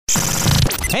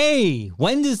Hey,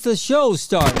 when does the show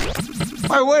start?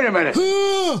 Hey, wait a minute.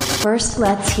 First,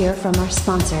 let's hear from our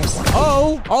sponsors.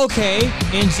 Oh, okay,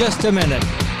 in just a minute.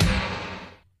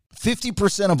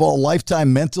 50% of all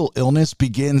lifetime mental illness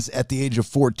begins at the age of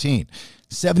 14.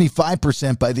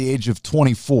 75% by the age of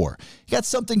 24. You got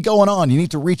something going on. You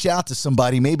need to reach out to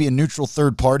somebody, maybe a neutral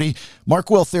third party.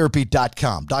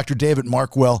 MarkwellTherapy.com. Dr. David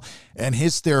Markwell and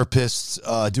his therapists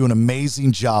do an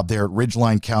amazing job there at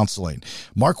Ridgeline Counseling.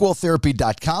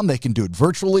 MarkwellTherapy.com. They can do it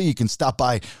virtually. You can stop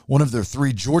by one of their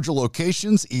 3 Georgia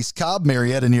locations, East Cobb,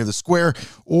 Marietta near the Square,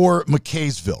 or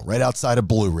McKaysville, right outside of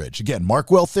Blue Ridge. Again,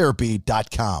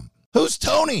 MarkwellTherapy.com. Who's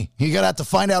Tony? You're going to have to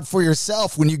find out for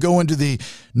yourself when you go into the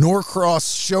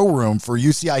Norcross showroom for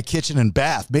UCI Kitchen and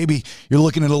Bath. Maybe you're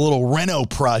looking at a little reno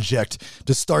project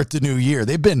to start the new year.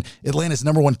 They've been Atlanta's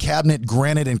 #1 cabinet,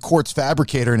 granite, and quartz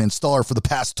fabricator and installer for the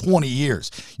past 20 years.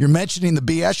 You're mentioning the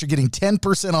BS, you're getting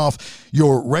 10% off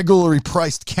your regularly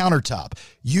priced countertop.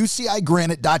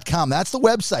 UCIgranite.com. That's the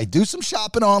website. Do some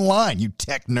shopping online, you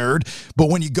tech nerd. But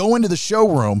when you go into the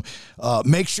showroom,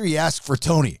 make sure you ask for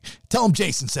Tony. Tell him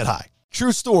Jason said hi.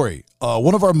 True story.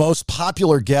 One of our most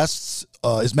popular guests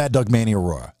is Mad Dog Manny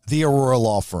Aurora, the Aurora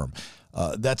Law Firm.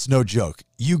 That's no joke.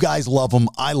 You guys love him.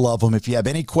 I love him. If you have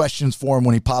any questions for him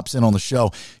when he pops in on the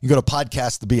show, you go to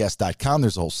podcastthebs.com.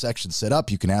 There's a whole section set up.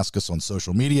 You can ask us on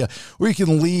social media, or you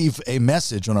can leave a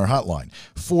message on our hotline,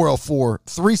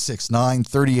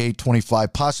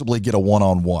 404-369-3825, possibly get a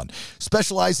one-on-one.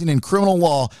 Specializing in criminal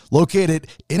law, located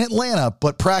in Atlanta,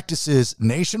 but practices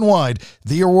nationwide,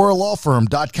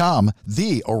 theauroralawfirm.com,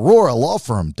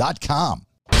 theauroralawfirm.com.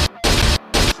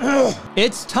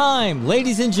 It's time,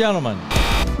 ladies and gentlemen.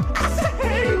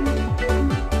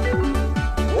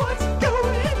 What's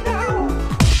going on?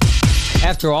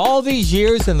 After all these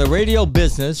years in the radio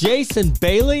business, Jason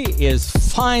Bailey is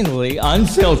finally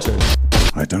unfiltered.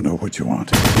 I don't know what you want.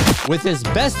 With his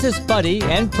bestest buddy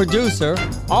and producer,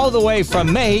 all the way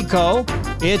from Mexico,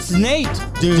 it's Nate.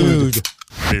 Dude.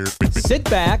 Sit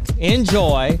back,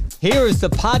 enjoy. Here is the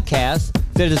podcast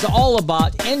that is all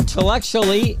about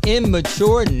intellectually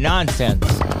immature nonsense.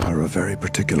 Are a very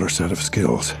particular set of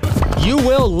skills. You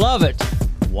will love it.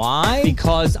 Why?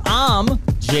 Because I'm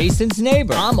Jason's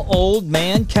neighbor. I'm old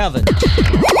man Kevin. And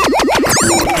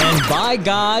by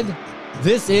God,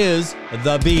 this is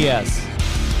the BS.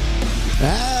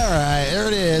 All right, there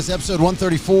it is, episode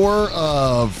 134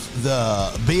 of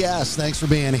the BS. Thanks for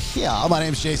being here. My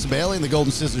name's Jason Bailey in the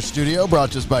Golden Scissors Studio,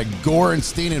 brought to us by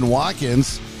Gorenstein and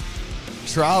Watkins.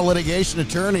 Trial litigation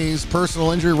attorneys,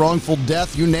 personal injury, wrongful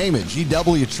death, you name it.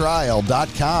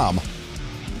 GWTrial.com.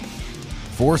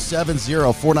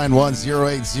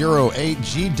 470-491-0808.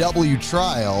 GW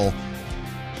Trial.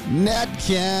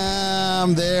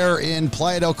 Netcam there in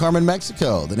Playa del Carmen,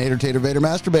 Mexico. The Nader Tater Vader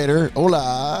Masturbator.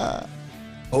 Hola.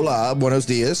 Hola, buenos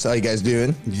dias. How you guys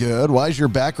doing? Good. Why is your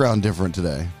background different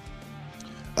today?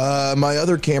 My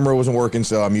other camera wasn't working,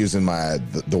 so I'm using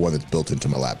the one that's built into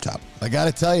my laptop. I got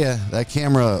to tell you, that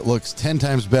camera looks 10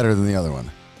 times better than the other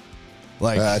one.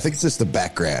 Like I think it's just the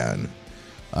background.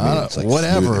 It's like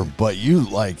whatever, smoothing. But you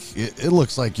like it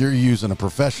looks like you're using a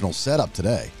professional setup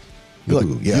today. You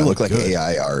look like good.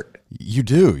 AI art. You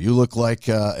do. You look like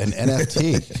an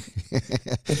NFT.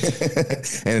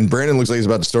 And Brandon looks like he's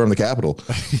about to storm the Capitol.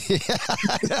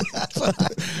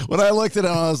 When I looked at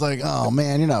him, I was like, "Oh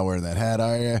man, you're not wearing that hat,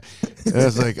 are you?" And I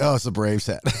was like, "Oh, it's a Braves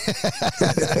hat."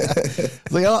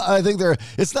 Like, I think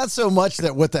it's not so much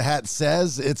that what the hat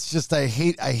says. It's just I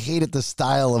hated the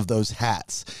style of those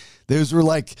hats. Those were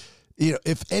like, you know,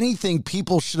 if anything,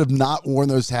 people should have not worn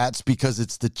those hats because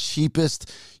it's the cheapest.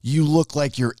 You look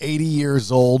like you're 80 years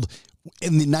old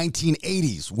in the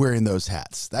 1980s wearing those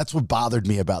hats. That's what bothered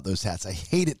me about those hats. I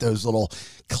hated those little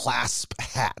clasp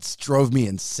hats. Drove me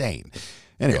insane.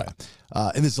 Anyway,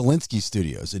 in the Zelensky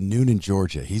studios in Noonan,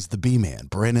 Georgia, he's the B-man,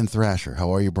 Brandon Thrasher.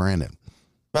 How are you, Brandon?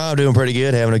 I'm doing pretty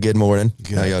good. Having a good morning.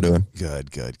 Good. How y'all doing?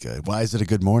 Good. Why is it a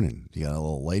good morning? You got a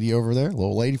little lady over there? A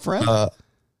little lady friend?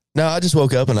 No, I just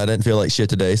woke up and I didn't feel like shit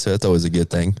today, so that's always a good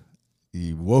thing.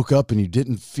 You woke up and you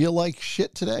didn't feel like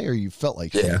shit today, or you felt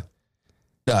like shit? Yeah.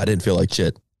 No, I didn't feel like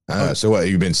shit. So what,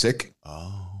 you've been sick?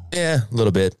 Oh. Yeah, a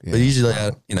little bit. Yeah. But usually,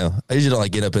 I usually don't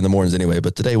like get up in the mornings anyway,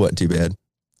 but today wasn't too bad.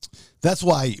 That's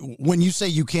why when you say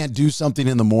you can't do something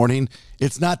in the morning,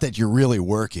 it's not that you're really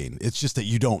working. It's just that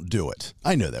you don't do it.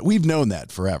 I know that. We've known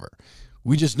that forever.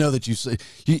 We just know that you say,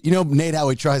 you know, Nate, how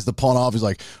he tries to pawn off. He's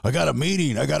like, I got a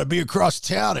meeting. I got to be across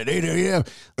town at 8 a.m.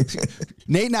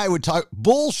 Nate and I would talk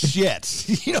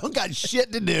bullshit. You don't got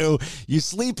shit to do. You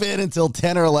sleep in until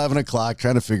 10 or 11 o'clock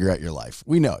trying to figure out your life.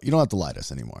 We know. You don't have to lie to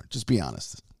us anymore. Just be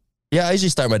honest. Yeah, I usually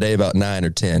start my day about 9 or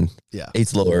 10. Yeah.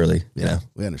 8's a little early. Yeah,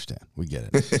 we understand. We get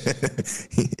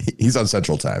it. He's on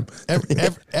Central Time.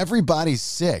 Everybody's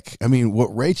sick. I mean, what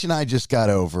Rach and I just got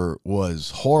over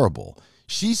was horrible.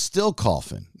 She's still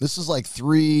coughing. This is like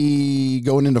 3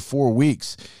 going into 4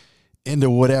 weeks into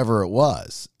whatever it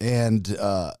was. And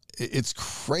it's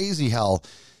crazy how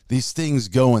these things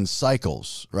go in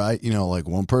cycles, right? You know, like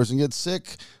one person gets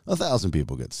sick, 1,000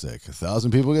 people get sick.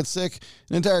 1,000 people get sick,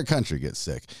 an entire country gets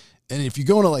sick. And if you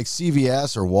go into like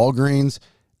CVS or Walgreens,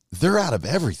 they're out of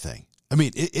everything. I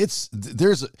mean, I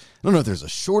don't know if there's a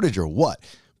shortage or what,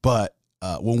 but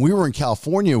when we were in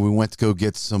California, we went to go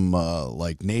get some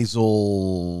like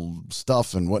nasal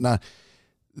stuff and whatnot.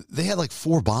 They had like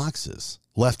 4 boxes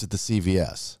left at the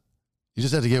CVS. You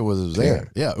just had to get what was there.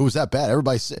 Yeah, it was that bad.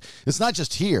 Everybody's sick. It's not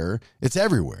just here. It's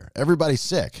everywhere. Everybody's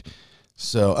sick.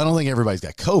 So I don't think everybody's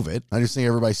got COVID. I just think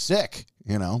everybody's sick.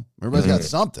 You know, everybody's got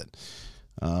something.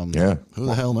 Yeah. Who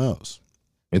the hell knows?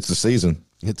 It's the season.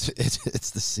 It's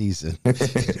the season.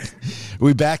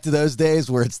 We back to those days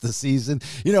where it's the season.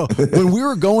 You know, when we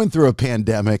were going through a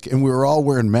pandemic and we were all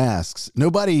wearing masks,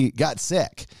 nobody got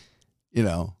sick. You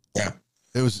know. Yeah.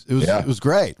 It was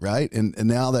great, right? And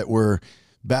now that we're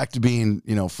back to being,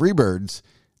 you know, free birds,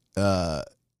 we're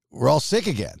all sick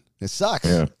again. It sucks.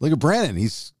 Yeah. Look at Brandon.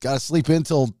 He's got to sleep in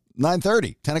till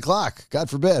 9:30, 10 o'clock. God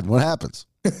forbid. What happens?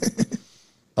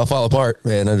 I'll fall apart,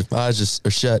 man. My eyes just are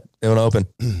shut. They won't open.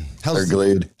 How's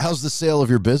the sale of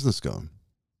your business going?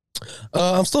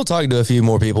 I'm still talking to a few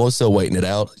more people. I'm still waiting it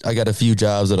out. I got a few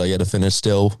jobs that I got to finish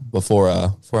still before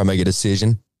I make a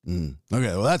decision. Okay,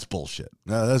 well, that's bullshit.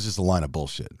 That's just a line of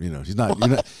bullshit. You know,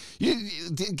 you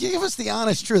give us the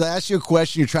honest truth. I asked you a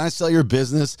question. You're trying to sell your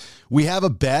business. We have a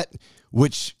bet,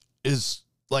 which is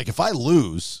like, if I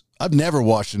lose, I've never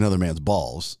washed another man's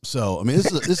balls. So, I mean,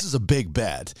 this is a big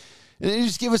bet. And you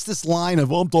just give us this line of,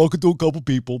 well, I'm talking to a couple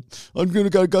people. I'm going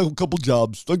to got a couple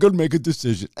jobs. I'm going to make a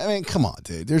decision. I mean, come on,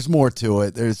 dude. There's more to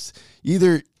it. There's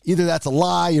either that's a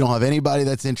lie. You don't have anybody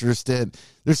that's interested.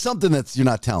 There's something that you're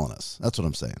not telling us. That's what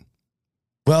I'm saying.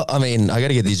 Well, I mean, I got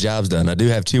to get these jobs done. I do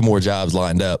have 2 more jobs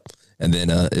lined up. And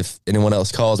then if anyone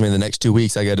else calls me in the next 2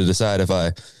 weeks, I got to decide if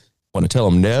I want to tell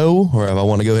them no or if I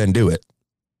want to go ahead and do it.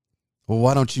 Well,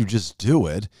 why don't you just do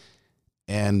it?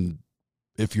 And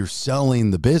if you're selling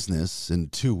the business in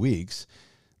 2 weeks,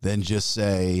 then just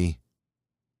say,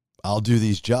 I'll do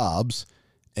these jobs.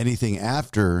 Anything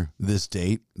after this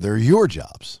date, they're your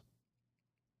jobs.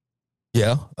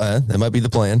 Yeah, that might be the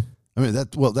plan. I mean,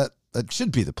 that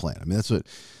should be the plan. I mean, that's what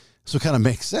kind of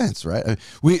makes sense, right?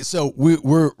 We're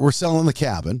selling the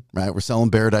cabin, right? We're selling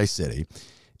Paradise City,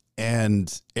 and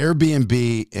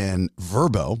Airbnb and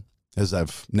Verbo, as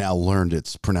I've now learned,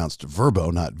 it's pronounced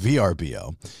Verbo, not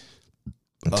VRBO.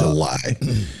 It's a lie.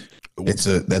 That's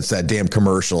that damn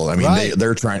commercial. I mean, right.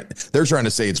 they're trying to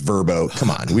say it's Verbo.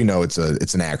 Come on, we know it's an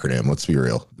acronym. Let's be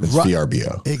real. It's right.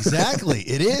 VRBO. Exactly.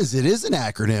 It is an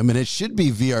acronym, and it should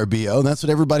be VRBO. And that's what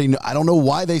everybody knows. I don't know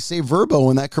why they say Verbo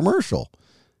in that commercial.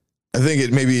 I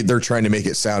think maybe they're trying to make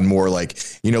it sound more like,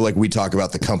 you know, like we talk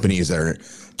about the companies that are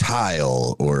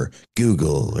Tile or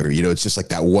Google, or, you know, it's just like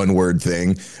that one word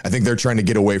thing. I think they're trying to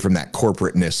get away from that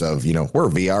corporateness of, you know, we're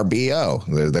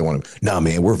VRBO. They want to, nah,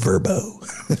 man, we're Verbo.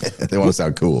 They want to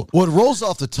sound cool. Well, it rolls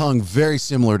off the tongue very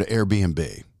similar to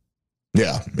Airbnb.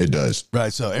 Yeah, it does.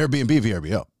 Right. So Airbnb,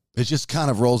 VRBO. It just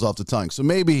kind of rolls off the tongue. So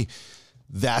maybe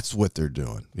that's what they're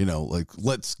doing. You know, like,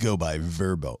 let's go by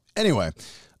Verbo. Anyway,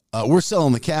 we're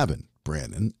selling the cabin,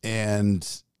 Brandon, and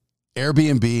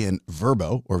Airbnb and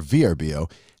Verbo, or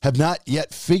VRBO, have not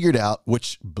yet figured out,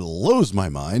 which blows my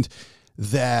mind,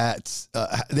 that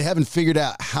they haven't figured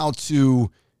out how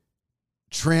to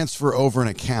transfer over an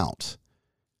account.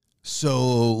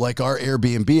 So like our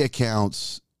Airbnb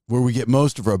accounts, where we get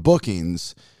most of our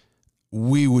bookings,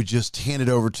 we would just hand it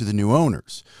over to the new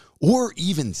owners, or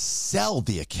even sell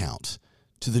the account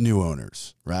to the new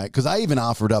owners, right? Because I even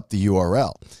offered up the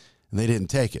URL, and they didn't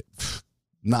take it.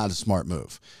 Not a smart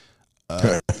move.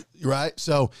 Right.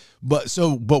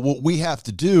 But what we have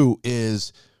to do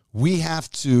is we have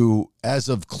to, as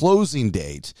of closing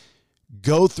date,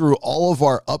 go through all of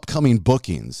our upcoming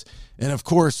bookings. And of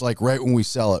course, like right when we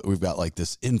sell it, we've got like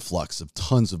this influx of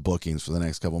tons of bookings for the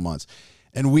next couple of months.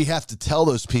 And we have to tell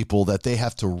those people that they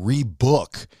have to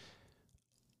rebook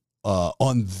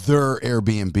on their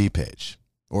Airbnb page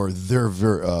or their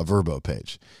Verbo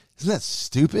page. Isn't that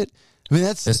stupid? I mean,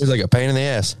 this is like a pain in the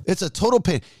ass. It's a total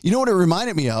pain. You know what it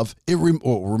reminded me of? It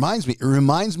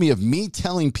reminds me of me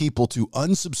telling people to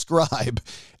unsubscribe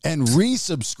and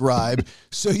resubscribe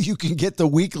so you can get the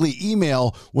weekly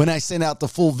email when I send out the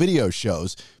full video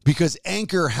shows, because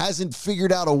Anchor hasn't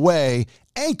figured out a way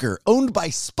Anchor, owned by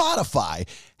Spotify,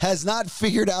 has not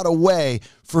figured out a way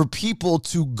for people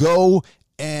to go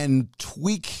and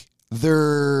tweak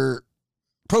their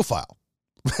profile.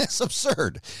 That's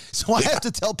absurd. So I have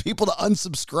to tell people to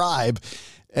unsubscribe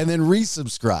and then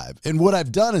resubscribe. And what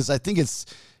I've done is I think it's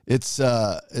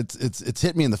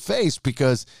hit me in the face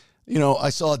because, you know, I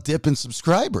saw a dip in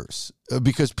subscribers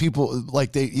because people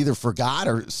like they either forgot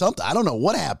or something. I don't know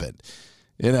what happened,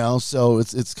 you know, so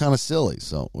it's kind of silly.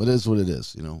 So it is what it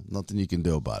is, you know, nothing you can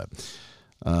do about it.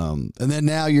 And then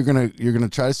now you're going to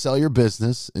try to sell your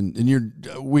business and you're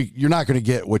not going to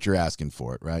get what you're asking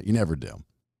for it, right? You never do.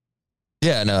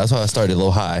 Yeah, no, that's why I started a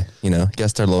little high. You know, I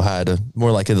start a little high to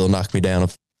more likely they'll knock me down a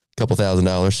couple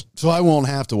 $1,000s. So I won't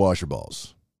have to wash your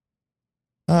balls.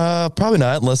 Probably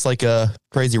not, unless like a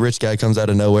crazy rich guy comes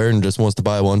out of nowhere and just wants to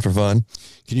buy one for fun.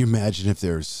 Can you imagine if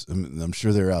I'm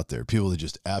sure they're out there, people that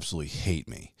just absolutely hate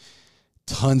me,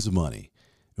 tons of money.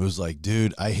 It was like,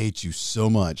 dude, I hate you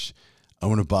so much. I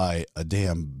want to buy a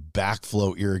damn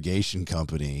backflow irrigation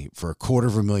company for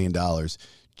 $250,000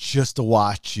 just to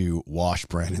watch you wash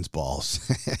Brandon's balls.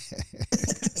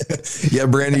 Yeah,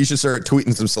 Brandon, you should start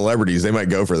tweeting some celebrities. They might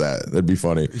go for that. That'd be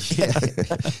funny. Yeah.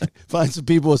 Find some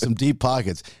people with some deep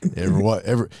pockets. Ever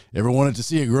wanted to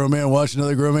see a grown man wash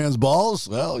another grown man's balls?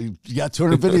 Well, you got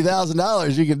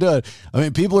 $250,000. You can do it. I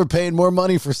mean, people are paying more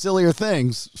money for sillier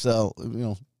things. So, you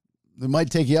know, they might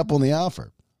take you up on the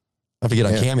offer. I have to get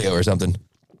on Cameo or something.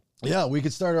 Yeah, we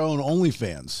could start our own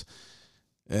OnlyFans.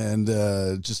 And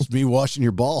just me washing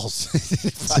your balls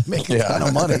if I make a ton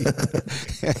of money.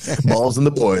 Balls and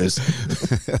the boys.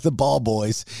 The ball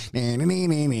boys.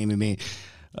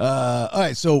 All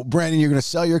right, so Brandon, you're going to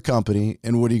sell your company,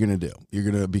 and what are you going to do? You're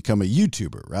going to become a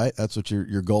YouTuber, right? That's what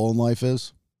your goal in life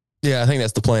is? Yeah, I think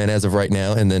that's the plan as of right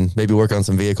now, and then maybe work on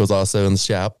some vehicles also in the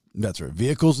shop. That's right.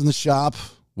 Vehicles in the shop,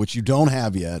 which you don't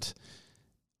have yet.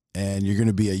 And you're going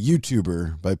to be a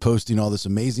YouTuber by posting all this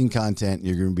amazing content.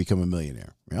 You're going to become a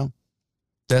millionaire. Yeah.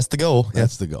 That's the goal.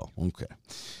 That's the goal. Okay.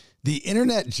 The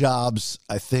internet jobs,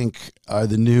 I think, are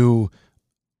the new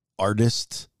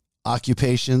artist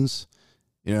occupations.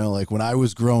 You know, like when I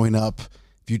was growing up,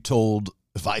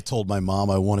 if I told my mom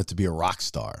I wanted to be a rock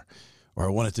star or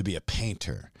I wanted to be a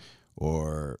painter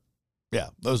or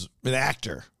an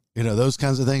actor, you know, those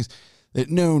kinds of things.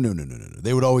 No.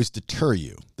 They would always deter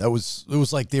you. It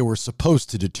was like they were supposed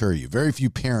to deter you. Very few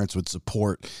parents would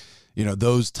support, you know,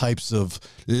 those types of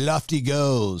lofty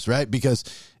goals, right? Because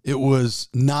it was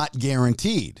not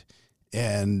guaranteed.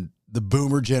 And the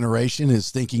boomer generation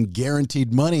is thinking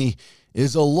guaranteed money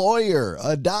is a lawyer,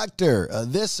 a doctor, a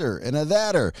thisser, and a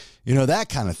thatter, you know, that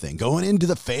kind of thing. Going into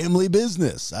the family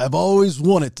business. I've always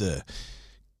wanted to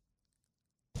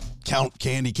count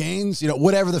candy canes, you know,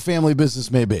 whatever the family business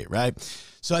may be, right?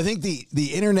 So I think the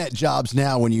internet jobs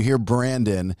now, when you hear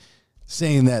Brandon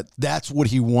saying that that's what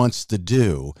he wants to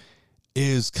do,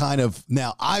 is kind of,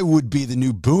 now I would be the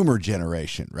new boomer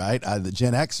generation, right? The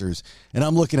Gen Xers, and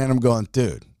I'm looking at him going,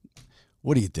 dude,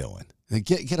 what are you doing?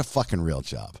 Get a fucking real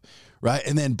job, right?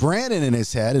 And then Brandon in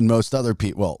his head and most other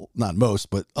people, well, not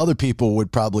most, but other people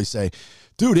would probably say,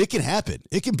 dude, it can happen.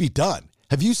 It can be done.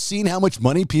 Have you seen how much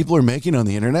money people are making on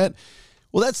the internet?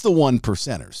 Well, that's the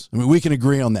 1%ers. I mean, we can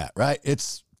agree on that, right?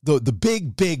 It's the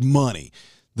big money,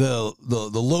 the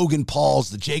Logan Pauls,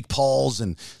 the Jake Pauls,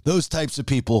 and those types of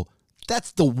people.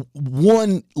 That's the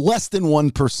less than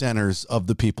 1%ers of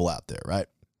the people out there, right?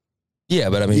 Yeah,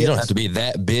 but I mean, you don't have to be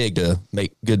that big to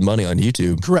make good money on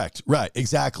YouTube. Correct. Right.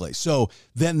 Exactly. So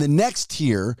then the next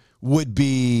tier would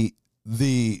be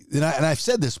and I've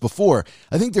said this before,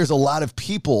 I think there's a lot of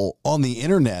people on the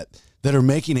internet that are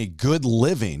making a good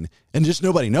living and just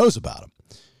nobody knows about them,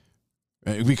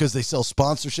 right? Because they sell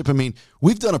sponsorship. I mean,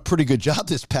 we've done a pretty good job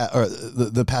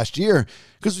the past year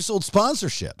because we sold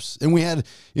sponsorships and we had,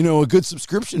 you know, a good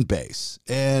subscription base,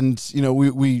 and you know,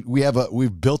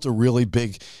 we've built a really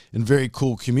big and very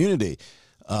cool community.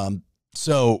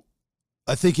 So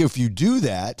I think if you do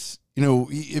that, you know,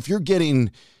 if you're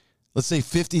getting, let's say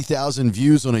 50,000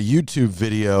 views on a YouTube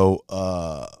video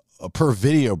per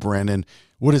video, Brandon,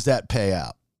 what does that pay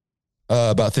out?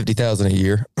 About 50,000 a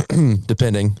year,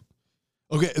 depending.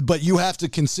 Okay, but you have to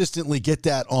consistently get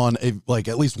that on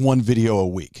at least one video a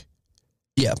week.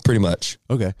 Yeah, pretty much.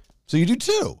 Okay, so you do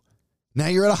two. Now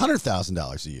you're at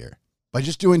 $100,000 a year by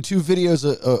just doing 2 videos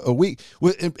a week.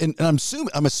 And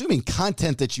I'm assuming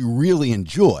content that you really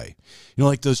enjoy. You know,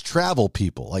 like those travel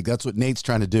people. Like that's what Nate's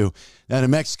trying to do down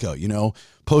in Mexico. You know,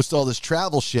 post all this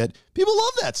travel shit. People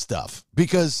love that stuff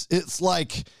because it's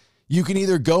like you can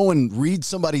either go and read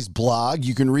somebody's blog,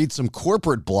 you can read some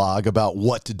corporate blog about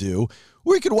what to do,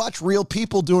 or you could watch real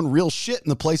people doing real shit in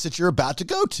the place that you're about to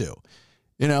go to.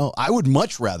 You know, I would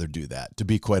much rather do that, to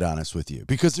be quite honest with you,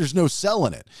 because there's no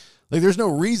selling it. Like, there's no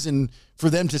reason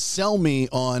for them to sell me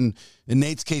on, in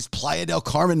Nate's case, Playa del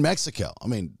Carmen, Mexico. I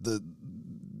mean,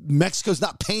 Mexico's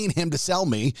not paying him to sell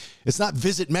me. It's not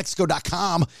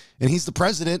visitmexico.com and he's the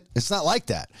president. It's not like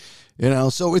that. You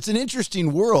know, so it's an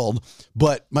interesting world.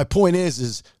 But my point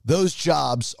is those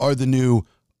jobs are the new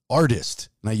artist,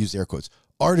 and I use air quotes,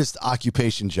 artist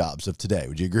occupation jobs of today.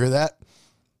 Would you agree with that?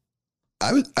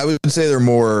 I would say they're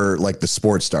more like the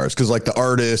sports stars, because like the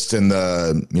artist and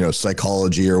the, you know,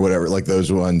 psychology or whatever, like those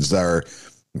are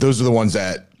the ones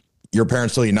that your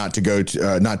parents tell you not to go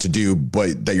to, not to do,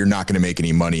 but that you're not going to make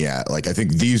any money at. Like, I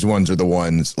think these ones are the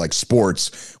ones like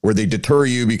sports where they deter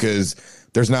you because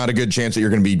there's not a good chance that you're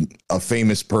going to be a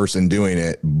famous person doing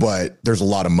it, but there's a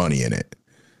lot of money in it.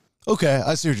 Okay,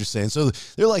 I see what you're saying. So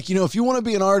they're like, you know, if you want to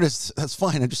be an artist, that's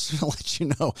fine. I'm just going to let you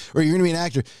know. Or you're going to be an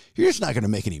actor. You're just not going to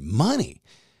make any money.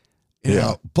 You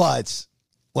know, but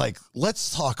like,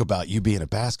 let's talk about you being a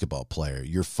basketball player.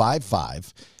 You're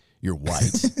 5'5", you're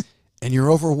white, and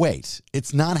you're overweight.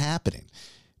 It's not happening.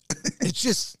 It's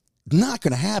just not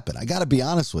going to happen. I got to be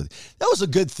honest with you. That was a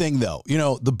good thing, though. You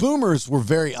know, the boomers were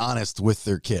very honest with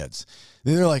their kids.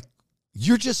 They're like,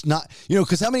 you're just not, you know,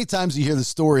 because how many times you hear the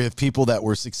story of people that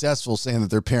were successful saying that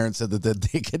their parents said that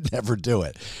they could never do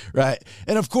it, right?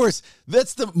 And of course,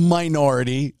 that's the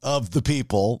minority of the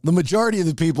people. The majority of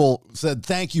the people said,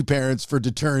 thank you, parents, for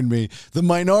deterring me. The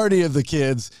minority of the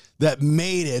kids that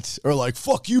made it are like,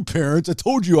 fuck you, parents. I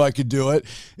told you I could do it.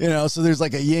 You know, so there's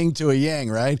like a yin to a yang,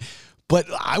 right? But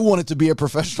I wanted to be a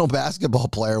professional basketball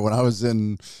player when I was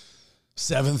in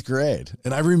 7th grade.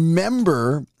 And I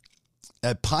remember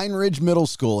at Pine Ridge Middle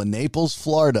School in Naples,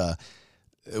 Florida,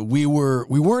 we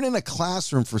weren't in a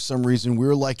classroom for some reason. We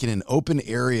were like in an open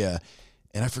area,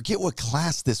 and I forget what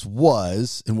class this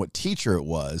was and what teacher it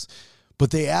was, but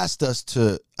they asked us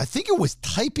to, I think it was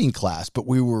typing class, but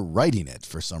we were writing it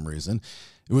for some reason.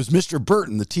 It was Mr.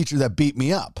 Burton, the teacher that beat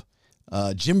me up.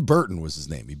 Jim Burton was his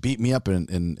name. He beat me up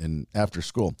in after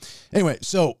school. Anyway,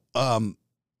 so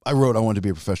I wrote I wanted to be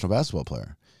a professional basketball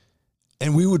player.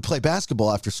 And we would play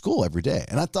basketball after school every day.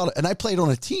 And I played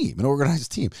on a team, an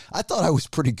organized team. I thought I was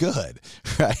pretty good,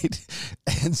 right?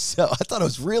 And so I thought I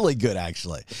was really good,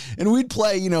 actually. And we'd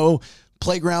play, you know,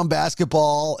 playground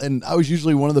basketball. And I was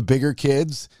usually one of the bigger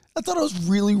kids. I thought I was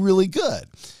really, really good.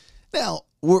 Now,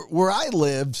 where I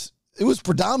lived, it was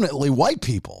predominantly white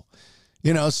people.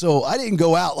 You know, so I didn't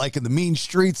go out like in the mean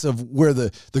streets of where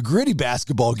the gritty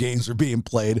basketball games were being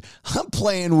played. I'm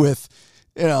playing with,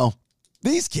 you know,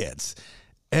 these kids.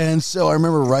 And so I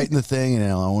remember writing the thing, you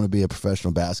know, I want to be a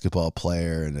professional basketball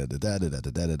player, and and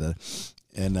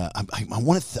I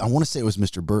want to say it was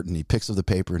Mr. Burton. He picks up the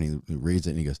paper and he reads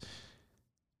it and he goes,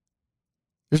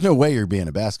 "There's no way you're being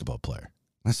a basketball player."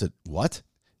 I said, "What?"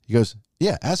 He goes,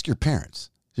 "Yeah, ask your parents.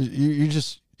 You're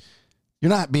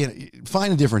not being,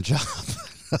 find a different job."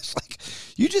 I was like,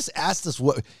 you just asked us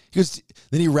what, because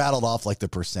then he rattled off like the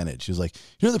percentage. He was like,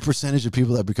 you know, the percentage of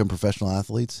people that become professional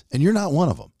athletes, and you're not one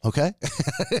of them. Okay.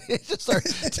 He just started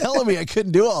telling me I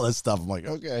couldn't do all this stuff. I'm like,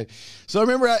 okay. So I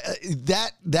remember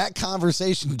that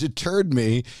conversation deterred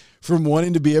me from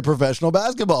wanting to be a professional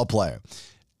basketball player.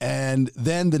 And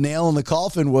then the nail in the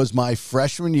coffin was my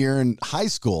freshman year in high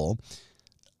school.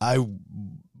 I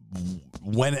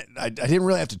didn't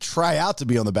really have to try out to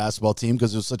be on the basketball team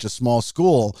because it was such a small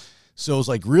school. So it was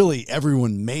like really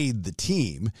everyone made the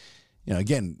team. You know,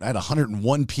 again, I had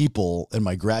 101 people in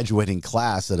my graduating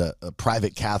class at a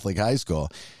private Catholic high school.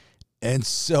 And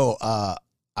so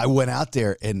I went out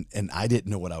there and I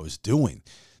didn't know what I was doing.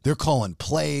 They're calling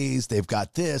plays. They've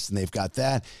got this and they've got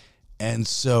that. And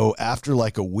so after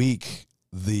like a week,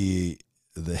 the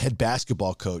head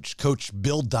basketball coach, Coach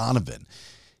Bill Donovan,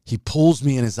 he pulls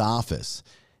me in his office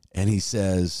and he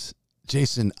says,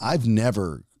 "Jason, I've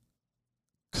never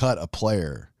cut a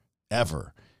player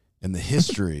ever in the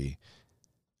history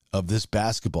of this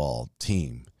basketball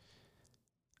team.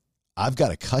 I've got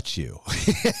to cut you."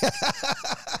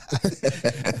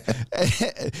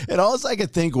 and all I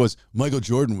could think was Michael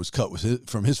Jordan was cut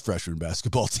from his freshman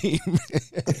basketball team.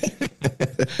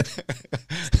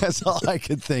 That's all I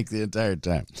could think the entire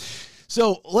time.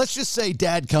 So let's just say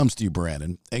dad comes to you,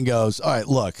 Brandon, and goes, "All right,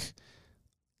 look,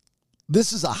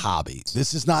 this is a hobby.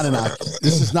 This is not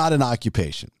an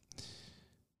occupation.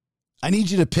 I need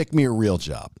you to pick me a real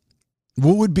job.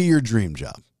 What would be your dream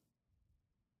job?"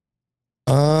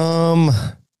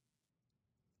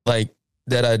 Like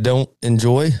that I don't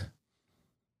enjoy.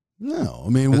 No, I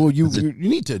mean, well, you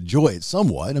need to enjoy it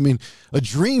somewhat. I mean, a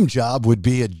dream job would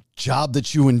be a job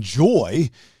that you enjoy,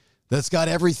 that's got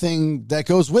everything that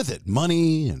goes with it,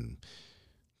 money and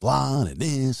blonde and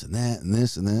this and that and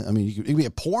this and that. I mean, you could be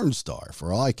a porn star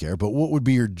for all I care, but what would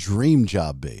be your dream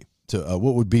job be?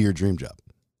 What would be your dream job?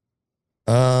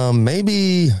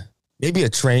 Maybe a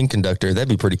train conductor. That'd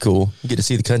be pretty cool. You get to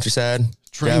see the countryside,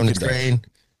 driving a train.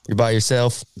 You're by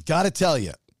yourself. Got to tell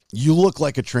you, you look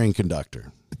like a train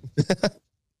conductor.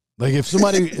 Like if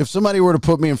somebody were to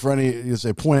put me in front of you,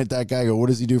 say, point at that guy, go, what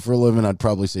does he do for a living? I'd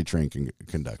probably say train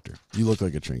conductor. You look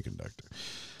like a train conductor.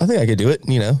 I think I could do it.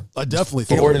 I definitely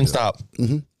think forward and stop.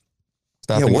 Mm-hmm.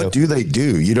 Stop. Yeah, and what go. do they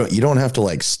do? You don't have to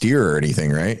like steer or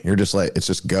anything, right? You're just like, it's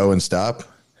just go and stop.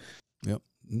 Yep.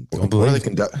 What do they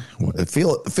conduct? I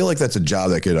feel like that's a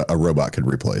job that a robot could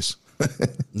replace.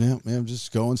 Yeah,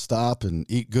 just go and stop and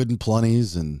eat good and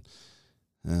plenties and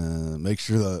make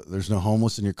sure that there's no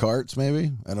homeless in your carts.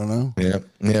 Maybe, I don't know. Yeah.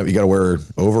 You got to wear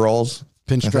overalls,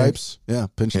 pinstripes. Yeah,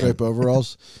 pinstripe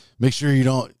overalls. Make sure you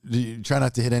try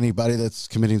not to hit anybody that's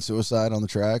committing suicide on the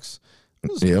tracks.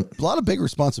 Yep. A lot of big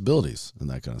responsibilities and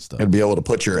that kind of stuff. And be able to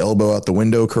put your elbow out the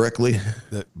window correctly.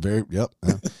 Yep. Yeah.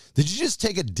 Did you just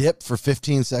take a dip for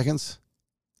 15 seconds?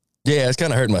 Yeah, it's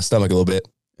kind of hurting my stomach a little bit.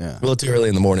 Yeah. A little too early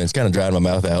in the morning. It's kind of drying my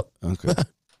mouth out. Okay.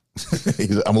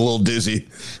 I'm a little dizzy.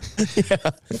 Yeah.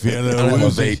 I feel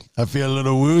a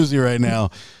little woozy right now.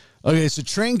 Okay, so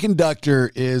train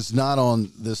conductor is not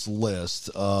on this list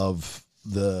of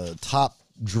the top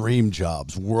dream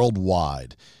jobs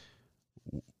worldwide.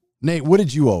 Nate, what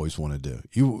did you always want to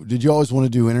do? Did you always want to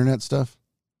do internet stuff?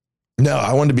 No,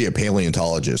 I wanted to be a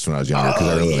paleontologist when I was younger because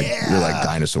I really like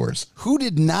dinosaurs. Who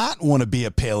did not want to be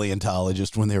a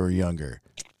paleontologist when they were younger?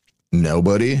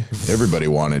 Nobody. Everybody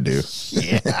wanted to.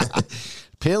 Yeah.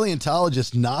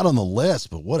 Paleontologist not on the list,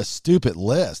 but what a stupid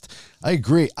list. I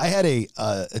agree. I had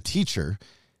a teacher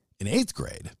in 8th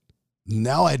grade.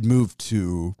 Now I'd moved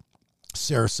to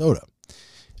Sarasota,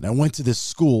 and I went to this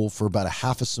school for about a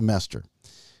half a semester.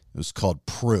 It was called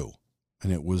Prue,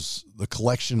 and it was the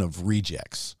collection of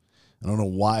rejects. I don't know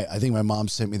why. I think my mom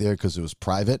sent me there because it was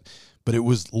private, but it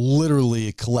was literally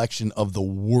a collection of the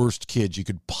worst kids you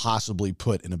could possibly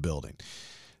put in a building.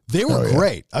 They were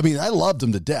great. I mean, I loved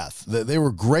them to death. They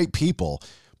were great people,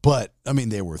 but I mean,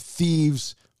 they were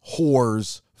thieves,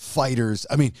 whores, fighters.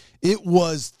 I mean, it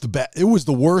was it was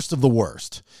the worst of the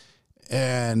worst.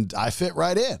 And I fit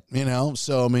right in,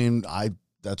 So, I mean,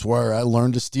 that's where I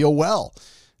learned to steal well.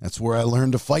 That's where I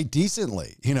learned to fight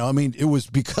decently. I mean, it was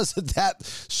because of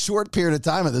that short period of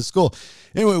time at the school.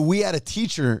 Anyway, we had a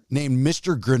teacher named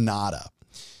Mr. Granada,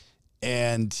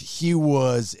 and he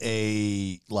was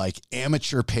a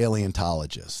amateur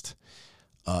paleontologist.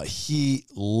 He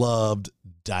loved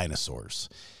dinosaurs,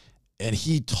 and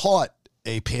he taught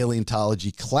a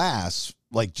paleontology class,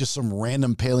 like just some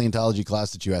random paleontology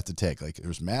class that you have to take. Like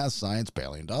there's math, science,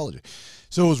 paleontology.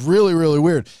 So it was really, really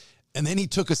weird. And then he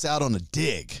took us out on a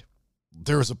dig.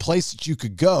 There was a place that you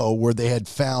could go where they had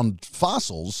found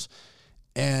fossils,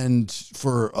 and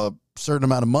for a certain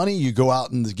amount of money, you go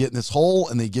out and get in this hole,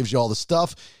 and they gives you all the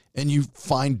stuff, and you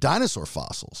find dinosaur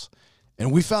fossils.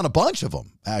 And we found a bunch of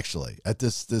them actually at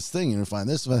this thing. You find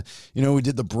this, we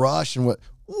did the brush and what.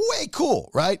 Way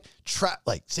cool, right?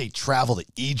 Travel to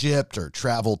Egypt or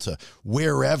travel to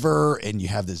wherever, and you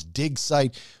have this dig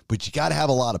site, but you got to have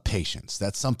a lot of patience.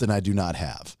 That's something I do not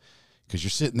have, because you're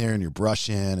sitting there and you're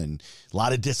brushing, and a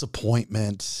lot of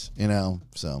disappointment,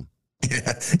 so.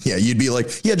 Yeah, you'd be like,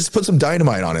 just put some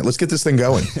dynamite on it. Let's get this thing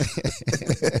going.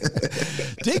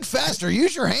 Dig faster.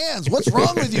 Use your hands. What's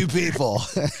wrong with you people?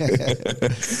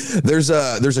 There's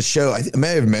a show. I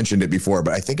may have mentioned it before,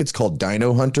 but I think it's called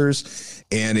Dino Hunters,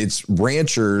 and it's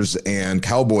ranchers and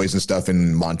cowboys and stuff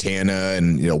in Montana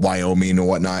and Wyoming and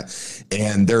whatnot.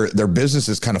 And their business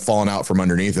is kind of fallen out from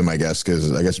underneath them, I guess,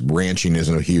 because I guess ranching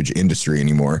isn't a huge industry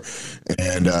anymore.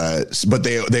 And but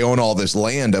they own all this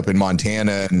land up in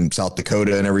Montana and South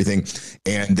Dakota and everything,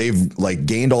 and they've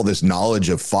gained all this knowledge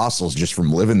of fossils just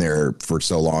from living there for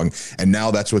so long. And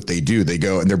now that's what they do. They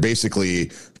go and they're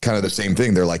basically kind of the same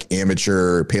thing. They're like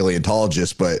amateur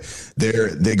paleontologists, but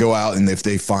they go out, and if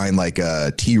they find like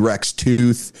a T-Rex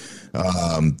tooth,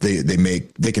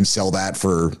 they can sell that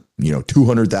for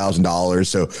 $200,000.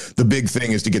 So the big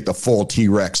thing is to get the full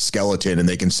T-Rex skeleton, and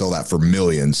they can sell that for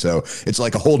millions. So it's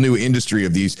like a whole new industry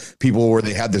of these people where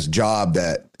they had this job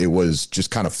that it was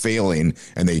just kind of failing,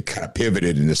 and they kind of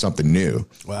pivoted into something new.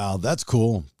 Wow, that's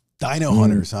cool. Dino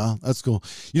hunters, huh? That's cool.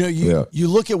 You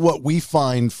look at what we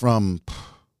find from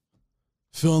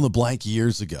fill in the blank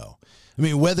years ago. I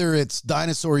mean, whether it's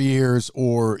dinosaur years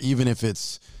or even if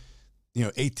it's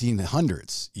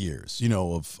 1800s years,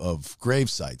 of grave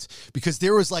sites, because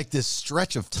there was like this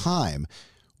stretch of time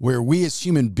where we as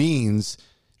human beings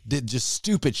did just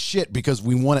stupid shit because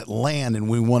we wanted land and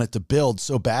we wanted to build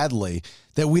so badly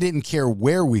that we didn't care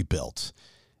where we built.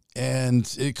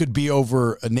 And it could be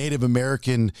over a Native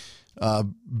American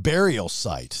burial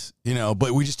site,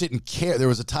 but we just didn't care. There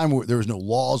was a time where there was no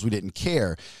laws. We didn't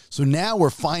care. So now we're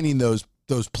finding those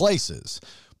places.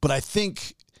 But I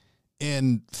think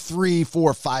in 300,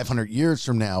 400, 500 years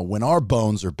from now, when our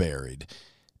bones are buried,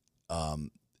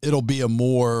 it'll be a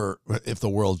more, if the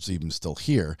world's even still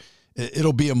here,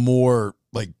 it'll be a more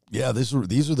like, yeah, these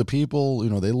are the people,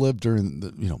 they lived during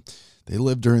they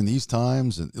lived during these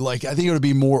times. And like, I think it'll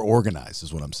be more organized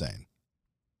is what I'm saying.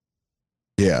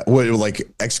 Yeah. What, like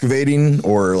excavating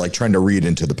or like trying to read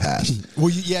into the past? Well,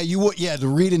 you would, to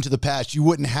read into the past, you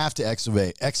wouldn't have to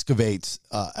excavate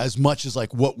as much as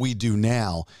like what we do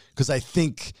now. Cause I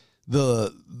think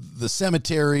the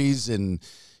cemeteries and,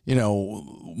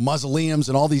 mausoleums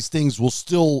and all these things will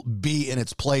still be in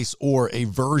its place, or a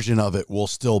version of it will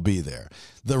still be there.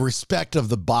 The respect of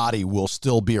the body will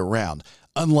still be around.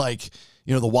 Unlike,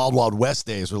 the Wild Wild West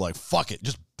days were like, fuck it,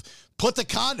 just put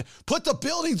the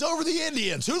buildings over the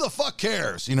Indians. Who the fuck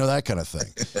cares? That kind of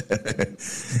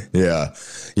thing. Yeah.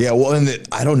 Yeah. Well, and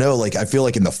I don't know, like, I feel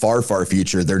like in the far, far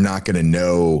future, they're not going to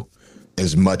know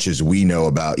as much as we know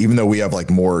about, even though we have like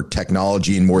more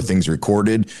technology and more things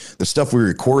recorded. The stuff we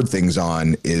record things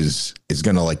on is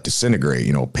going to like disintegrate,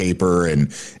 paper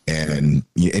and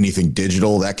anything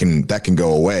digital that can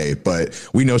go away. But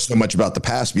we know so much about the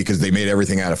past because they made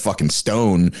everything out of fucking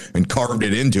stone and carved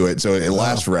it into it. So it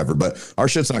lasts forever, but our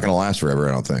shit's not going to last forever.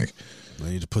 I don't think.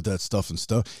 They need to put that stuff in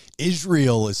stone.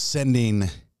 Israel is sending,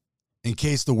 in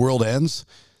case the world ends,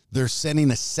 they're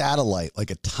sending a satellite,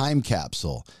 like a time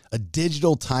capsule, a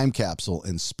digital time capsule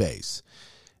in space.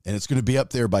 And it's going to be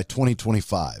up there by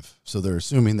 2025. So they're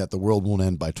assuming that the world won't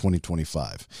end by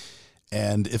 2025.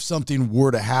 And if something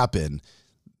were to happen,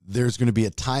 there's going to be a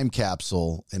time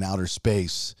capsule in outer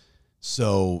space.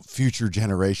 So future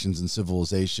generations and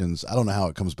civilizations, I don't know how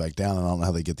it comes back down. And I don't know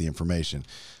how they get the information.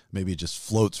 Maybe it just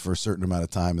floats for a certain amount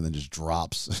of time and then just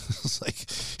drops. It's like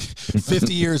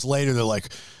 50 years later, they're like,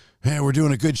 man, we're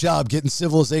doing a good job getting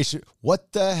civilization.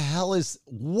 What the hell is...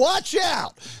 Watch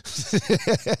out!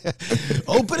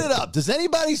 Open it up. Does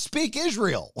anybody speak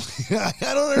Israel? I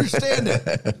don't understand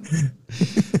it.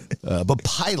 But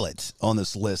pilot on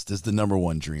this list is the number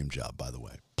one dream job, by the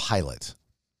way. Pilot.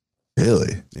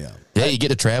 Really? Yeah. Yeah, you get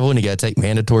to travel and you got to take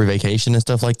mandatory vacation and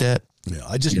stuff like that. Yeah,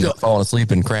 I just don't falling asleep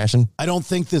and crashing. I don't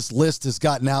think this list has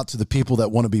gotten out to the people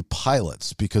that want to be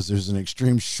pilots because there's an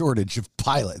extreme shortage of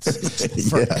pilots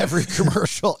for every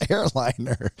commercial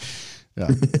airliner. Yeah.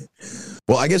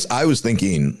 Well, I guess I was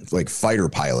thinking like fighter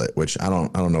pilot, which I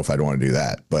don't know if I'd want to do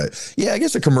that, but yeah, I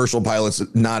guess a commercial pilot's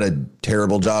not a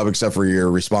terrible job, except for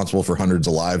you're responsible for hundreds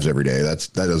of lives every day. That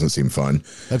doesn't seem fun.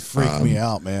 That freaked me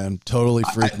out, man. Totally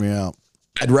freaked me out.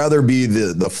 I'd rather be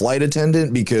the flight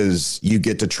attendant because you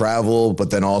get to travel,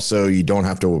 but then also you don't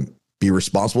have to be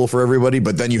responsible for everybody,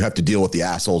 but then you have to deal with the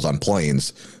assholes on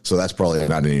planes. So that's probably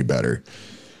not any better.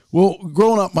 Well,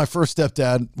 growing up, my first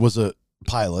stepdad was a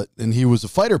pilot and he was a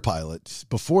fighter pilot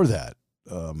before that.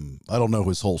 I don't know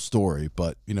his whole story,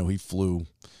 but he flew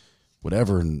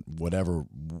whatever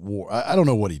war. I don't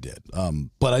know what he did.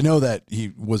 But I know that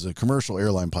he was a commercial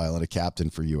airline pilot, a captain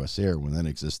for US Air when that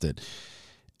existed.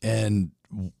 And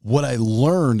what I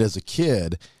learned as a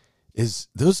kid is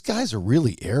those guys are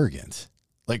really arrogant.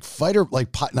 Like pilots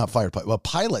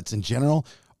in general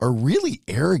are really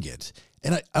arrogant.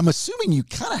 And I'm assuming you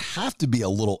kind of have to be a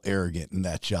little arrogant in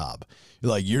that job.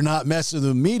 You're like, you're not messing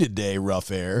with me today,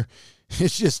 rough air.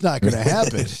 It's just not going to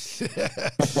happen.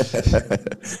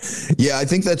 Yeah, I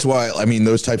think that's why,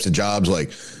 those types of jobs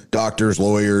like doctors,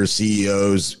 lawyers,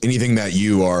 CEOs, anything that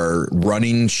you are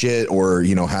running shit or,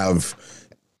 have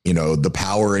the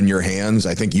power in your hands,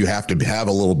 I think you have to have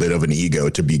a little bit of an ego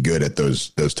to be good at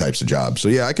those types of jobs. So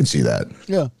yeah, I can see that.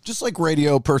 Yeah. Just like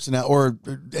radio personnel or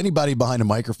anybody behind a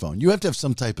microphone, you have to have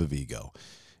some type of ego.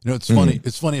 It's funny.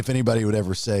 It's funny if anybody would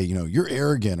ever say, you're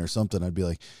arrogant or something. I'd be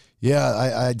like,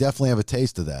 yeah, I definitely have a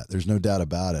taste of that. There's no doubt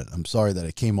about it. I'm sorry that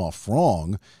it came off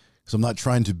wrong. So I'm not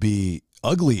trying to be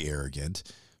ugly arrogant,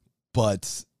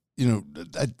 but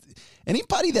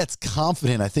anybody that's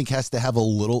confident, I think has to have a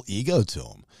little ego to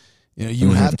them.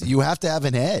 You have to have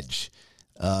an edge.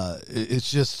 It's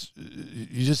just,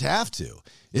 you just have to.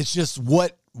 It's just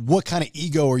what kind of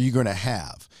ego are you going to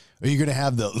have? Are you going to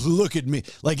have the look at me?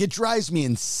 Like, it drives me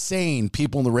insane.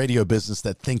 People in the radio business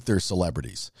that think they're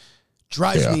celebrities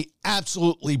drives me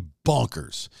absolutely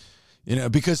bonkers,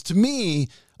 because to me,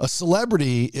 a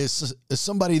celebrity is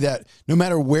somebody that no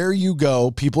matter where you go,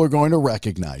 people are going to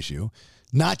recognize you.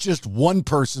 Not just one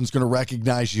person's going to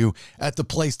recognize you at the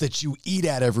place that you eat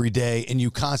at every day and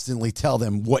you constantly tell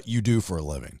them what you do for a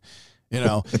living,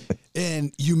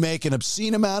 and you make an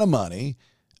obscene amount of money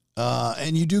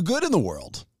and you do good in the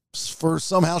world for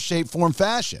somehow, shape, form,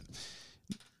 fashion.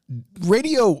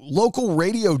 Local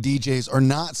radio DJs are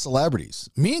not celebrities,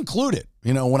 me included,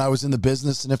 when I was in the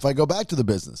business and if I go back to the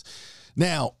business.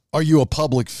 Now, are you a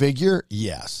public figure?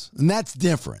 Yes. And that's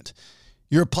different.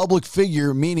 You're a public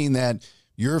figure, meaning that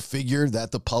you're a figure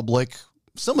that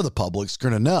some of the public's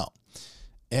going to know.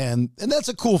 And that's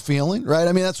a cool feeling, right?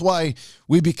 I mean, that's why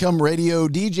we become radio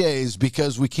DJs,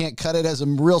 because we can't cut it as a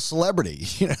real celebrity,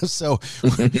 so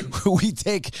we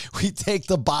take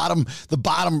the bottom of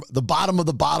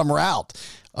the bottom route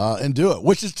and do it,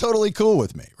 which is totally cool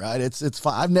with me, right? It's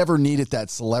fine. I've never needed that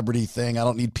celebrity thing. I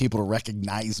don't need people to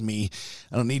recognize me.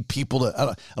 I don't need people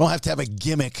I don't have to have a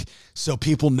gimmick so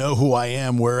people know who I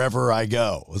am wherever I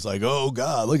go. It's like, oh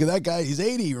God, look at that guy. He's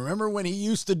 80. Remember when he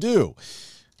used to do?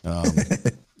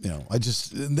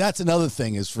 That's another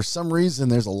thing is, for some reason,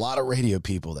 there's a lot of radio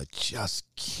people that just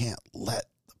can't let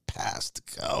the past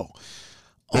go.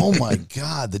 Oh my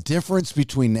God. The difference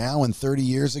between now and 30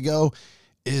 years ago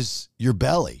is your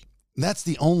belly. And that's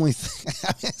the only thing.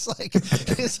 I mean,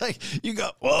 it's like you go,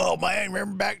 oh man,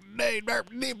 remember back in the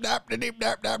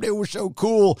day, they were so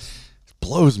cool. It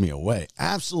blows me away.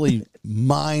 Absolutely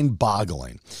mind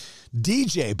boggling.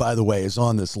 DJ, by the way, is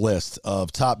on this list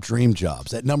of top dream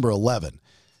jobs at number 11.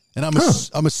 And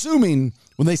I'm assuming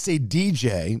when they say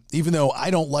DJ, even though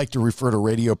I don't like to refer to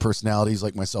radio personalities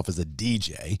like myself as a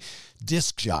DJ,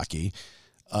 disc jockey,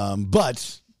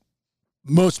 but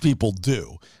most people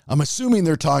do. I'm assuming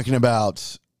they're talking about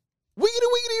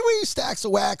wiggity, stacks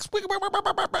of wax,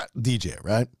 DJ,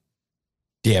 right?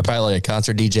 Yeah, probably like a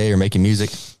concert DJ or making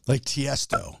music. Like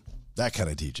Tiesto, that kind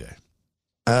of DJ.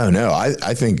 Oh, no,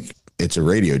 I think it's a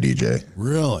radio DJ.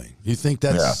 Really? You think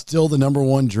that's still the number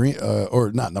one dream,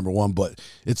 or not number one, but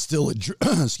it's still a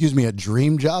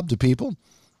dream job to people?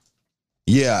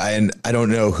 Yeah, and I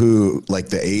don't know who, like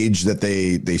the age that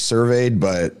they surveyed,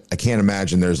 but I can't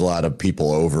imagine there's a lot of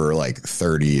people over like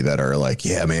 30 that are like,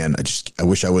 yeah, man, I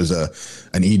wish I was an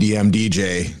EDM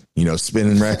DJ,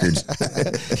 spinning records.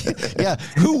 Yeah,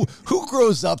 who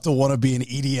grows up to want to be an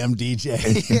EDM DJ?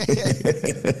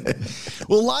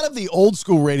 Well, a lot of the old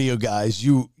school radio guys,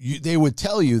 they would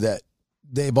tell you that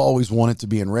they've always wanted to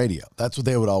be in radio. That's what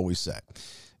they would always say.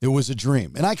 It was a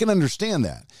dream. And I can understand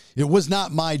that. It was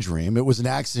not my dream. It was an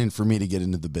accident for me to get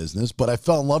into the business, but I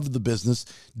fell in love with the business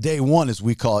day one, as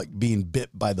we call it, being bit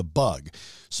by the bug.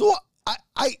 So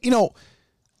I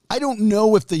don't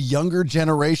know if the younger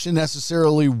generation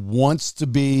necessarily wants to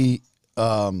be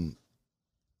on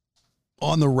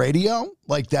the radio,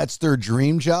 like that's their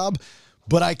dream job.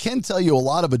 But I can tell you a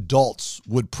lot of adults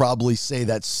would probably say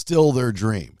that's still their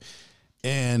dream.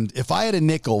 And if I had a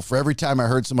nickel for every time I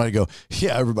heard somebody go,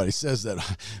 yeah, everybody says that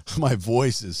my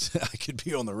voice is, I could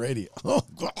be on the radio. Oh,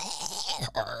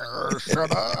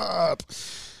 shut up.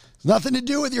 Nothing to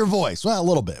do with your voice. Well, a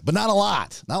little bit, but not a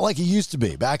lot. Not like it used to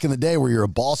be back in the day where you're a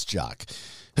boss jock.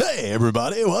 Hey,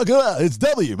 everybody, welcome out. It's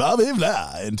W, Bobby,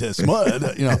 Blah, and Test One.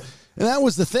 And that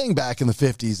was the thing back in the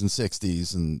 50s and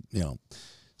 60s and,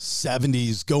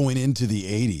 70s going into the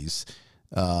 80s.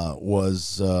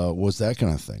 Was that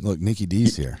kind of thing. Look, Nikki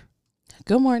D's here.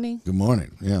 Good morning. Good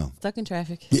morning. Yeah. Stuck in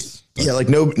traffic. Yeah, like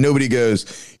nobody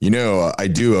goes, I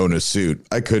do own a suit.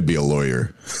 I could be a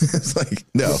lawyer. It's like,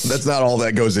 no, that's not all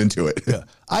that goes into it. Yeah.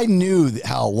 I knew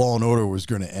how Law and Order was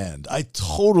going to end. I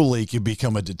totally could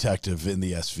become a detective in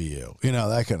the SVU,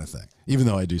 that kind of thing, even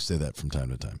though I do say that from time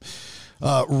to time.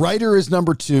 Writer is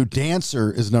number 2.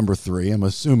 Dancer is number 3. I'm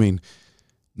assuming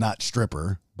not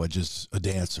stripper, but just a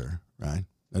dancer. Right?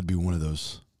 That'd be one of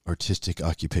those artistic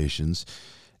occupations.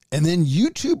 And then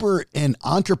YouTuber and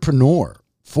entrepreneur,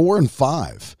 4 and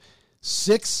 5.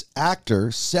 6 actor,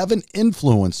 7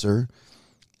 influencer,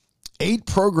 8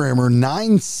 programmer,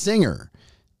 9 singer,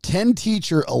 10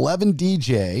 teacher, 11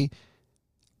 DJ,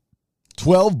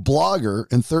 12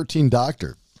 blogger, and 13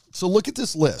 doctor. So look at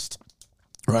this list,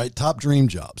 right? Top dream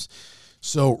jobs.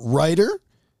 So writer,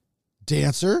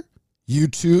 dancer,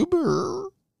 YouTuber,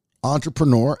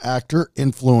 entrepreneur, actor,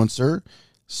 influencer,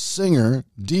 singer,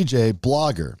 DJ,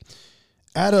 blogger.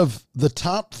 Out of the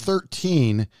top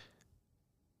 13,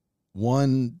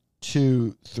 1,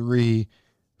 2, 3,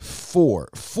 4.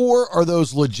 4 are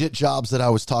those legit jobs that I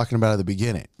was talking about at the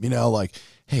beginning. Like,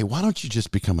 hey, why don't you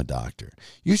just become a doctor?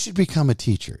 You should become a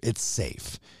teacher. It's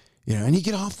safe. And you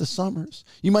get off the summers.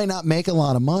 You might not make a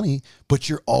lot of money, but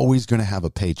you're always going to have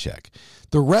a paycheck.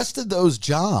 The rest of those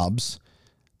jobs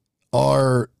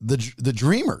are the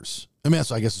dreamers. I mean,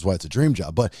 I guess that's why it's a dream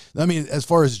job. But I mean, as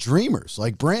far as dreamers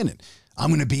like Brandon, I'm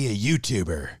going to be a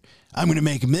YouTuber. I'm going to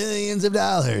make millions of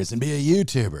dollars and be a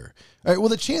YouTuber. All right. Well,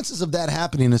 the chances of that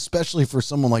happening, especially for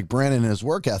someone like Brandon and his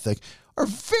work ethic, are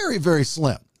very, very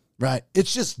slim, right?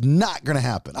 It's just not going to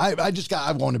happen. I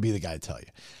want to be the guy to tell you.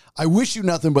 I wish you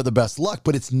nothing but the best luck,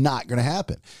 but it's not going to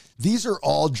happen. These are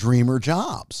all dreamer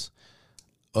jobs.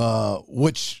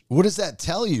 What does that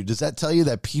tell you? Does that tell you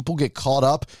that people get caught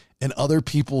up in other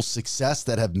people's success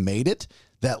that have made it,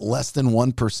 that less than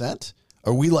 1%?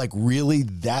 Are we like really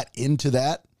that into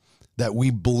that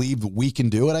we believe we can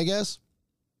do it, I guess?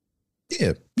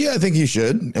 Yeah. Yeah, I think you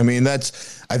should. I mean, I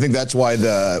think that's why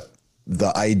the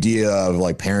idea of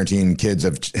like parenting kids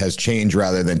has changed.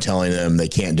 Rather than telling them they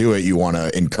can't do it, you want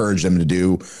to encourage them to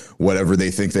do whatever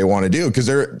they think they want to do. Because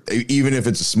even if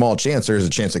it's a small chance, there's a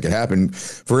chance it could happen.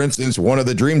 For instance, one of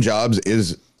the dream jobs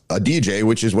is a DJ,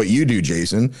 which is what you do,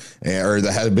 Jason, or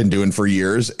that has been doing for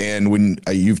years. And when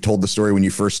you've told the story when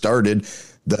you first started,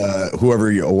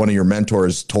 one of your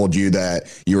mentors told you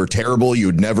that you were terrible, you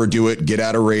would never do it, get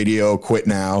out of radio, quit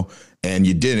now. And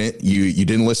you didn't. You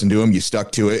didn't listen to him. You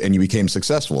stuck to it, and you became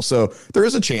successful. So there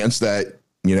is a chance that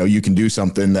you can do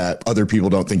something that other people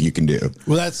don't think you can do.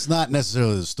 Well, that's not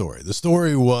necessarily the story. The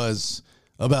story was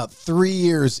about 3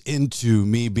 years into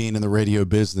me being in the radio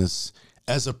business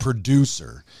as a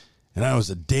producer, and I was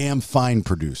a damn fine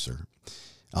producer.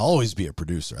 I'll always be a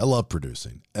producer. I love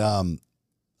producing.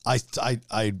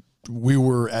 We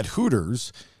were at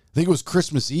Hooters. I think it was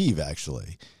Christmas Eve,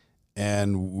 actually.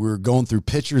 And we're going through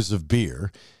pitchers of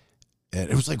beer. And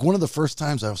it was like one of the first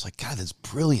times I was like, God, that's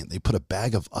brilliant. They put a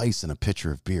bag of ice in a pitcher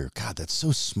of beer. God, that's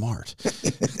so smart.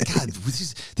 God,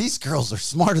 these girls are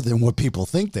smarter than what people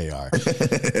think they are.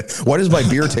 Why does my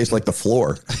beer taste like the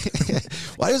floor?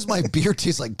 Why does my beer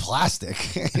taste like plastic?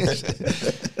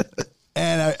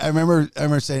 And I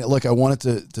remember saying, look, I wanted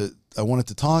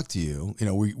to talk to you.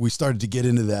 We started to get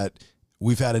into that.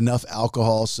 We've had enough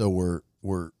alcohol, so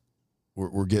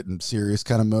we're getting serious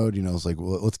kind of mode. It's like,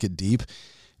 well, let's get deep.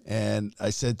 And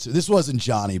I said this wasn't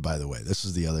Johnny, by the way. This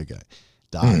was the other guy,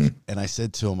 Doc. And I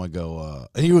said to him, I go,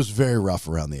 and he was very rough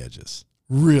around the edges,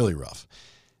 really rough.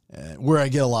 Where I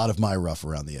get a lot of my rough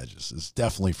around the edges is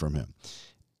definitely from him.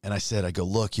 And I go,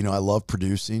 look, I love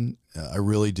producing. I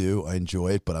really do. I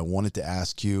enjoy it. But I wanted to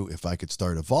ask you if I could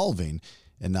start evolving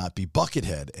and not be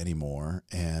Buckethead anymore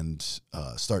and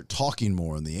start talking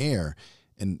more in the air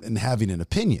and having an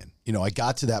opinion. I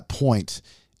got to that point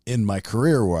in my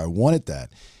career where I wanted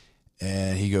that.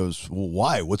 And he goes, well,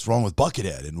 why? What's wrong with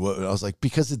Buckethead? And I was like,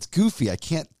 because it's goofy. I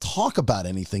can't talk about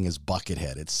anything as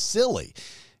Buckethead. It's silly.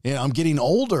 I'm getting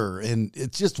older and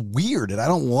it's just weird and I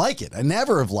don't like it. I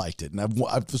never have liked it. And I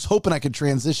was hoping I could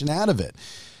transition out of it.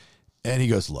 And he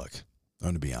goes, look, I'm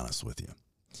going to be honest with you.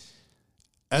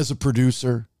 As a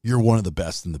producer, you're one of the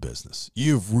best in the business.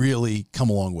 You've really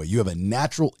come a long way. You have a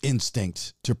natural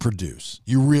instinct to produce.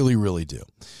 You really, really do.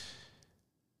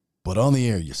 But on the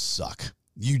air, you suck.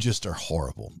 You just are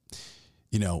horrible.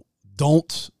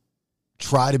 Don't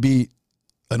try to be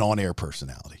an on-air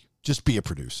personality. Just be a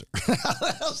producer.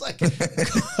 I was like,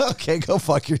 okay, go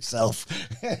fuck yourself.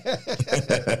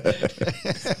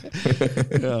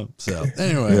 Yeah. So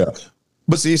anyway. Yeah.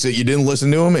 But see, so you didn't listen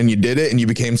to him and you did it and you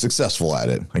became successful at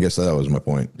it. I guess that was my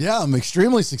point. Yeah, I'm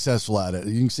extremely successful at it.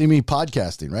 You can see me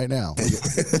podcasting right now.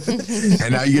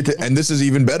 And now you get to, and this is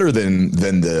even better than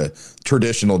the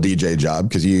traditional DJ job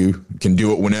because you can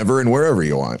do it whenever and wherever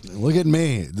you want. Look at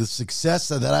me, the success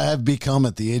that I have become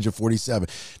at the age of 47.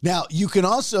 Now, you can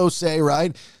also say,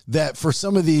 right, that for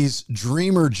some of these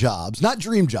dreamer jobs, not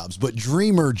dream jobs, but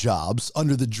dreamer jobs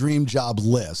under the dream job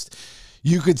list,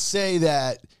 you could say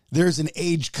that there's an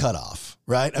age cutoff,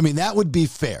 right? I mean, that would be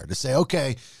fair to say,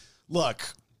 okay, look,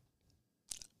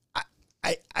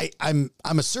 I'm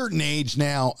a certain age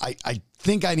now. I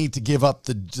think I need to give up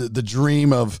the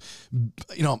dream of,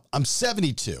 I'm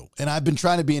 72 and I've been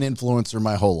trying to be an influencer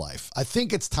my whole life. I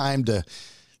think it's time to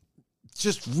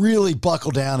just really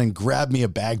buckle down and grab me a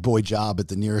bag boy job at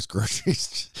the nearest grocery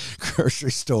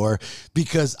store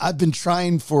because I've been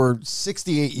trying for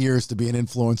 68 years to be an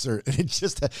influencer.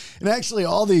 And actually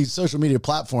all these social media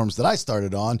platforms that I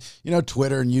started on,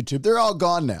 Twitter and YouTube, they're all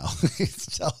gone now.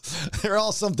 So they're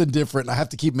all something different. And I have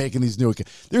to keep making these new.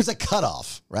 There's a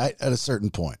cutoff, right? At a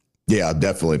certain point. Yeah,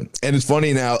 definitely. And it's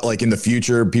funny now, like in the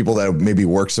future, people that maybe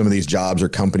work some of these jobs or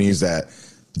companies that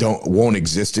won't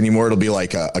exist anymore. It'll be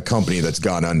like a company that's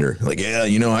gone under. Like, yeah,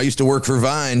 I used to work for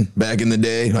Vine back in the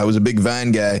day. I was a big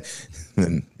Vine guy.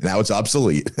 And now it's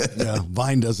obsolete. Yeah,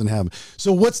 Vine doesn't have.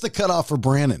 So what's the cutoff for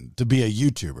Brandon to be a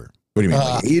YouTuber? What do you mean,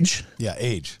 like age? Yeah,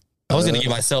 age. I was going to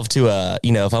give myself to,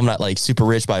 if I'm not like super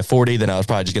rich by 40, then I was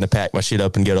probably just going to pack my shit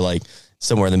up and go to like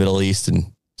somewhere in the Middle East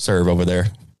and serve over there.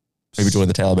 Maybe join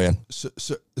the Taliban.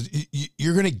 So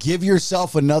you're going to give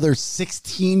yourself another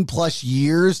 16 plus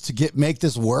years to make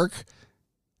this work?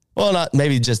 Well, not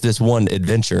maybe just this one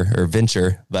venture,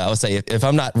 but I would say if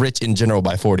I'm not rich in general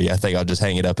by 40, I think I'll just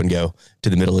hang it up and go to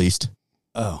the Middle East.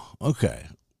 Oh, okay.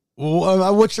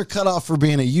 Well, what's your cutoff for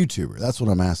being a YouTuber? That's what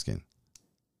I'm asking.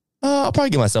 I'll probably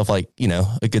give myself like,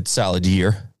 a good solid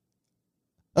year.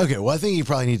 Okay, well, I think you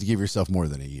probably need to give yourself more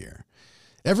than a year.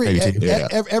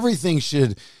 Everything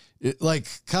should,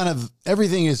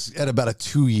 everything is at about a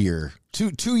 2 year.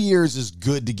 2 years is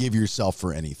good to give yourself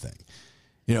for anything.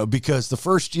 Because the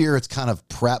first year it's kind of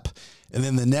prep, and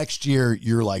then the next year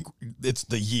you're like, it's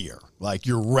the year, like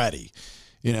you're ready,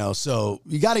 so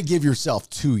you got to give yourself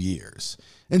 2 years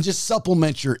and just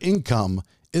supplement your income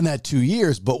in that 2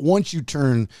 years. But once you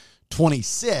turn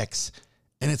 26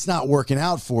 and it's not working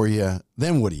out for you,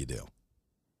 then what do you do?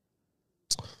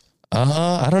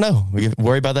 I don't know. We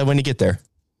worry about that when you get there.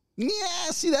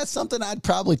 Yeah, see, that's something I'd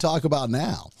probably talk about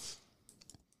now.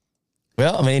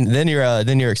 Well, I mean, then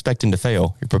you're expecting to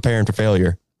fail. You're preparing for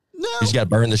failure. No, you just got to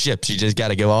burn the ships. You just got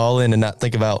to go all in and not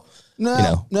think about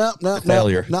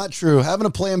failure. Not true. Having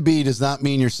a plan B does not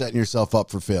mean you're setting yourself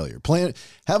up for failure.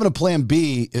 Having a plan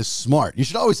B is smart. You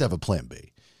should always have a plan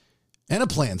B and a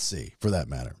plan C for that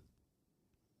matter.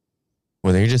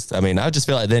 Well, I just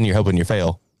feel like then you're hoping you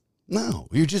fail. No,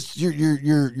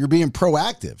 you're being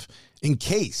proactive in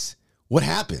case. What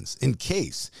happens in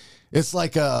case? It's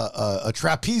like a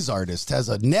trapeze artist has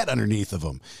a net underneath of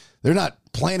them. They're not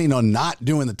planning on not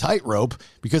doing the tightrope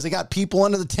because they got people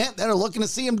under the tent that are looking to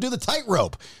see them do the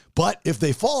tightrope. But if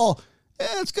they fall,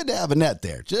 it's good to have a net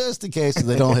there just in case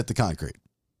they don't hit the concrete.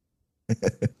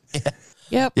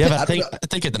 Yep. Yeah, but I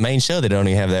think at the main show they don't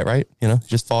even have that, right?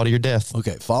 Just fall to your death.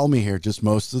 Okay, follow me here. Just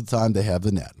most of the time they have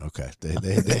the net. Okay,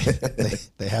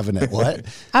 they have a net. What?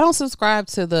 I don't subscribe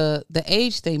to the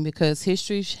age thing because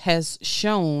history has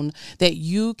shown that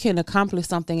you can accomplish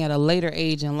something at a later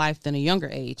age in life than a younger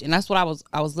age, and that's what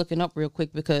I was looking up real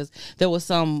quick because there was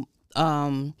some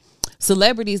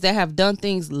celebrities that have done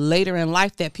things later in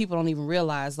life that people don't even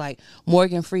realize, like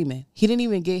Morgan Freeman. He didn't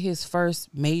even get his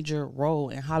first major role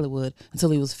in Hollywood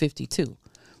until he was 52.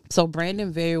 So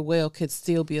Brandon very well could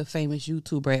still be a famous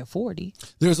YouTuber at 40.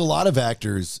 There's a lot of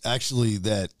actors actually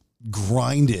that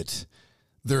grind it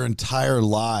their entire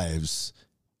lives,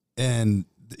 and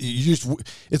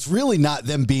it's really not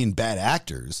them being bad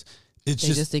actors. They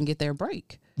just didn't get their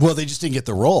break. Well, they just didn't get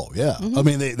the role. Yeah. Mm-hmm. I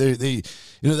mean, they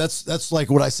that's like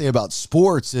what I say about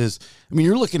sports is, I mean,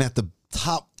 you're looking at the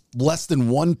top less than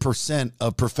 1%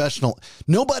 of professional.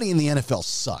 Nobody in the NFL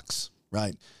sucks,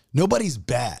 right? Nobody's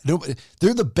bad.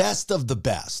 They're the best of the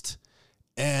best.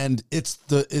 And it's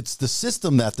the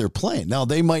system that they're playing. Now,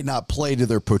 they might not play to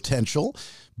their potential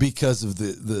because of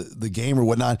the game or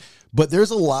whatnot, but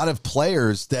there's a lot of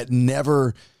players that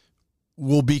never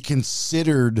will be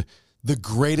considered the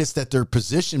greatest at their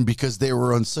position because they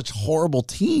were on such horrible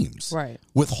teams, right,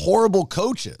 with horrible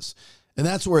coaches. And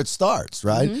that's where it starts,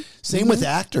 right? Mm-hmm. Same with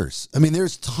actors. I mean,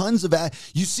 there's tons of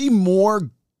you see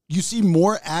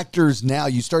more actors now.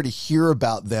 You start to hear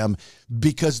about them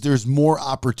because there's more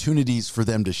opportunities for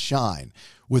them to shine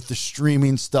with the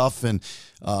streaming stuff. And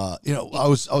I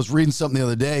was reading something the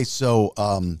other day. So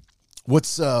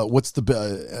what's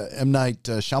the M. Night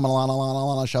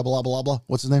Shyamalan?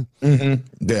 What's his name?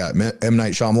 Mm-hmm. Yeah, M.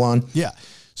 Night Shyamalan. Yeah.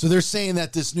 So they're saying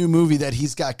that this new movie that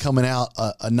he's got coming out,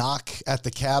 A Knock at the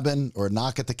Cabin or A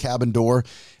Knock at the Cabin Door,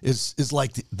 is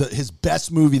like his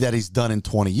best movie that he's done in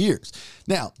 20 years.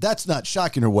 Now, that's not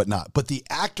shocking or whatnot, but the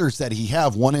actors that he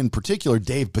have, one in particular,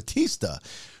 Dave Bautista,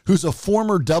 who's a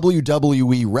former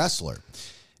WWE wrestler.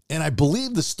 And I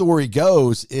believe the story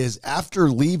goes is after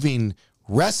leaving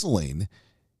wrestling,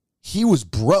 he was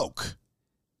broke.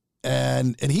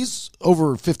 And he's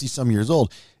over 50 some years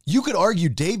old. You could argue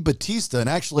Dave Bautista, and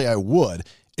actually I would,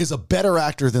 is a better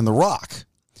actor than The Rock.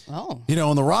 Oh.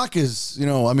 And The Rock is,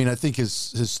 I think his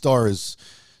star is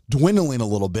dwindling a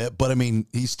little bit, but I mean,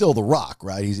 he's still The Rock,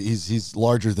 right? He's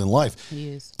larger than life. He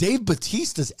is. Dave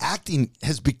Bautista's acting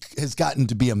has gotten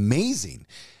to be amazing,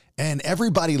 and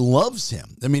everybody loves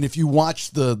him. I mean, if you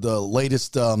watch the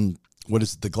latest,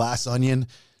 The Glass Onion,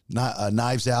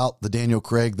 Knives Out, the Daniel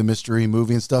Craig, the mystery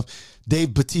movie and stuff,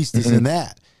 Dave Bautista's in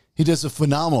that. He does a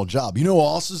phenomenal job. You know who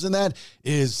else is in that?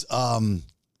 Is,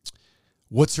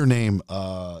 what's her name?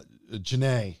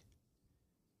 Janelle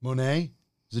Monáe?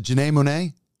 Is it Janelle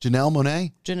Monáe? Janelle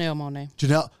Monáe? Janelle Monáe.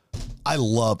 Janelle. I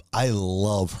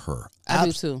love her. I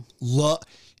do too.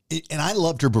 And I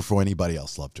loved her before anybody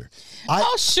else loved her.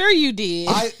 Oh, sure you did.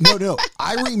 No.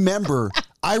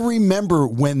 I remember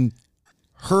when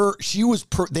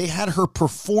they had her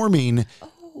performing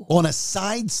on a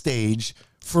side stage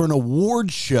for an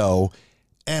award show,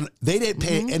 and they didn't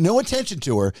pay and no attention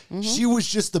to her. She was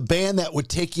just the band that would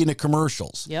take you into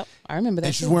commercials. Yep, I remember that.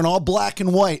 And she's wearing all black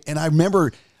and white. And I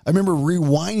remember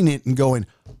rewinding it and going,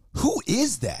 "Who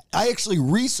is that?" I actually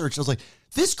researched. I was like,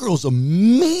 "This girl's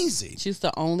amazing." She used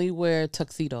to only wear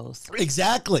tuxedos.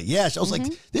 Exactly. Yeah. I was like,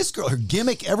 "This girl, her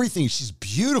gimmick, everything. She's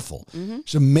beautiful.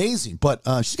 She's amazing." But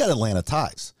she's got Atlanta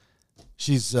ties.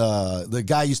 She's the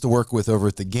guy I used to work with over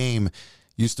at the game.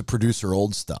 Used to produce her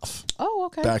old stuff. Oh,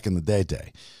 okay. Back in the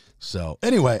day. So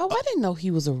anyway. Oh, I didn't know he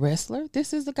was a wrestler.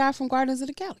 This is the guy from Guardians of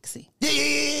the Galaxy.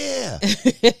 Yeah.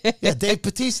 Yeah, Dave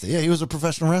Bautista. Yeah, he was a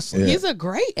professional wrestler. Yeah. He's a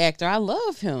great actor. I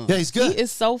love him. Yeah, he's good. He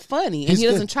is so funny, and he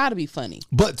doesn't try to be funny.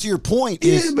 But to your point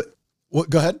is,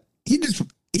 what? Go ahead.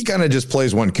 He kind of just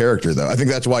plays one character, though. I think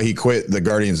that's why he quit the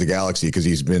Guardians of the Galaxy, because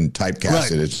he's been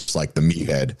typecasted. Right. It's just like the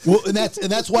meathead. Well, and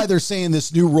that's why they're saying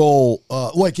this new role,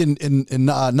 like in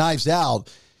Knives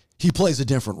Out, he plays a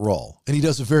different role, and he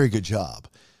does a very good job.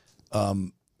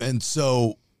 And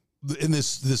so in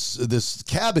this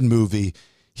cabin movie,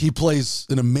 he plays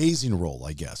an amazing role,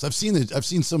 I guess. I've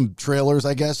seen some trailers,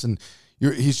 I guess, and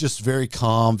he's just very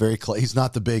calm, he's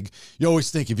not the big. You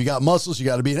always think if you got muscles, you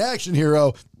got to be an action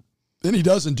hero. Then he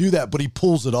doesn't do that, but he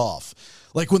pulls it off.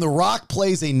 Like when The Rock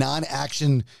plays a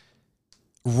non-action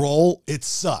role, it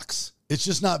sucks. It's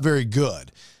just not very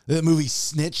good. The movie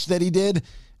Snitch that he did,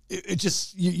 it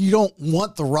just, you don't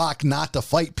want The Rock not to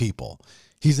fight people.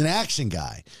 He's an action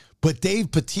guy. But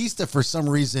Dave Bautista, for some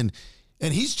reason,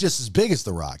 and he's just as big as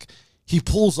The Rock, he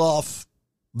pulls off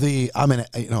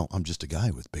I'm just a guy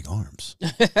with big arms.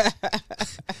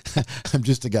 I'm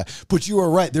just a guy. But you are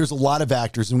right. There's a lot of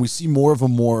actors, and we see more of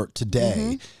them more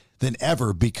today than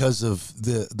ever because of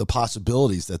the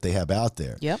possibilities that they have out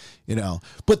there. Yep.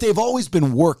 But they've always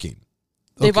been working.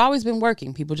 They've always been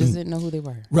working. People just didn't know who they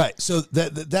were. Right. So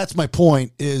that's my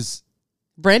point is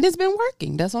Brandon's been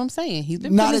working. That's what I'm saying. He's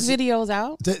been putting his videos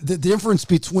out. The difference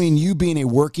between you being a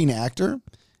working actor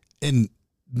and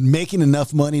making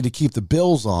enough money to keep the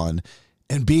bills on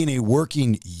and being a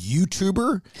working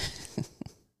YouTuber.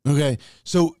 Okay.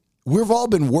 So we've all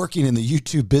been working in the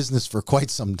YouTube business for quite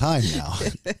some time now.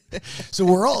 So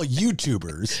we're all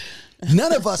YouTubers.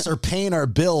 None of us are paying our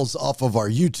bills off of our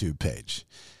YouTube page.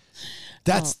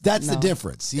 That's the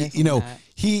difference.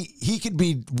 He could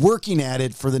be working at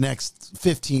it for the next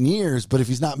 15 years, but if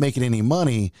he's not making any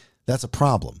money, that's a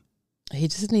problem. He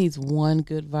just needs one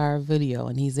good viral video,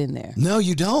 and he's in there. No,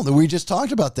 you don't. We just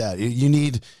talked about that. You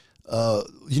need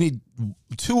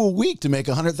 2 a week to make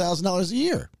 $100,000 a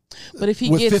year. But if he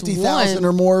with gets 50,000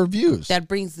 or more views, that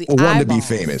brings the one to be eyeballs.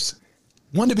 famous.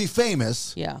 One to be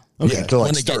famous. Yeah. Okay. Yeah, to like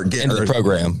When they start get getting into the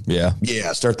program. Yeah.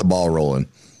 Yeah, start the ball rolling.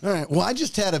 All right. Well, I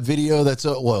just had a video that's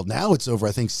now it's over,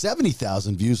 I think,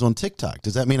 70,000 views on TikTok.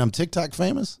 Does that mean I'm TikTok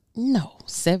famous? No,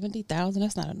 70,000.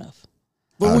 That's not enough.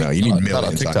 Oh, no, you need not on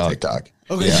millions on TikTok.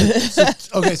 Okay.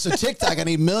 So TikTok, I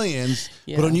need millions,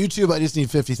 but on YouTube, I just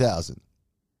need 50,000.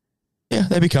 Yeah,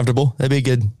 that'd be comfortable. That'd be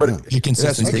good. But Be it has to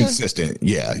consistency. be consistent.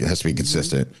 Yeah, it has to be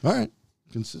consistent. All right.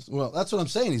 Consistent. Well, that's what I'm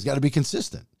saying. He's got to be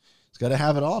consistent. He's got to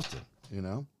have it often, He's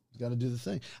got to do the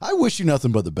thing. I wish you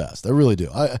nothing but the best. I really do.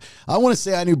 I want to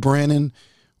say I knew Brandon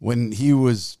when he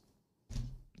was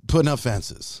putting up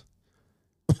fences.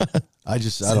 I In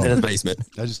his basement.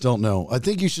 just don't know. I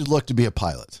think you should look to be a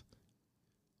pilot.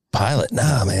 Pilot?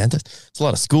 Nah, man. It's a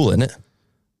lot of school, isn't it?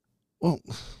 Well,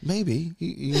 maybe.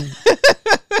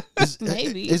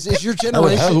 Maybe. Is your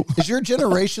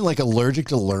generation like allergic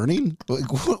to learning?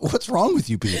 What's wrong with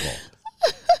you people?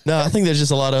 No, I think there's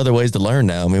just a lot of other ways to learn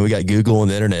now. I mean, we got Google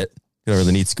and the internet. You don't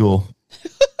really need school.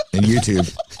 And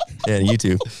YouTube. Yeah, and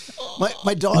YouTube.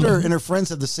 My daughter and her friends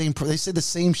have the same. They say the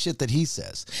same shit that he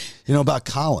says. About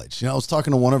college. I was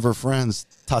talking to one of her friends,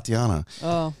 Tatiana.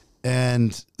 Oh.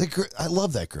 And I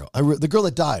love that girl. The girl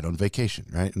that died on vacation,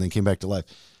 right, and then came back to life.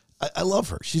 I love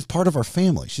her. She's part of our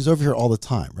family. She's over here all the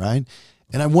time, right?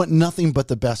 And I want nothing but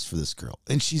the best for this girl.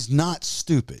 And she's not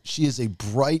stupid. She is a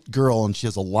bright girl, and she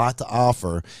has a lot to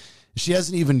offer. She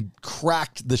hasn't even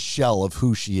cracked the shell of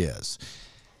who she is.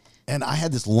 And I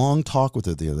had this long talk with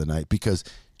her the other night because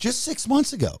just 6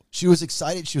 months ago, she was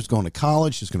excited. She was going to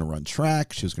college. She was going to run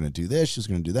track. She was going to do this. She was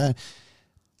going to do that.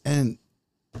 And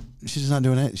she's not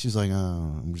doing it. She's like,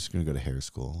 oh, I'm just going to go to hair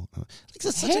school.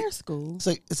 Hair school? It's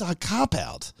like, it's a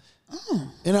cop-out.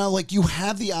 Oh. You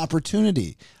have the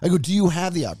opportunity. I go, do you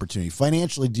have the opportunity?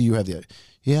 Financially, do you have the...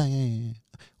 Yeah.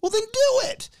 Well, then do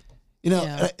it. You know,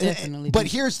 Yeah, definitely but do.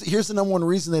 here's the number one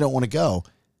reason they don't want to go.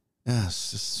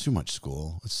 It's just too much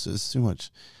school. It's too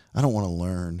much. I don't want to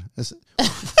learn.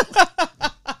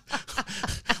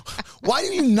 Why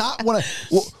do you not want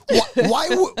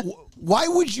to? Why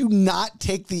would you not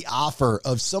take the offer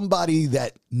of somebody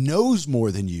that knows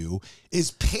more than you,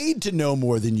 is paid to know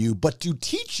more than you, but to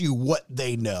teach you what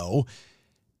they know,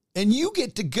 and you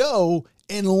get to go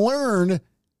and learn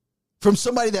from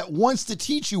somebody that wants to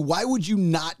teach you? Why would you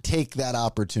not take that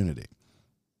opportunity?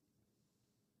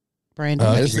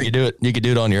 Brandon, You could do it. You could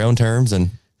do it on your own terms and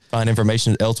find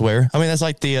information elsewhere. I mean, that's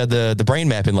like the brain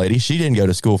mapping lady. She didn't go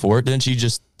to school for it. Didn't she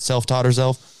just self-taught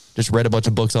herself? Just read a bunch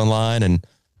of books online and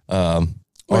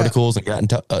articles and got in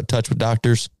touch with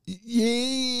doctors.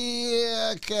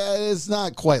 Yeah, it's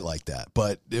not quite like that,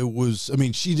 but it was. I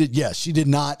mean, she did. Yes, she did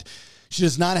not. She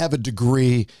does not have a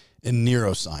degree in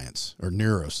neuroscience.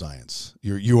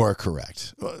 You are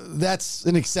correct. That's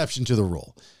an exception to the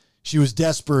rule. She was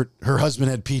desperate. Her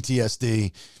husband had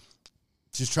PTSD.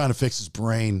 She's trying to fix his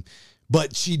brain,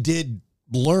 but she did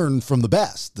learn from the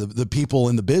best, the people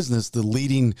in the business, the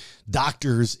leading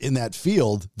doctors in that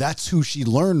field. That's who she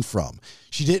learned from.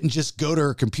 She didn't just go to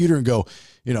her computer and go,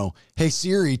 hey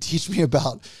Siri, teach me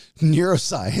about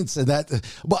neuroscience and that.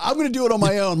 But I'm going to do it on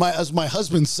my own. As my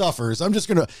husband suffers, I'm just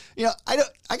going to, I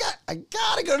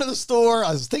gotta go to the store.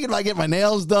 I was thinking about getting my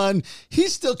nails done. He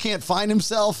still can't find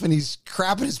himself and he's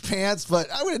crapping his pants, but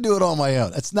I'm going to do it on my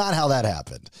own. That's not how that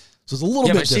happened. So it's a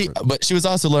little bit different. But she was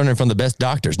also learning from the best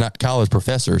doctors, not college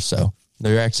professors. So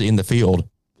they're actually in the field.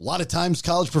 A lot of times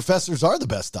college professors are the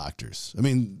best doctors. I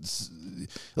mean,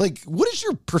 like, what is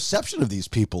your perception of these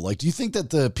people? Like, do you think that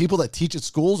the people that teach at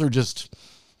schools are just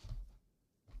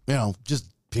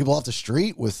people off the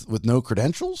street with no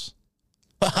credentials?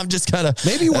 I'm just kind of,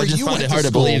 maybe where you find went it to hard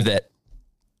school, to believe that.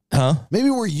 Huh? Maybe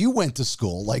where you went to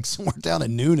school, like somewhere down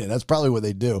in Noonan. That's probably what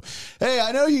they do. Hey,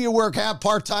 I know you work half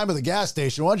part-time at the gas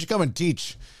station. Why don't you come and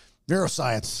teach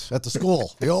neuroscience at the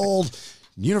school, the old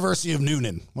University of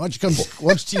Noonan? Why don't you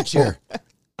teach here?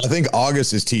 I think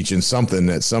August is teaching something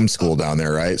at some school down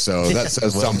there, right? So that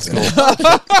says something.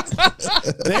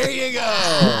 There you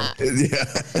go. Yeah.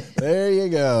 There you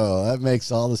go. That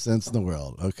makes all the sense in the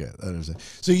world. Okay. I understand.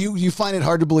 So you find it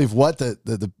hard to believe what?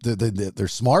 That they're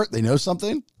smart? They know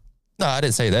something? No, I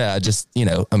didn't say that. I just,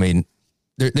 I mean,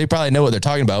 they probably know what they're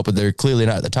talking about, but they're clearly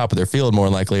not at the top of their field. More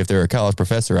than likely, if they're a college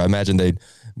professor, I imagine they'd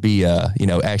be,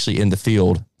 actually in the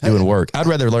field doing work. I'd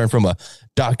rather learn from a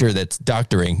doctor that's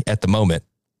doctoring at the moment.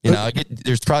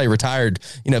 There's probably retired,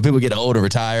 people get old and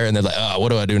retire and they're like, oh, what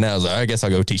do I do now? I was like, I guess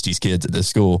I'll go teach these kids at this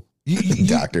school.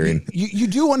 Doctoring. You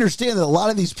do understand that a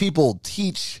lot of these people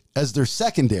teach as their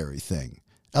secondary thing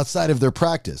outside of their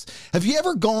practice. Have you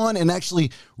ever gone and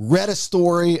actually read a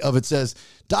story of it says,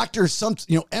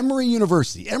 Emory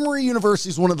University. Emory University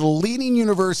is one of the leading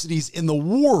universities in the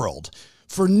world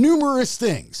for numerous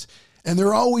things. And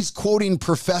they're always quoting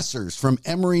professors from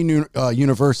Emory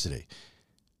University.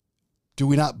 Do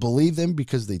we not believe them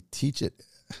because they teach it?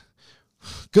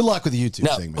 Good luck with the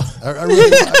YouTube thing, man.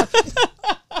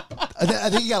 I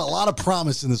think you got a lot of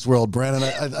promise in this world, Brandon.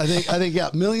 I think you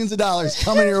got millions of dollars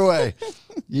coming your way.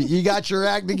 You got your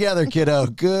act together, kiddo.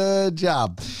 Good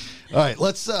job. All right,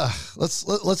 let's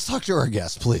talk to our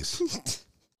guest, please.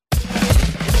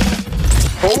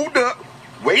 Hold up.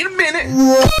 Wait a minute.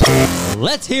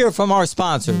 Let's hear from our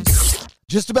sponsors.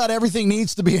 Just about everything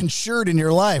needs to be insured in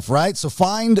your life, right? So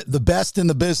find the best in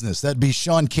the business. That'd be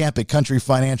Sean Camp at Country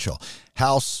Financial.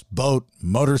 House, boat,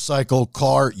 motorcycle,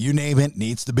 car, you name it,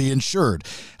 needs to be insured.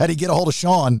 How do you get a hold of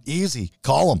Sean? Easy.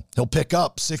 Call him. He'll pick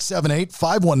up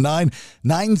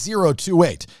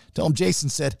 678-519-9028. Tell him Jason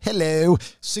said hello,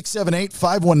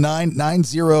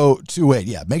 678-519-9028.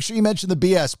 Yeah, make sure you mention the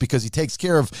BS because he takes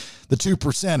care of the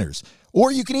 2%ers. Or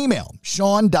you can email him,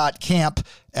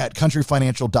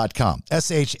 sean.camp@countryfinancial.com,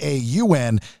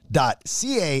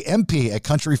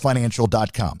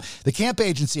 SHAUN.CAMP@countryfinancial.com. The Camp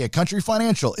Agency at Country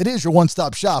Financial, it is your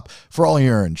one-stop shop for all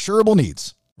your insurable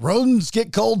needs. Rodents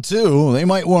get cold too. They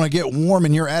might want to get warm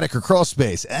in your attic or crawl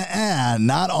space.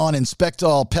 Not on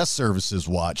Inspectall Pest Services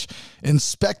watch.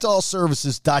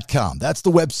 InspectallServices.com. That's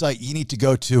the website you need to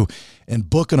go to and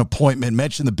book an appointment.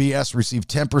 Mention the BS, receive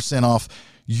 10% off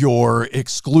your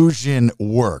exclusion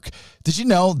work. Did you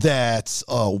know that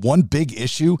one big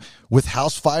issue with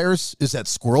house fires is that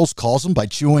squirrels cause them by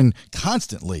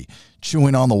constantly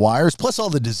chewing on the wires, plus all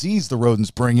the disease the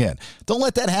rodents bring in? Don't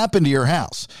let that happen to your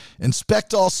house.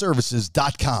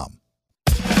 InspectallServices.com.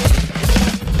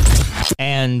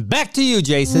 And back to you,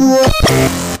 Jason.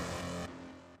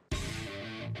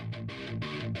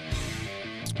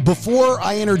 Before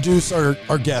I introduce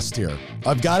our guest here,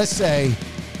 I've got to say,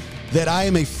 that I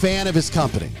am a fan of his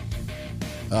company.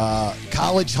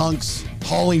 College Hunks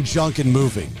Hauling Junk and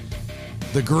Moving.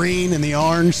 The green and the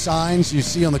orange signs you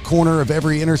see on the corner of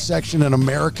every intersection in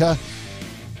America.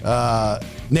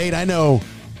 Nate, I know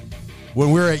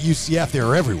when we were at UCF, they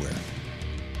were everywhere.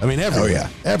 I mean, everywhere. Oh, yeah.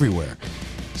 Everywhere.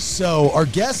 So our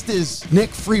guest is Nick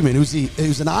Friedman,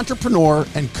 who's an entrepreneur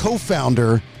and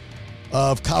co-founder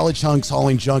of College Hunks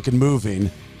Hauling Junk and Moving,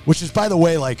 which is, by the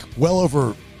way, like well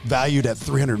over valued at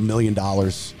 $300 million.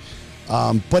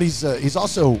 But he's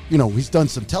also, he's done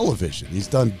some television. He's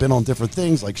been on different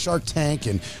things like Shark Tank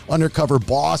and Undercover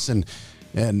Boss and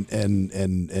in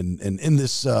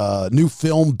this new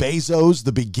film Bezos,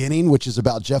 The Beginning, which is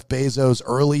about Jeff Bezos'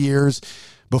 early years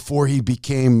before he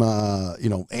became,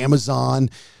 Amazon,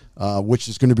 which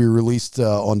is going to be released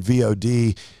on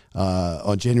VOD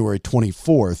on January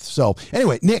 24th. So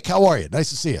anyway, Nick, how are you? Nice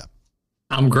to see you.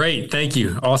 I'm great. Thank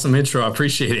you. Awesome intro. I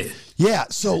appreciate it. Yeah.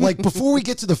 So before we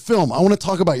get to the film, I want to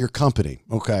talk about your company.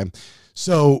 Okay.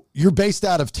 So you're based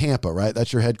out of Tampa, right?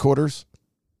 That's your headquarters?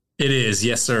 It is.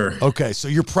 Yes, sir. Okay. So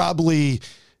you're probably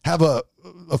have a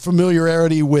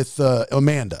familiarity with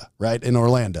Amanda, right? In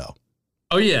Orlando.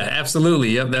 Oh, yeah,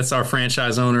 absolutely. Yep. That's our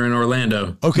franchise owner in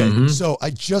Orlando. Okay. So I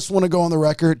just want to go on the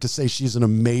record to say she's an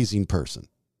amazing person.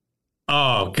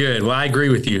 Oh, good. Well, I agree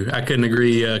with you. I couldn't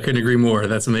agree more.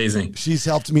 That's amazing. She's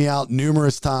helped me out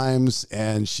numerous times,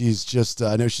 and she's just,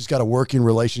 I know she's got a working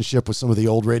relationship with some of the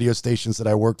old radio stations that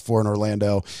I worked for in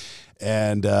Orlando,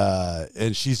 and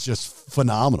she's just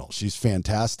phenomenal. She's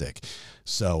fantastic.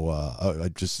 So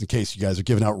just in case you guys are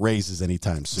giving out raises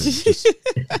anytime soon,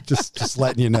 just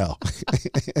letting you know.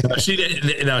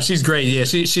 She's great. Yeah,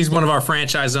 she's one of our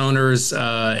franchise owners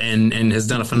and has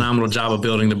done a phenomenal job of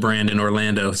building the brand in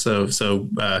Orlando. So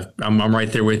I'm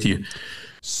right there with you.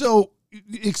 So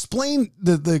explain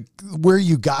the where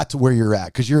you got to where you're at,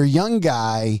 because you're a young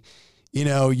guy.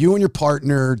 You and your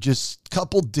partner, just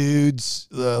couple dudes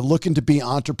looking to be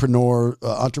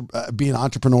be an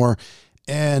entrepreneur.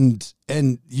 And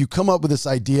you come up with this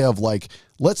idea of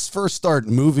let's first start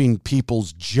moving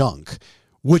people's junk,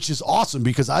 which is awesome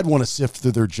because I'd want to sift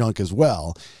through their junk as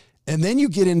well. And then you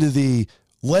get into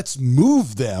let's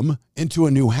move them into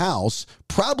a new house,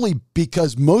 probably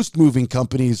because most moving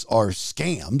companies are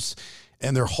scams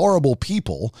and they're horrible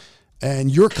people.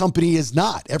 And your company is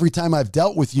not. Every time I've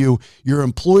dealt with you, your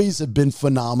employees have been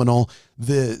phenomenal.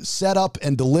 The setup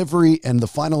and delivery and the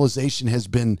finalization has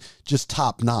been just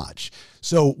top notch.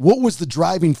 So what was the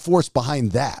driving force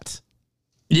behind that?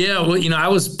 Yeah, well, I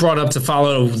was brought up to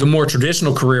follow the more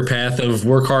traditional career path of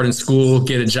work hard in school,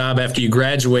 get a job after you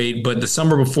graduate. But the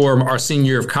summer before our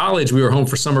senior year of college, we were home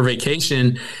for summer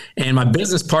vacation, and my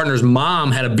business partner's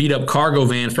mom had a beat up cargo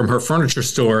van from her furniture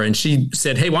store. And she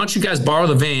said, hey, why don't you guys borrow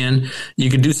the van? You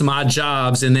could do some odd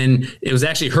jobs. And then it was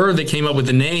actually her that came up with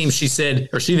the name. She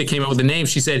that came up with the name.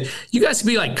 She said, you guys could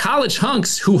be like college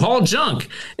hunks who haul junk.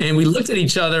 And we looked at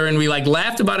each other and we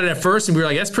laughed about it at first. And we were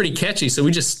like, that's pretty catchy. So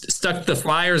we just stuck the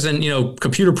flyers and,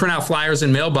 computer printout flyers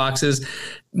in mailboxes.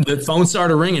 The phone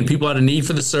started ringing. People had a need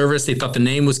for the service. They thought the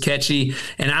name was catchy.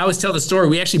 And I always tell the story.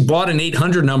 We actually bought an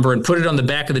 800 number and put it on the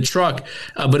back of the truck,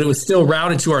 but it was still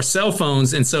routed to our cell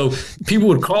phones. And so people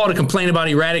would call to complain about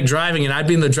erratic driving. And I'd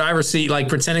be in the driver's seat,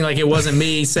 pretending like it wasn't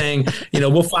me, saying,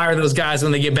 we'll fire those guys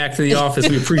when they get back to the office.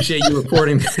 We appreciate you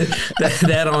reporting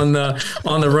that on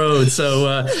the road.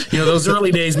 So, those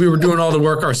early days, we were doing all the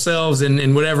work ourselves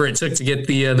and whatever it took to get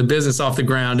the business off the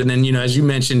ground. And then, as you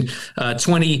mentioned,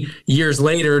 20 years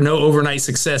later, no overnight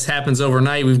success happens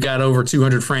overnight. We've got over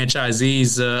 200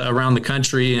 franchisees around the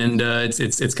country, and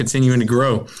it's continuing to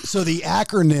grow. So the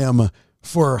acronym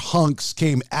for hunks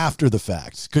came after the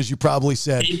fact, because you probably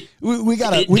said we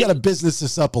gotta business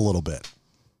this up a little bit.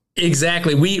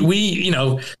 Exactly. We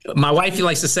my wife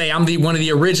likes to say I'm one of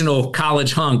the original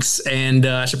college hunks, and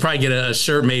I should probably get a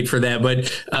shirt made for that.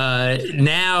 But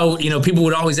now, people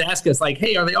would always ask us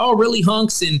hey, are they all really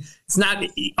hunks? And it's not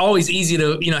always easy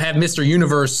to, have Mr.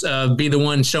 Universe be the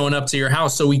one showing up to your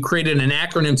house. So we created an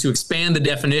acronym to expand the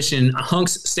definition.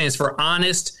 Hunks stands for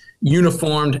honest,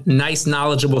 uniformed, nice,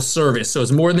 knowledgeable service. So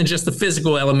it's more than just the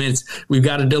physical elements. We've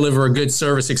got to deliver a good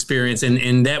service experience,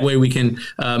 and that way we can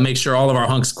make sure all of our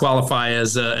hunks qualify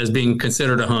as being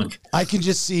considered a hunk. I can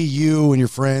just see you and your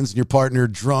friends and your partner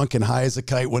drunk and high as a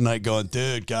kite one night going,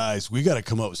 dude, guys, we got to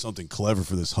come up with something clever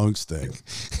for this hunks thing.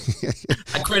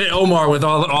 I credit Omar with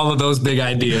all of those big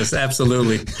ideas.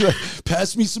 Absolutely.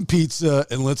 Pass me some pizza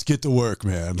and let's get to work,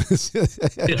 man.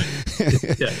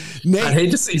 Yeah. Nate, I'd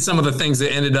hate to see some of the things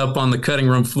that ended up up on the cutting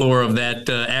room floor of that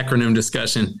acronym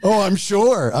discussion. Oh, I'm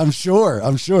sure.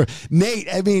 Nate,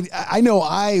 I mean, I know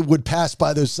I would pass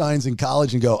by those signs in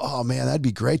college and go, oh man, that'd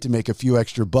be great to make a few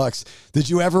extra bucks. Did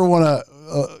you ever want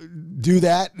to do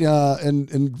that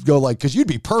and go like, because you'd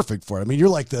be perfect for it. I mean, you're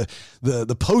like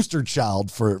the poster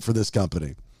child for this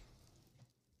company.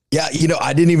 Yeah,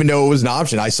 I didn't even know it was an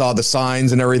option. I saw the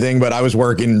signs and everything, but I was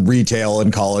working retail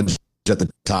in college at the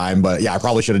time. But yeah, I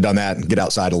probably should have done that and get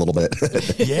outside a little bit.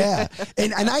 Yeah.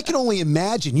 And I can only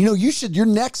imagine, your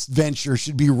next venture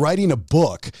should be writing a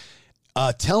book,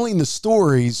 telling the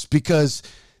stories, because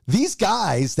these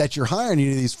guys that you're hiring,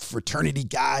 these fraternity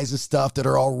guys and stuff that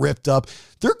are all ripped up,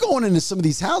 they're going into some of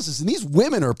these houses and these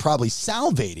women are probably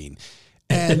salivating.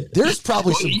 And there's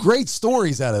probably some great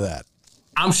stories out of that.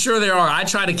 I'm sure there are. I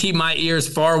try to keep my ears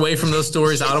far away from those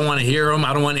stories. I don't want to hear them.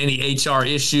 I don't want any HR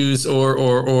issues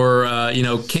or I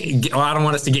don't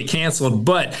want us to get canceled.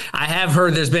 But I have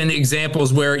heard there's been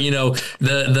examples where, the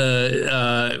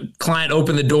client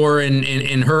opened the door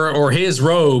in her or his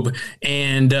robe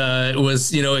and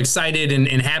was, excited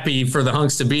and happy for the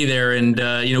hunks to be there. And,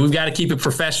 we've got to keep it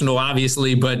professional,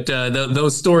 obviously. But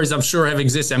those stories, I'm sure, have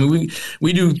existed. I mean,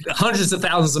 we do hundreds of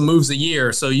thousands of moves a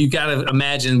year. So you got to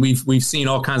imagine we've seen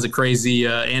all kinds of crazy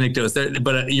anecdotes there,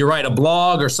 but you're right. A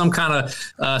blog or some kind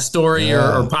of story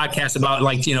or podcast about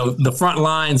the front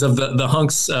lines of the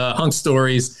hunk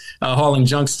stories, hauling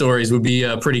junk stories would be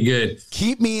pretty good.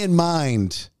 Keep me in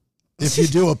mind if you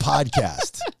do a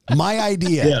podcast. My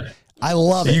idea. Yeah. I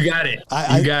love it. You got it.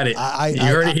 You got it. You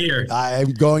heard it here.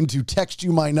 I'm going to text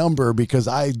you my number because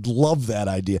I love that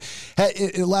idea.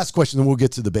 Hey, last question, then we'll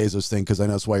get to the Bezos thing because I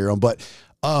know that's why you're on. But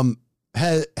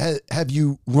have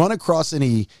you run across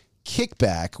any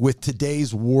kickback with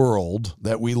today's world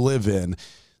that we live in?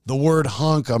 The word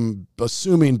hunk, I'm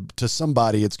assuming to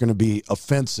somebody it's going to be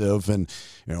offensive, and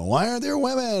why are there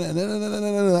women and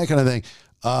that kind of thing.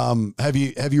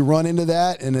 Have you run into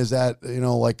that, and is that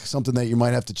like something that you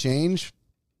might have to change?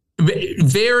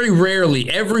 Very rarely.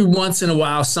 Every once in a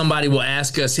while, somebody will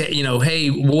ask us, hey,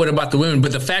 what about the women?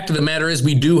 But the fact of the matter is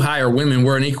we do hire women.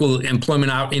 We're an equal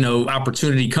employment,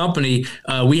 opportunity company.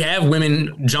 We have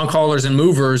women junk haulers and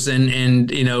movers.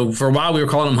 And for a while we were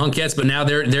calling them hunkettes, but now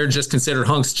they're just considered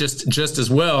hunks just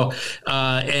as well.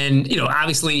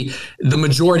 Obviously the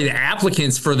majority of the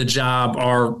applicants for the job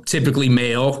are typically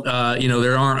male.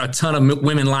 There aren't a ton of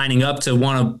women lining up to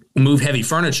want to move heavy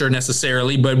furniture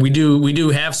necessarily, but we do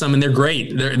have some, and they're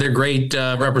great. They're great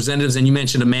representatives. And you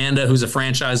mentioned Amanda, who's a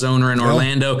franchise owner in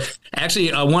Orlando.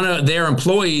 Actually, one of their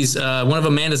employees, one of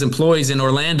Amanda's employees in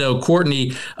Orlando,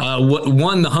 Courtney,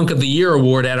 won the Hunk of the Year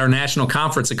award at our national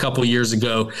conference a couple years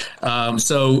ago.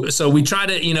 So we try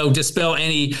to dispel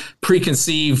any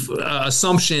preconceived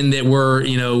assumption that we're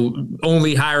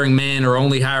only hiring men or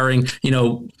only hiring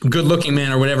good looking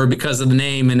men or whatever because of the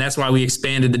name, and that's why we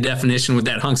expanded the definition with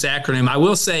that hunks acronym. I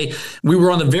will say we were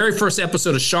on the very first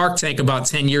episode of Shark Tank about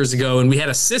 10 years ago, and we had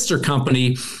a sister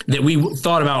company that we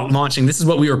thought about launching. This is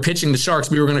what we were pitching the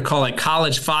sharks. We were going to call it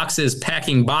College Foxes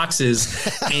Packing Boxes.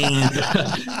 And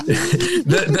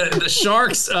the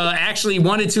sharks actually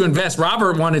wanted to invest.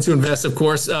 Robert wanted to invest, of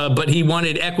course, but he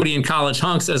wanted equity in College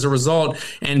Hunks as a result.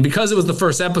 And because it was the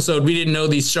first episode, we didn't know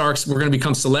these sharks were going to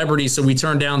become celebrities, so we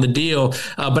turned down the deal.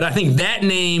 But I think that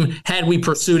name, had we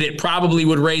pursued it, probably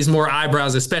would raise more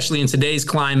eyebrows, especially in today's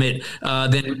climate,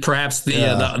 than perhaps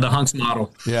the hunks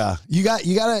model. Yeah, you got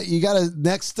to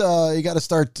next. You got to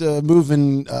start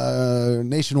moving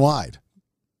nationwide.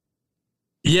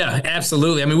 Yeah,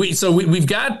 absolutely. I mean, we've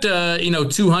got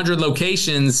 200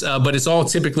 locations, but it's all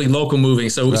typically local moving.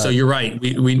 So you're right.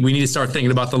 We need to start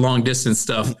thinking about the long distance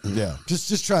stuff. Yeah,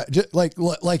 just try.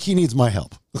 Like he needs my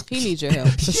help. He needs your help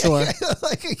for sure.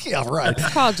 Yeah, right.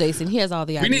 Call Jason. He has all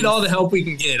the ideas. We need all the help we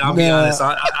can get. I'll be honest.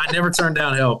 I never turn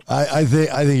down help. I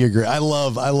think you're great. I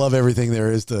love everything there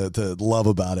is to love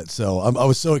about it. So I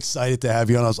was so excited to have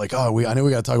you on. I was like, I know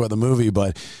we got to talk about the movie,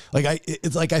 but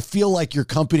I feel like your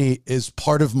company is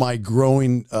part of my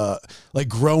growing up,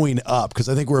 because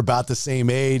I think we're about the same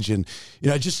age, and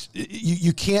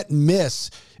you can't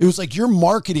miss. It was like your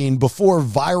marketing before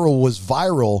viral was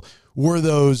viral were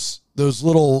those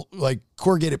little like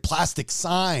corrugated plastic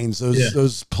signs,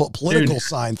 those political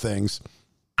sign things.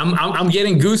 I'm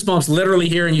getting goosebumps literally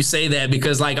hearing you say that,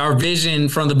 because like our vision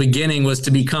from the beginning was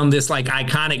to become this like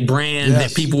iconic brand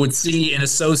that people would see and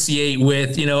associate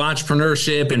with,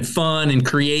 entrepreneurship and fun and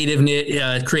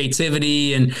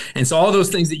creativity. And so all those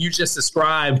things that you just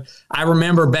described, I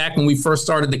remember back when we first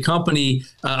started the company,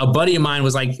 a buddy of mine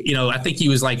was like, I think he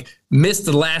was like missed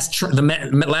the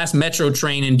last metro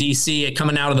train in DC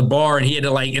coming out of the bar, and he had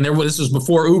to this was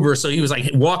before Uber, so he was like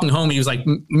walking home. He was like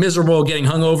miserable, getting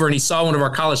hungover, and he saw one of our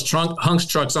college hunks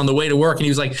trucks on the way to work, and he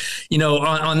was like,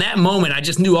 on that moment, I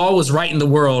just knew all was right in the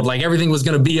world, like everything was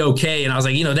going to be okay. And I was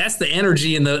like, that's the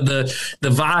energy and the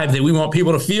vibe that we want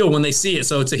people to feel when they see it.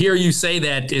 So to hear you say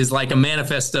that is like a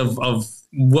manifest of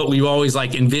what we've always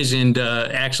envisioned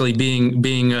actually being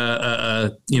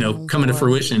coming to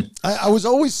fruition. I was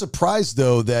always surprised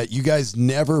though that you guys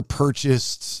never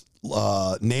purchased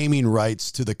naming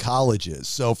rights to the colleges.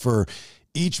 So for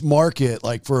each market,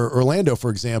 like for Orlando,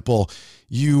 for example,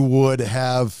 you would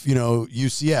have,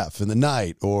 UCF in the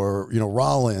night, or,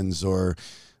 Rollins, or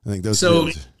I think those. So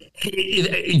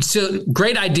it's a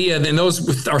great idea. And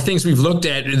those are things we've looked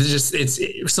at.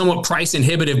 It's somewhat price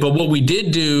inhibitive. But what we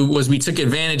did do was we took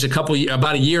advantage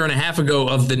about a year and a half ago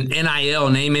of the NIL,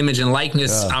 name, image, and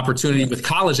likeness opportunity with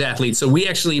college athletes. So we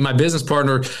actually, my business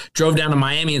partner drove down to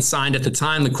Miami and signed at the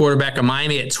time the quarterback of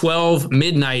Miami at 12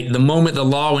 midnight, the moment the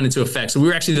law went into effect. So we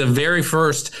were actually the very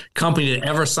first company to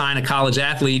ever sign a college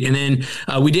athlete. And then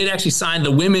we did actually sign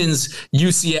the women's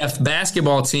UCF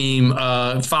basketball team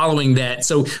following that.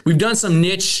 So we've done some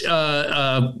niche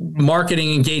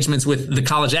marketing engagements with the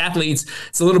college athletes.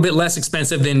 It's a little bit less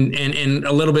expensive and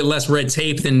a little bit less red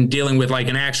tape than dealing with like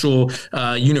an actual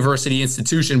university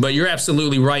institution. But you're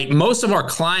absolutely right. Most of our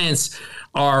clients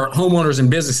are homeowners and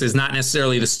businesses, not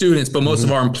necessarily the students, but most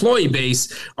of our employee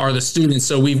base are the students.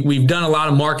 So we've done a lot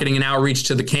of marketing and outreach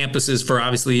to the campuses for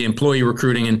obviously employee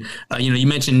recruiting. And, you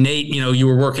mentioned Nate, you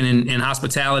were working in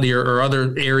hospitality or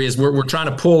other areas. We're trying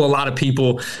to pull a lot of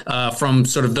people from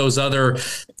sort of those other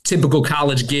typical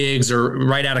college gigs or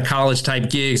right out of college type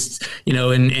gigs,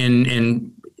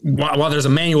 and while there's a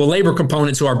manual labor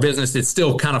component to our business, it's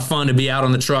still kind of fun to be out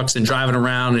on the trucks and driving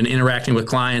around and interacting with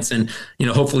clients and,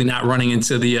 hopefully not running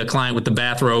into the client with the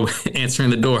bathrobe answering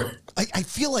the door. I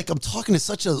feel like I'm talking to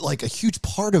such a huge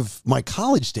part of my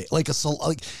college day, like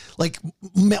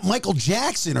Michael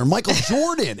Jackson or Michael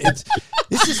Jordan.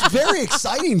 It's just very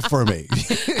exciting for me.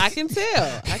 I can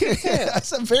tell.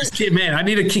 Kid, man, I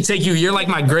need to take you. You're like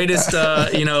my greatest,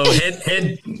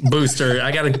 head booster.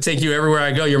 I got to take you everywhere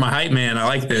I go. You're my hype man. I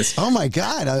like this. Oh my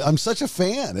God, I'm such a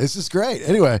fan. This is great.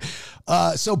 Anyway.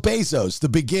 So Bezos, the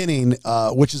beginning,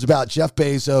 which is about Jeff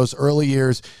Bezos' early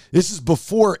years. This is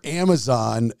before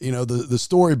Amazon. The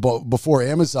story before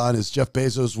Amazon is Jeff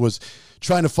Bezos was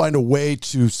trying to find a way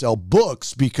to sell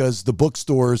books because the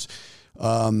bookstores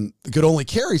could only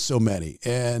carry so many.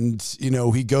 And,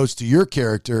 he goes to your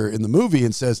character in the movie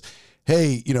and says,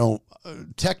 hey,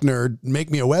 tech nerd, make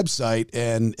me a website.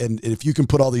 And if you can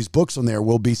put all these books on there,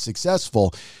 we'll be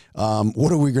successful.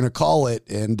 What are we going to call it?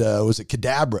 And was it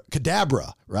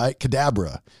Cadabra, right?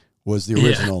 Cadabra was the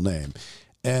original name.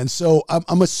 And so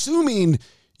I'm assuming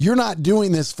you're not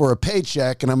doing this for a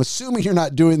paycheck, and I'm assuming you're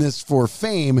not doing this for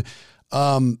fame.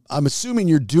 I'm assuming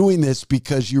you're doing this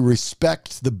because you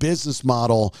respect the business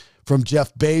model from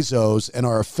Jeff Bezos and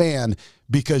are a fan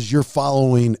because you're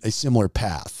following a similar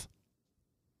path.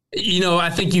 I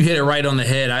think you hit it right on the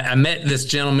head. I met this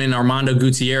gentleman, Armando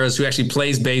Gutierrez, who actually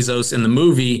plays Bezos in the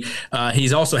movie.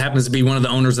 He's also happens to be one of the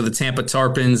owners of the Tampa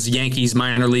Tarpons Yankees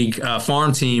minor league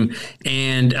farm team.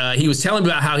 And he was telling me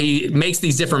about how he makes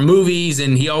these different movies,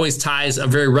 and he always ties a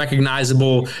very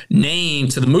recognizable name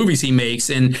to the movies he makes.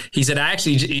 And he said, I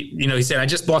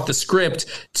just bought the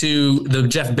script to the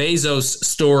Jeff Bezos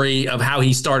story of how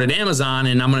he started Amazon,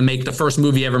 and I'm going to make the first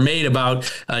movie ever made about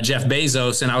Jeff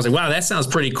Bezos. And I was like, wow, that sounds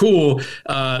pretty cool.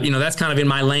 That's kind of in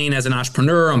my lane as an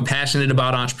entrepreneur. I'm passionate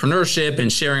about entrepreneurship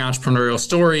and sharing entrepreneurial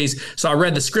stories. So I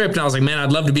read the script and I was like, man,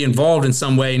 I'd love to be involved in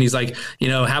some way. And he's like,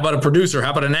 how about a producer?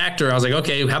 How about an actor? I was like,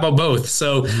 okay, how about both?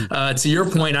 So to your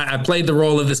point, I played the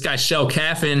role of this guy, Shel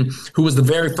Caffin, who was the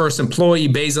very first employee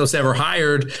Bezos ever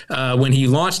hired when he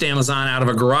launched Amazon out of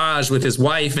a garage with his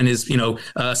wife and his,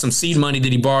 some seed money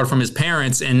that he borrowed from his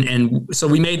parents. And so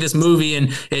we made this movie,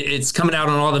 and it's coming out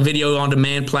on all the video on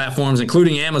demand platforms,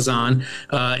 including Amazon,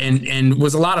 and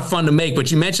was a lot of fun to make.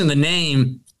 But you mentioned the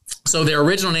name. So their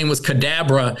original name was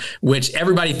Cadabra, which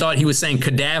everybody thought he was saying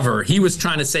cadaver. He was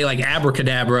trying to say like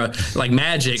abracadabra, like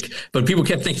magic, but people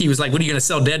kept thinking he was like, what are you going to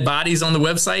sell dead bodies on the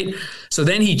website? So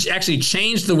then he actually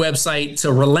changed the website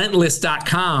to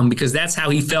relentless.com because that's how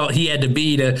he felt he had to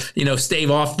be to, stave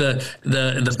off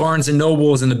the Barnes and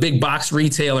Nobles and the big box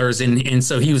retailers. And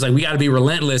so he was like, we got to be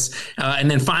relentless. And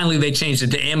then finally they changed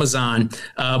it to Amazon.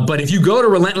 But if you go to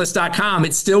relentless.com,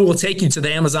 it still will take you to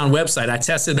the Amazon website. I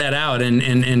tested that out,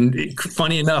 and And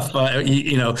funny enough,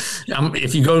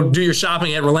 if you go do your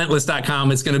shopping at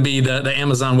relentless.com, it's going to be the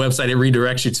Amazon website it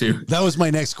redirects you to. That was my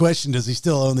next question. Does he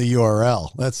still own the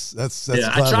URL? That's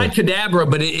yeah. clever. I tried Cadabra,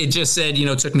 but it just said,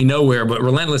 took me nowhere. But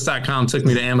relentless.com took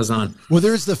me to Amazon. Well,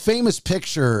 there's the famous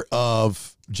picture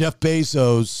of Jeff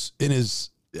Bezos in his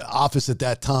office at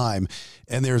that time,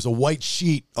 and there's a white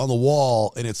sheet on the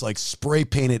wall, and it's like spray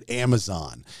painted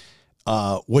Amazon,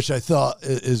 which I thought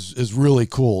is really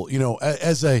cool.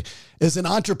 As an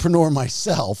entrepreneur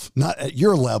myself, not at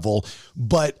your level,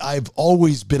 but I've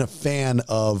always been a fan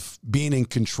of being in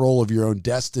control of your own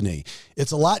destiny.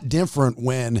 It's a lot different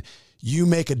when you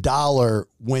make $1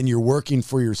 when you're working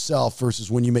for yourself versus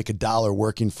when you make $1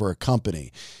 working for a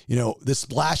company.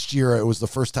 This last year, it was the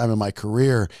first time in my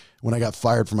career when I got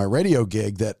fired from my radio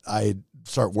gig that I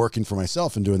start working for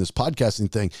myself and doing this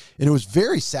podcasting thing. And it was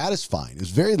very satisfying. It was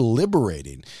very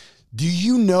liberating. Do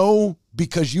you know,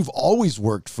 because you've always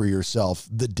worked for yourself,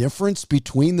 the difference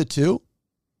between the two?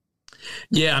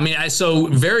 Yeah, so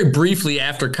very briefly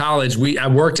after college, I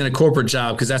worked in a corporate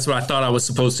job because that's what I thought I was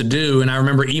supposed to do. And I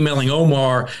remember emailing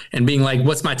Omar and being like,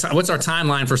 what's our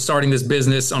timeline for starting this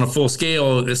business on a full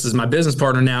scale? This is my business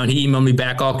partner now. And he emailed me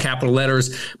back, all capital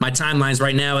letters, my timeline's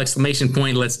right now, !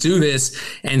 Let's do this.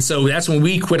 And so that's when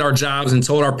we quit our jobs and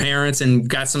told our parents and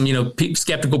got some,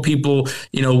 skeptical people,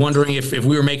 wondering if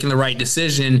we were making the right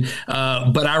decision.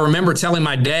 But I remember telling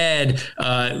my dad,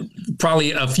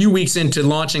 probably a few weeks into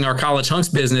launching our College Hunks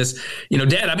business,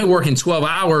 Dad, I've been working 12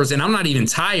 hours and I'm not even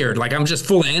tired. Like, I'm just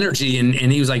full of energy. And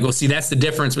he was like, well, see, that's the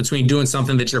difference between doing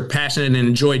something that you're passionate and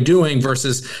enjoy doing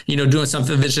versus, doing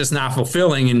something that's just not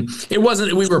fulfilling. And it wasn't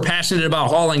that we were passionate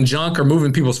about hauling junk or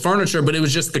moving people's furniture, but it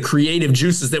was just the creative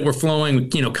juices that were flowing,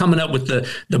 coming up with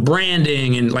the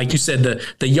branding and, like you said,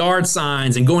 the yard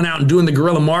signs and going out and doing the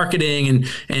guerrilla marketing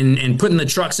and putting the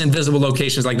trucks in visible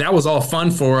locations. Like, that was all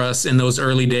fun for us in those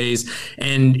early days.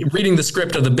 And reading the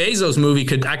script of the Bezos movie,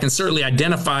 I can certainly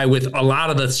identify with a lot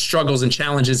of the struggles and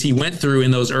challenges he went through in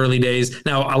those early days.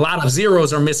 Now, a lot of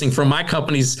zeros are missing from my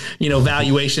company's,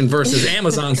 valuation versus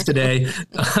Amazon's today,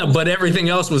 but everything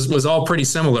else was all pretty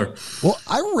similar. Well,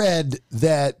 I read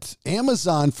that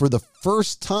Amazon for the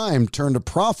first time turned a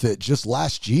profit just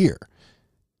last year.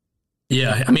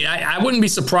 Yeah, I wouldn't be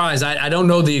surprised. I don't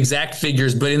know the exact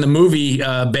figures, but in the movie,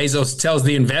 Bezos tells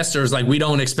the investors, like, we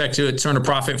don't expect to turn a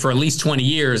profit for at least 20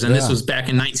 years. And this was back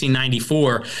in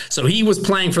 1994. So he was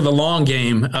playing for the long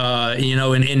game,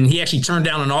 and he actually turned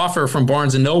down an offer from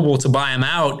Barnes & Noble to buy him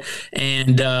out.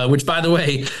 And which, by the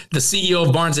way, the CEO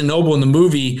of Barnes & Noble in the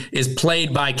movie is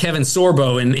played by Kevin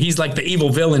Sorbo, and he's like the evil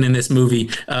villain in this movie.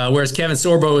 Whereas Kevin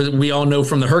Sorbo, we all know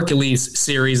from the Hercules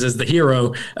series as the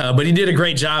hero, but he did a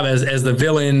great job as the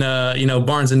villain,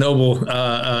 Barnes & Noble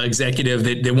executive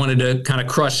that wanted to kind of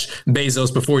crush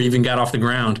Bezos before he even got off the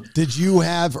ground. Did you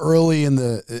have early in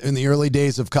the early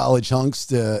days of College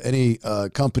Hunks any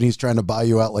companies trying to buy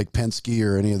you out like Penske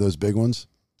or any of those big ones?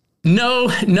 No,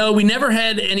 we never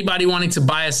had anybody wanting to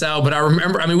buy us out. But I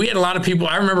remember, we had a lot of people.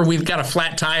 I remember we got a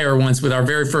flat tire once with our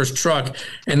very first truck,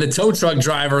 and the tow truck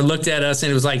driver looked at us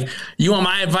and it was like, you want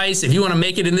my advice? If you want to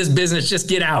make it in this business, just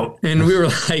get out. And we were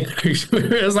like,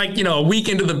 it was like, a week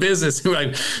into the business. We were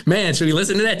like, man, should we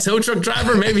listen to that tow truck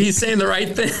driver? Maybe he's saying the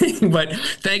right thing. But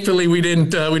thankfully we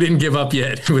didn't give up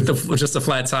yet with just a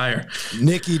flat tire.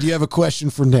 Nikki, do you have a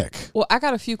question for Nick? Well, I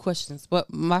got a few questions,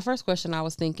 but my first question I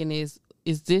was thinking is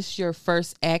this your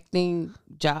first acting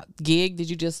job gig? Did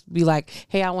you just be like,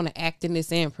 hey, I want to act in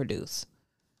this and produce?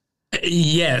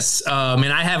 Yes.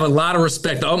 And I have a lot of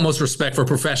respect, the utmost respect for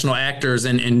professional actors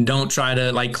and don't try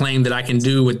to claim that I can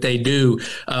do what they do.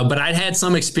 But I'd had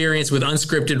some experience with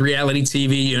unscripted reality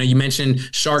TV. You mentioned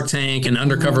Shark Tank and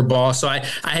Undercover Boss. So I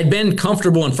had been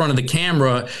comfortable in front of the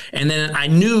camera, and then I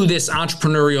knew this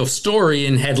entrepreneurial story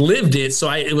and had lived it. So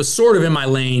it was sort of in my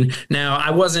lane. Now,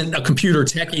 I wasn't a computer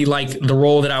techie like the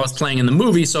role that I was playing in the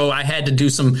movie. So I had to do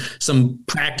some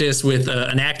practice with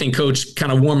an acting coach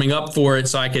kind of warming up for it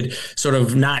so I could sort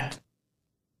of not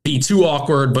be too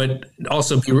awkward, but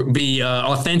also be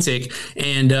authentic.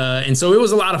 And so it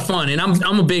was a lot of fun. And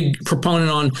I'm a big proponent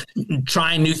on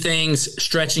trying new things,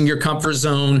 stretching your comfort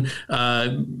zone,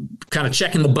 kind of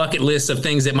checking the bucket list of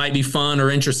things that might be fun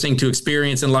or interesting to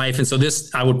experience in life. And so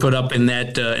this I would put up in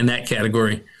that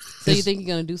category. So you think you're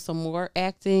going to do some more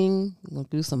acting? You're going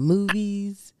to do some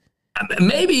movies?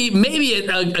 Maybe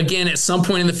again, at some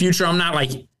point in the future. I'm not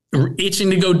itching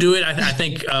to go do it. I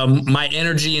think my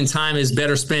energy and time is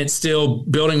better spent still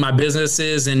building my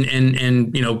businesses and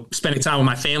spending time with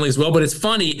my family as well. But it's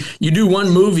funny, you do one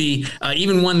movie,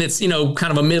 even one that's kind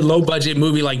of a low budget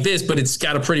movie like this, but it's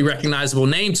got a pretty recognizable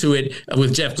name to it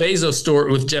with Jeff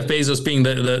Bezos being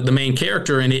the main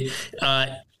character in it.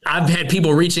 I've had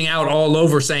people reaching out all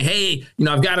over saying, hey,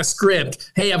 I've got a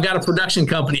script. Hey, I've got a production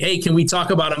company. Hey, can we talk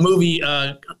about a movie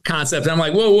concept? And I'm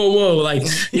like, whoa. Like,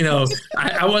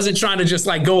 I wasn't trying to just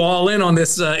like go all in on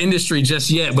this industry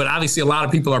just yet. But obviously a lot of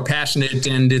people are passionate,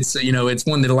 and it's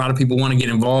one that a lot of people want to get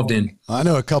involved in. I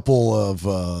know a couple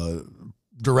of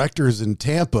directors in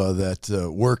Tampa that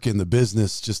work in the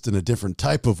business just in a different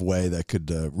type of way that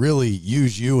could really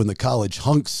use you and the College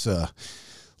Hunks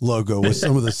logo with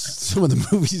some of the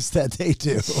movies that they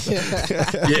do.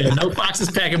 Yeah, no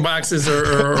foxes packing boxes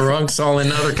or hunks all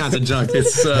in other kinds of junk.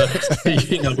 It's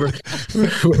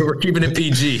we're keeping it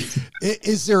PG.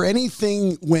 Is there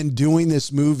anything when doing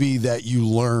this movie that you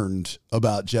learned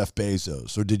about Jeff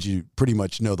Bezos, or did you pretty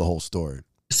much know the whole story?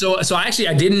 So actually,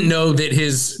 I didn't know that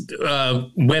his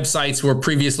websites were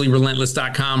previously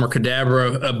relentless.com or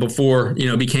Cadabra before,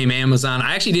 became Amazon.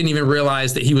 I actually didn't even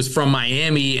realize that he was from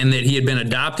Miami and that he had been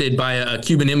adopted by a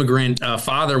Cuban immigrant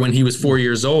father when he was 4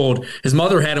 years old. His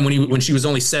mother had him when she was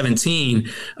only 17.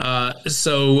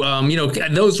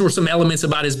 Those were some elements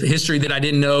about his history that I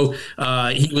didn't know.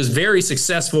 He was very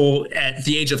successful at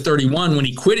the age of 31 when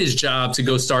he quit his job to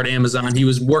go start Amazon. He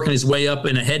was working his way up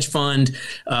in a hedge fund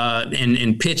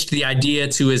and pitched the idea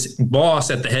to his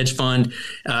boss at the hedge fund,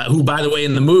 who, by the way,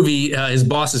 in the movie, his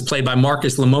boss is played by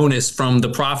Marcus Lemonis from The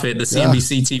Prophet, the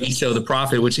CNBC TV show The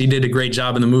Prophet, which he did a great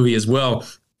job in the movie as well.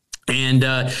 And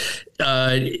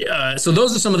so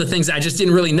those are some of the things I just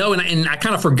didn't really know. And I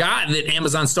kind of forgot that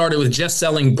Amazon started with just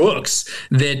selling books,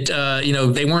 that,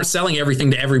 they weren't selling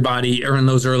everything to everybody in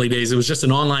those early days. It was just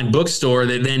an online bookstore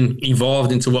that then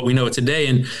evolved into what we know today.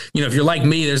 And, if you're like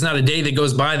me, there's not a day that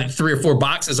goes by that 3 or 4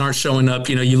 boxes aren't showing up.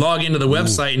 You log into the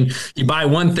website and you buy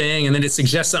one thing and then it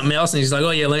suggests something else. And he's like,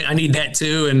 oh, yeah, I need that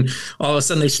too. And all of a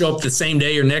sudden they show up the same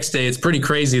day or next day. It's pretty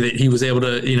crazy that he was able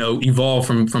to, evolve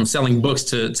from selling books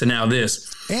to now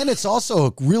this. And it's also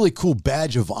a really cool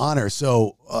badge of honor.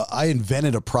 So I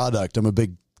invented a product. I'm a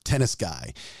big tennis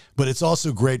guy, but it's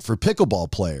also great for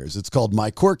pickleball players. It's called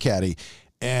My Court Caddy.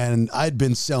 And I'd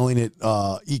been selling it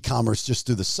e-commerce just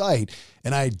through the site.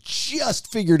 And I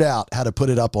just figured out how to put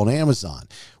it up on Amazon,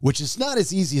 which is not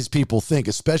as easy as people think,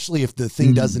 especially if the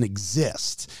thing doesn't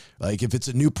exist. Like if it's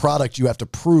a new product, you have to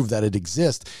prove that it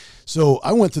exists. So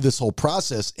I went through this whole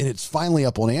process and it's finally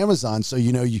up on Amazon. So,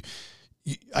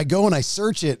 I go and I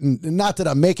search it, and not that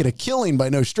I'm making a killing by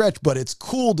no stretch, but it's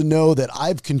cool to know that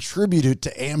I've contributed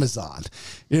to Amazon,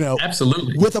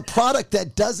 absolutely, with a product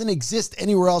that doesn't exist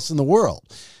anywhere else in the world.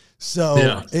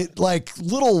 So it like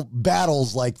little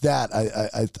battles like that,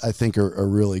 I think are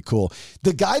really cool.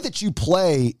 The guy that you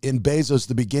play in Bezos,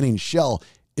 the beginning shell,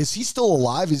 is he still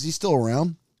alive? Is he still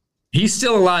around? He's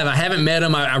still alive. I haven't met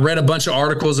him. I read a bunch of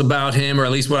articles about him, or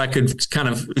at least what I could kind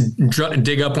of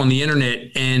dig up on the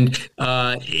internet. And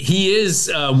he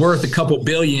is worth a couple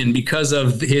billion because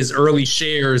of his early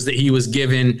shares that he was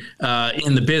given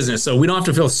in the business. So we don't have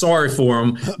to feel sorry for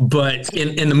him. But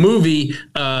in the movie,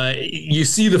 you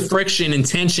see the friction and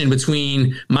tension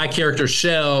between my character,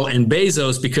 Shell, and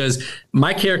Bezos, because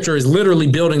my character is literally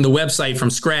building the website from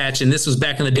scratch. And this was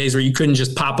back in the days where you couldn't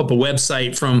just pop up a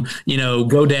website from,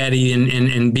 GoDaddy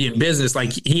and be in business.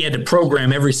 Like he had to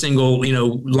program every single,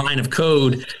 line of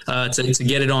code to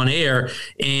get it on air.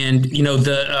 And, he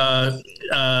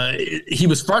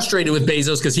was frustrated with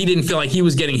Bezos because he didn't feel like he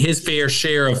was getting his fair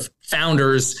share of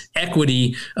founders'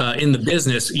 equity in the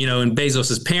business. And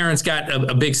Bezos's parents got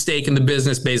a big stake in the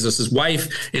business. Bezos's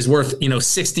wife is worth,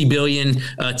 $60 billion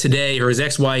today, or his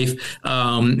ex-wife.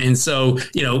 And so,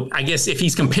 I guess if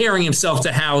he's comparing himself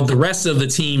to how the rest of the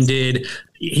team did,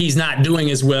 he's not doing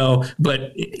as well,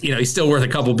 but he's still worth a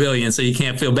couple billion, so you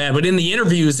can't feel bad. But in the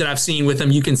interviews that I've seen with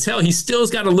him, you can tell he still's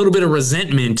got a little bit of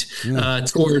resentment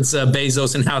towards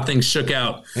Bezos and how things shook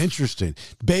out. Interesting.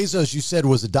 Bezos, you said,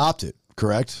 was adopted,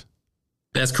 correct?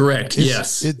 That's correct.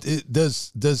 Yes.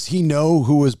 Does he know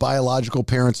who his biological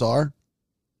parents are?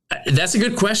 That's a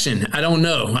good question. I don't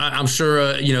know. I'm sure,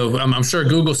 I'm sure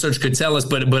Google search could tell us,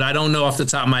 but I don't know off the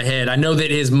top of my head. I know that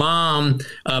his mom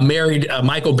married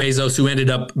Michael Bezos, who ended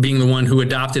up being the one who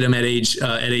adopted him at age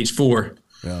 4.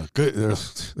 Yeah, good. They're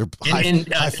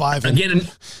high five again.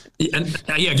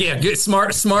 Yeah, good,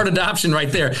 smart adoption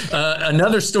right there.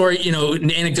 Another story,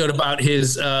 an anecdote about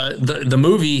his the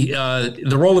movie.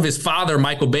 The role of his father,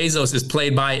 Michael Bezos, is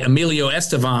played by Emilio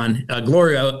Estevan,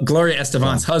 Gloria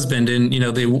Estevan's husband, and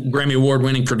the Grammy Award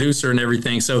winning producer and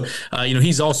everything. So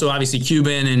he's also obviously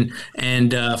Cuban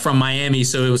and from Miami.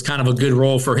 So it was kind of a good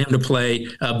role for him to play,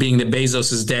 being that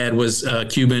Bezos's dad was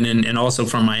Cuban and also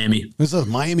from Miami. There's a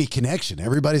Miami connection.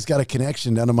 Everybody's got a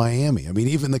connection down to Miami. I mean,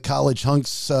 even the college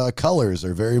hunks colors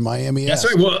are very Miami. That's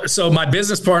right. Well, so my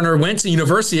business partner went to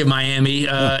University of Miami,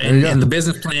 and the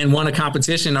business plan won a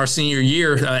competition our senior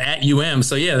year at UM.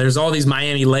 So yeah, there's all these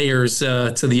Miami layers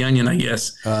to the onion, I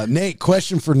guess. Nate,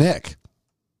 question for Nick.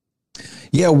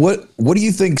 Yeah, what do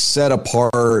you think set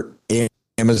apart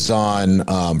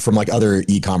Amazon from like other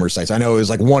e-commerce sites? I know it was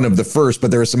like one of the first,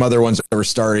 but there were some other ones that were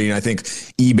starting. I think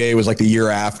eBay was like the year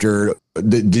after.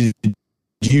 Did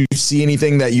you see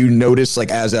anything that you noticed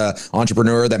like as a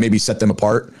entrepreneur that maybe set them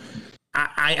apart?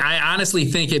 I honestly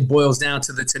think it boils down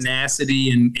to the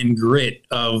tenacity and grit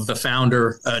of the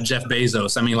founder, Jeff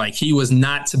Bezos. I mean, like, he was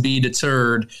not to be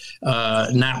deterred,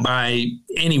 not by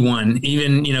anyone,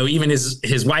 even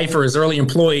his wife or his early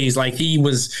employees. Like, he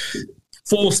was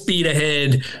full speed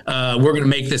ahead. We're going to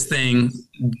make this thing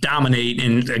dominate.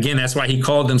 And again, that's why he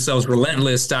called themselves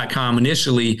relentless.com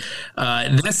initially.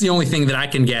 That's the only thing that I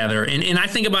can gather. And I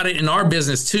think about it in our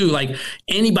business too. Like,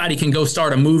 anybody can go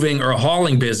start a moving or a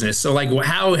hauling business. So like,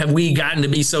 how have we gotten to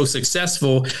be so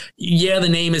successful? Yeah, the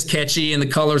name is catchy and the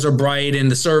colors are bright and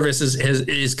the service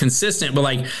is consistent, but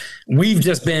like, we've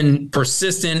just been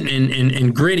persistent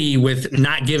and gritty with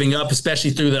not giving up,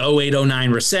 especially through the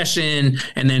 08-09 recession.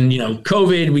 And then,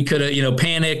 COVID, we could have,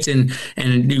 panicked and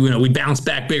we bounced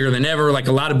back bigger than ever, like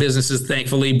a lot of businesses,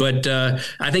 thankfully. But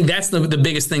I think that's the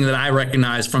biggest thing that I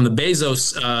recognize from the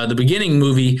Bezos, the beginning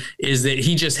movie, is that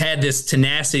he just had this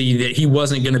tenacity that he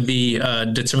wasn't going to be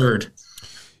deterred.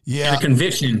 Yeah, and a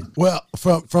conviction. Well,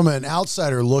 from an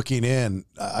outsider looking in,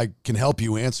 I can help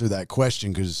you answer that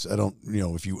question, because I don't,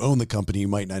 if you own the company, you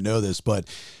might not know this, but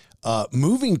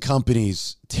moving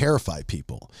companies terrify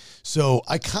people. So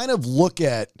I kind of look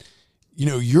at,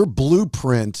 your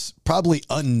blueprint, probably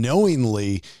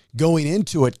unknowingly going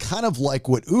into it, kind of like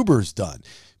what Uber's done.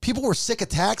 People were sick of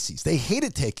taxis. They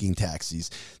hated taking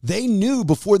taxis. They knew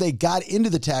before they got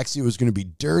into the taxi it was going to be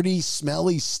dirty,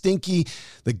 smelly, stinky.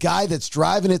 The guy that's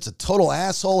driving it's a total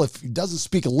asshole if he doesn't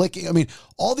speak a lick. I mean,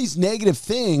 all these negative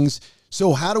things.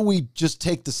 So how do we just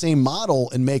take the same model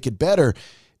and make it better?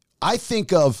 I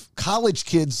think of college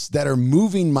kids that are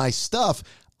moving my stuff.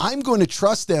 I'm going to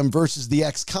trust them versus the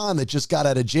ex-con that just got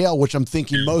out of jail, which I'm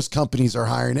thinking most companies are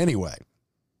hiring anyway.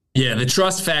 Yeah, the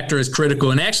trust factor is critical.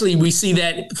 And actually, we see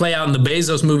that play out in the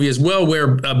Bezos movie as well,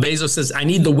 where Bezos says, I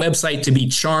need the website to be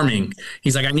charming.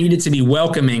 He's like, I need it to be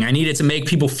welcoming. I need it to make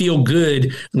people feel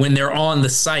good when they're on the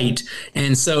site.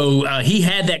 And so he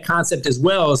had that concept as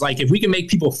well. It's like, if we can make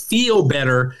people feel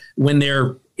better when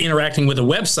they're interacting with a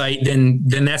website,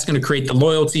 then that's going to create the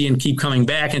loyalty and keep coming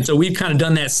back. And so we've kind of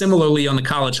done that similarly on the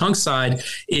college hunk side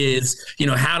is,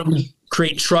 how do we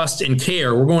create trust and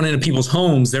care? We're going into people's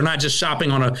homes. They're not just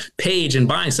shopping on a page and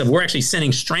buying stuff. We're actually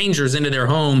sending strangers into their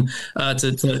home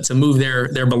to move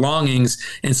their belongings.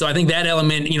 And so I think that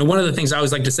element, one of the things I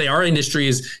always like to say, our industry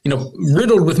is,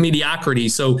 riddled with mediocrity.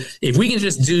 So if we can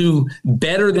just do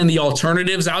better than the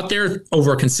alternatives out there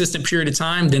over a consistent period of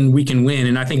time, then we can win.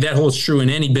 And I think that holds true in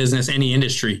any business, any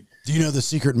industry. Do you know the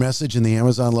secret message in the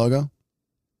Amazon logo?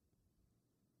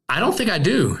 I don't think I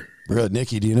do. Good.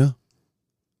 Nikki, do you know?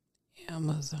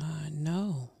 Amazon,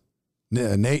 no.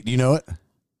 Nate, do you know it?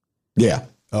 Yeah.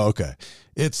 Oh, okay.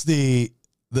 It's the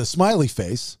smiley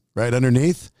face right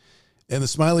underneath, and the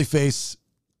smiley face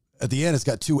at the end, it's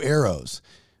got two arrows,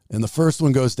 and the first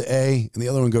one goes to A and the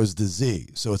other one goes to Z.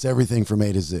 So it's everything from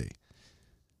A to Z.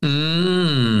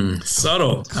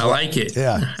 Subtle. I like it.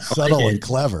 Yeah, subtle and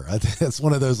clever. I think that's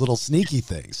one of those little sneaky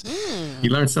things.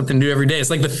 You learn something new every day. It's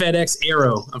like the FedEx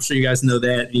arrow. I'm sure you guys know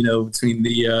that. Between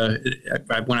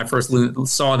the when I first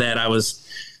saw that, I was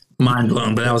mind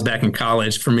blown. But that was back in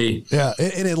college for me. Yeah,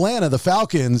 in Atlanta, the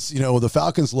Falcons. The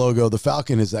Falcons logo. The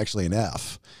Falcon is actually an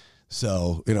F.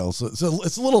 So, so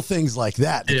it's little things like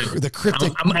that. The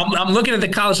cryptic. I'm looking at the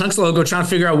College Hunks logo, trying to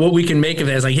figure out what we can make of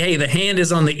it. It's like, hey, the hand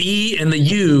is on the E and the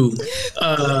U,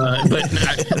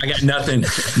 but I got nothing.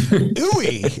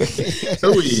 Ooey.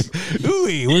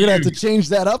 Ooey. We're going to have to change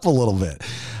that up a little bit.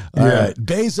 All right.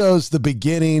 Bezos, the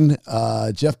beginning,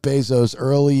 Jeff Bezos,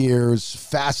 early years,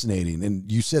 fascinating.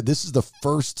 And you said this is the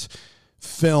first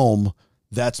film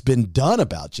that's been done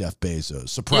about Jeff Bezos.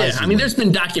 Surprisingly. Yeah, I mean, there's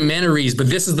been documentaries, but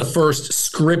this is the first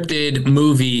scripted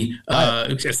movie,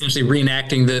 essentially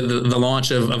reenacting the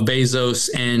launch of Bezos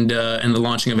and the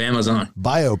launching of Amazon.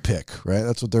 Biopic, right?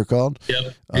 That's what they're called.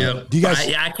 Yep. Do you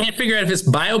guys? I can't figure out if it's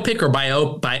biopic or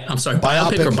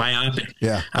biopic or biopic.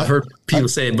 Yeah, I've heard people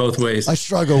say it both ways. I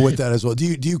struggle with that as well.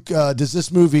 Does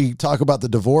this movie talk about the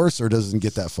divorce, or doesn't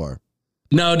get that far?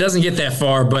 No, it doesn't get that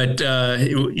far, but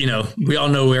we all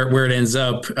know where it ends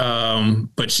up.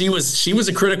 But she was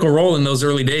a critical role in those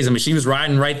early days. I mean, she was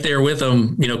riding right there with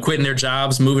them, quitting their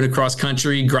jobs, moving across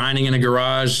country, grinding in a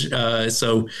garage.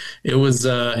 So it was,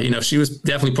 she was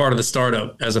definitely part of the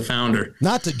startup as a founder.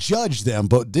 Not to judge them,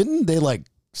 but didn't they like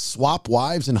swap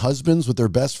wives and husbands with their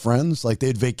best friends? Like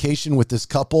they'd vacation with this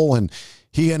couple and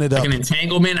he ended up an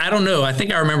entanglement. I don't know. I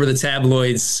think I remember the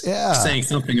tabloids saying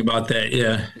something about that.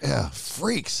 Yeah. Yeah.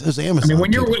 Freaks. Those Amazon. I mean,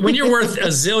 when you're worth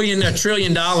 $1 trillion,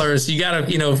 you got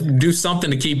to, do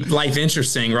something to keep life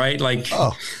interesting, right? Like,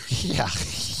 oh yeah.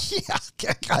 Yeah,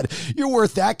 God, you're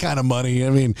worth that kind of money. I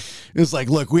mean, it's like,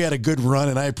 look, we had a good run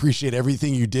and I appreciate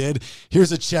everything you did.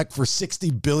 Here's a check for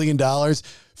 $60 billion.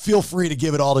 Feel free to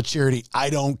give it all to charity. I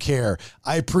don't care.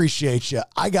 I appreciate you.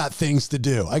 I got things to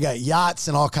do. I got yachts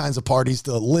and all kinds of parties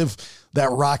to live that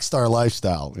rock star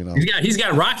lifestyle. He's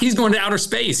going to outer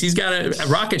space. He's got a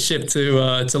rocket ship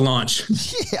to launch.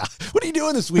 Yeah. What are you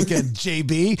doing this weekend,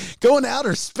 JB? Going to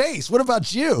outer space. What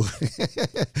about you?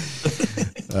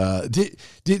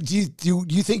 Do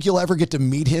you think you'll ever get to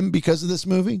meet him because of this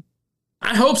movie?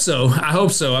 I hope so.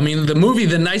 I mean,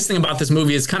 the nice thing about this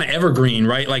movie is kind of evergreen,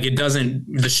 right? Like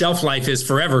the shelf life is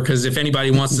forever. Cause if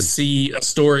anybody wants to see a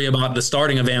story about the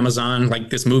starting of Amazon, like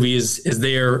this movie is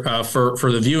there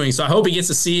for the viewing. So I hope he gets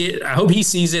to see it. I hope he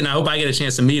sees it and I hope I get a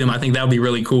chance to meet him. I think that would be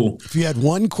really cool. If you had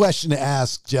one question to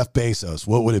ask Jeff Bezos,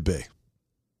 what would it be?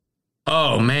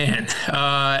 Oh man.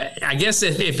 I guess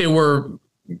if it were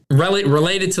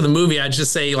related to the movie, I'd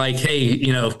just say like, hey,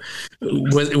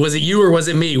 was it you or was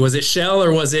it me? Was it Shell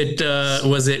or was it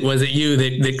you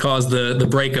that caused the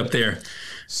breakup there?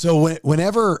 So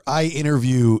whenever I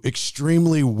interview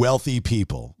extremely wealthy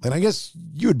people, and I guess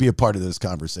you would be a part of this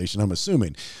conversation, I'm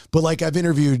assuming, but like I've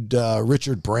interviewed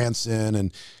Richard Branson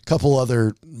and a couple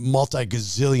other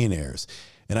multi-gazillionaires,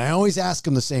 and I always ask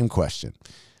them the same question.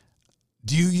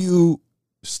 Do you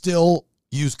still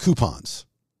use coupons?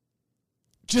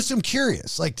 Just I'm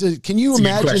curious. Like, can you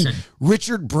imagine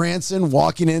Richard Branson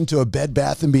walking into a Bed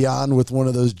Bath & Beyond with one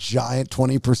of those giant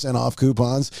 20% off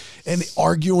coupons and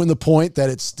arguing the point that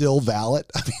it's still valid?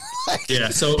 I mean, yeah.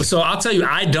 So I'll tell you,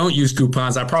 I don't use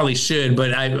coupons. I probably should,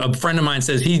 but a friend of mine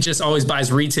says he just always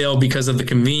buys retail because of the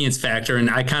convenience factor, and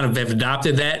I kind of have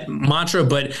adopted that mantra.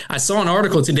 But I saw an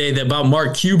article today about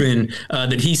Mark Cuban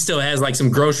that he still has like some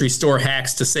grocery store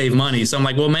hacks to save money. So I'm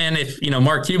like, well, man, if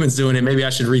Mark Cuban's doing it, maybe I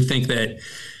should rethink that.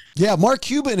 Yeah, Mark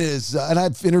Cuban is, and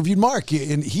I've interviewed Mark,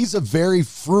 and he's a very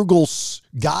frugal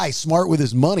guy, smart with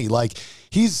his money. Like,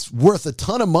 he's worth a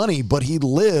ton of money, but he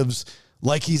lives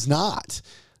like he's not.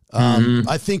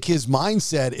 I think his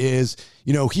mindset is,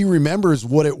 he remembers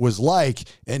what it was like,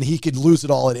 and he could lose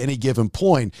it all at any given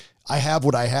point. I have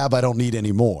what I have. I don't need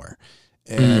any more.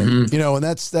 And, and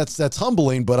that's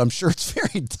humbling, but I'm sure it's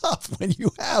very tough when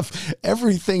you have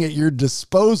everything at your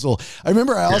disposal. I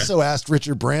remember I also asked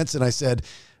Richard Branson, I said,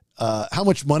 how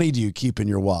much money do you keep in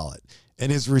your wallet?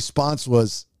 And his response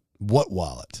was, what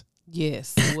wallet?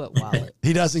 Yes, what wallet?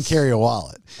 He doesn't carry a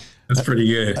wallet. That's pretty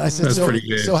good. I said, That's pretty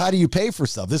good. So how do you pay for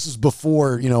stuff? This is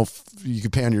before, you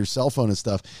could pay on your cell phone and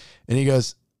stuff. And he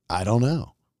goes, I don't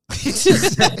know.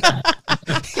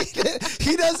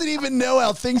 He doesn't even know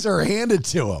how things are handed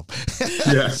to him.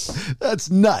 That's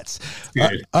nuts. All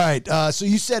right. So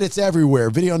you said it's everywhere.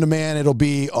 Video on demand. It'll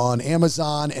be on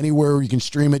Amazon, anywhere you can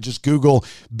stream it. Just Google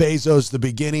Bezos, the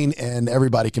beginning, and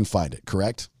everybody can find it.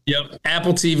 Correct? Yep.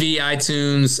 Apple TV,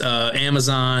 iTunes,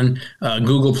 Amazon,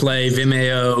 Google Play,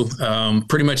 Vimeo,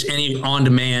 pretty much any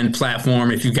on-demand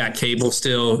platform. If you've got cable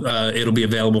still, it'll be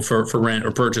available for rent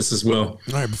or purchase as well.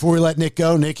 All right. Before we let Nick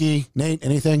go, Nikki, Nate,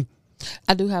 anything?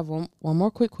 I do have one more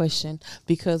quick question,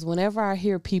 because whenever I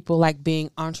hear people like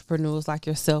being entrepreneurs like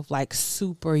yourself, like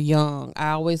super young, I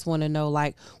always want to know,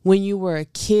 like, when you were a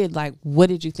kid, like, what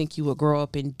did you think you would grow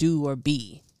up and do or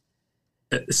be?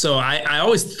 So I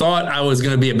always thought I was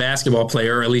going to be a basketball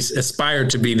player, or at least aspired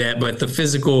to be that, but the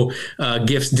physical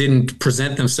gifts didn't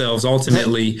present themselves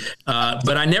ultimately.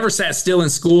 But I never sat still in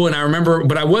school. And I remember,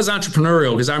 but I was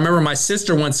entrepreneurial, because I remember my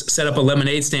sister once set up a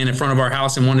lemonade stand in front of our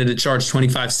house and wanted to charge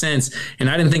 25 cents. And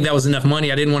I didn't think that was enough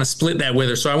money. I didn't want to split that with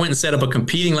her. So I went and set up a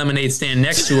competing lemonade stand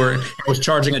next to her. I was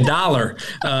charging $1.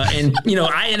 And,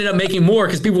 I ended up making more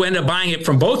because people ended up buying it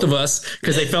from both of us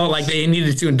because they felt like they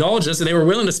needed to indulge us, and they were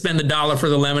willing to spend the $1 for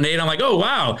the lemonade. I'm like, oh,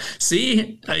 wow.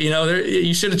 See,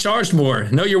 you should have charged more.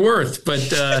 Know your worth. But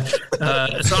so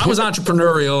I was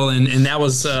entrepreneurial, and that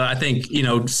was, I think,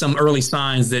 some early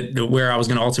signs that where I was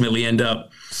going to ultimately end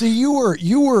up. See,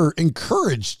 you were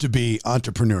encouraged to be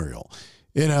entrepreneurial.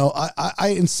 I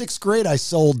in 6th grade, I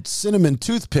sold cinnamon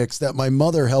toothpicks that my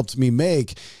mother helped me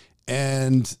make,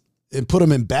 and put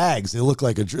them in bags. It looked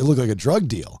like a drug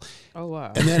deal. Oh,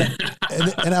 wow. And then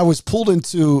and I was pulled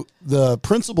into the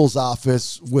principal's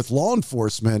office with law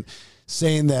enforcement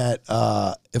saying that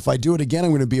if I do it again,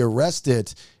 I'm going to be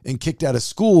arrested and kicked out of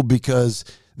school because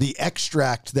the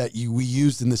extract that we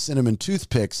used in the cinnamon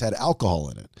toothpicks had alcohol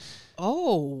in it.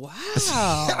 Oh, wow.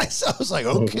 So I was like,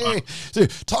 okay. So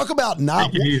talk about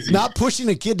not pushing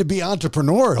a kid to be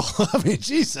entrepreneurial. I mean,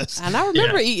 Jesus. And I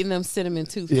remember eating them cinnamon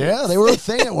toothpicks. Yeah, they were a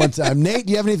thing at one time. Nate,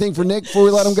 do you have anything for Nick before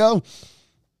we let him go?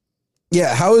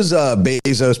 Yeah, how is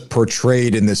Bezos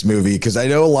portrayed in this movie? Because I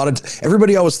know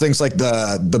everybody always thinks like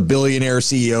the billionaire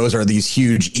CEOs are these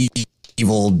huge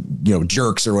evil,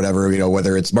 jerks or whatever,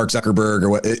 whether it's Mark Zuckerberg or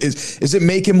what. Is it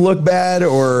make him look bad,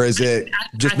 or is it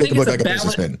just make him look like a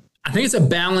businessman? I think it's a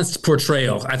balanced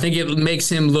portrayal. I think it makes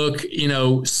him look,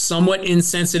 somewhat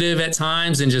insensitive at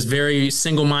times and just very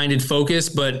single-minded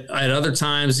focused. But at other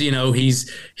times,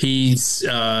 he's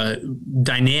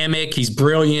dynamic. He's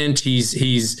brilliant. He's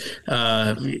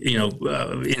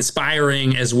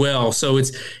inspiring as well. So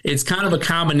it's kind of a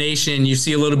combination. You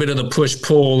see a little bit of the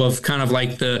push-pull of kind of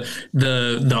like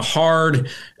the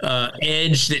hard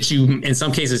edge that you in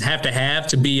some cases have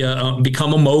to be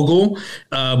become a mogul,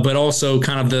 but also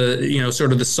kind of the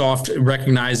sort of the soft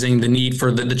recognizing the need for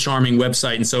the charming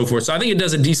website and so forth. So I think it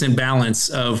does a decent balance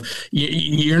of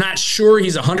you're not sure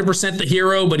he's 100% the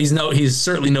hero, but he's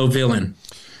certainly no villain.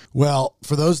 Well,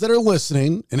 for those that are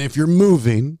listening, and if you're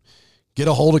moving, get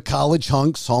a hold of College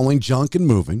Hunks Hauling Junk and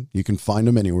Moving. You can find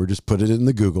them anywhere. Just put it in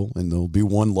the Google, and there'll be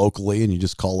one locally, and you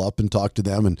just call up and talk to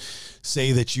them and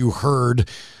say that you heard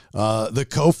the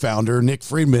co-founder, Nick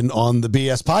Friedman, on the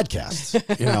BS podcast.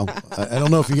 I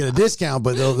don't know if you get a discount,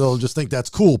 but they'll just think that's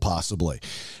cool, possibly.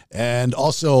 And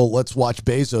also, let's watch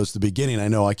Bezos, the beginning. I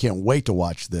know I can't wait to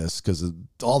watch this because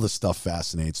all this stuff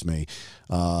fascinates me.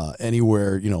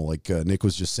 Anywhere, like Nick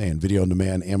was just saying, video on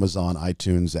demand, Amazon,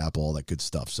 iTunes, Apple, all that good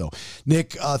stuff. So,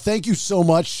 Nick, thank you so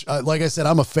much. Like I said,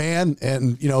 I'm a fan.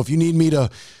 And, if you need me to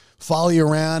follow you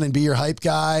around and be your hype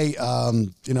guy,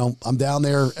 I'm down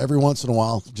there every once in a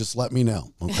while. Just let me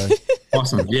know. Okay.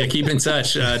 Awesome. Yeah, keep in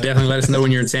touch. Definitely let us know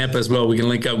when you're in Tampa as well. We can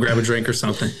link up, grab a drink or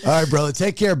something. All right, brother.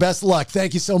 Take care. Best of luck.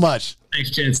 Thank you so much.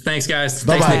 Thanks, gents. Thanks, guys.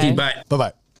 Bye-bye. Thanks, Nikki. Bye.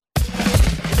 Bye-bye.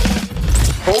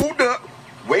 Hold up.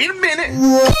 Wait a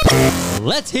minute.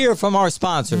 Let's hear from our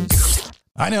sponsors.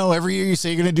 I know every year you say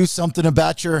you're going to do something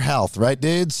about your health, right,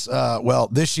 dudes? Well,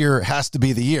 this year has to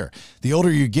be the year. The older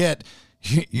you get,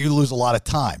 you lose a lot of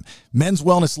time.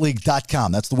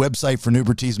 Men'sWellnessLeague.com. That's the website for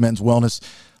Nubertese Men's Wellness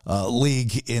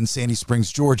League in Sandy Springs,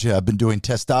 Georgia. I've been doing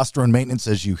testosterone maintenance,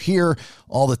 as you hear,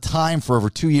 all the time for over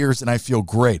 2 years, and I feel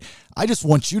great. I just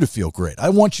want you to feel great. I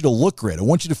want you to look great. I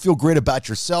want you to feel great about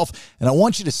yourself, and I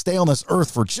want you to stay on this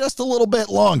earth for just a little bit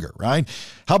longer, right?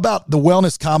 How about the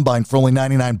Wellness Combine for only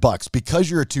 $99?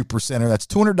 Because you're a 2%er, that's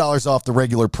 $200 off the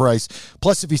regular price.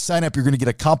 Plus, if you sign up, you're going to get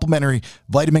a complimentary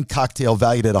vitamin cocktail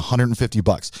valued at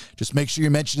 $150. Just make sure you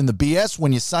mention in the BS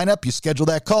when you sign up, you schedule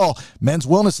that call,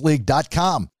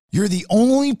 menswellnessleague.com. You're the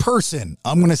only person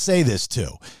I'm going to say this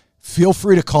to. Feel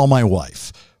free to call my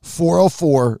wife.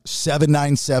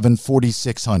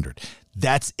 404-797-4600.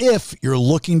 That's if you're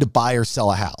looking to buy or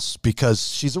sell a house, because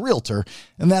she's a realtor,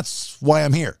 and that's why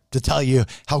I'm here, to tell you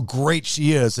how great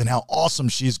she is and how awesome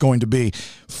she's going to be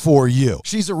for you.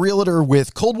 She's a realtor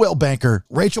with Coldwell banker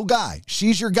Rachel Guy.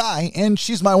 She's your guy, and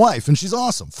she's my wife, and she's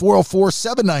awesome.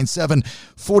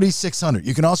 404-797-4600.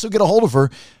 You can also get a hold of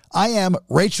her. I am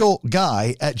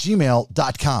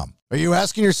rachelguy@gmail.com. Are you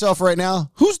asking yourself right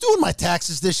now, who's doing my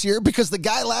taxes this year? Because the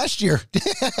guy last year,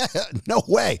 no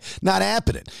way, not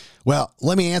happening. Well,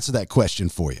 let me answer that question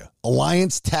for you.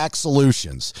 Alliance Tax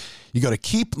Solutions. You go to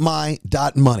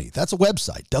keepmy.money. That's a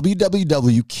website,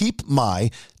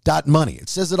 www.keepmy.money. It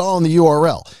says it all in the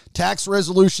URL. Tax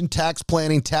resolution, tax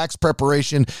planning, tax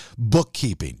preparation,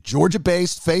 bookkeeping.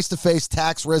 Georgia-based, face-to-face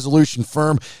tax resolution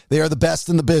firm. They are the best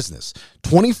in the business.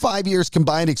 25 years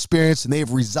combined experience, and they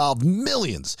have resolved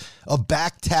millions of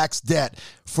back tax debt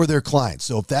for their clients.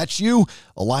 So if that's you,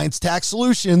 Alliance Tax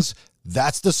Solutions,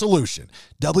 that's the solution.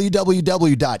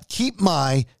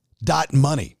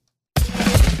 www.keepmy.money.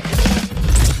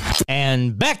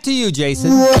 And back to you,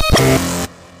 Jason.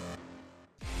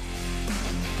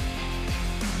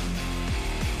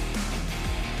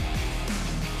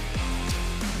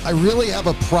 I really have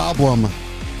a problem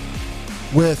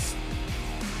with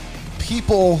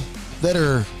people that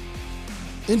are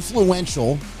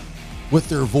influential with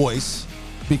their voice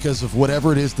because of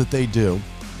whatever it is that they do.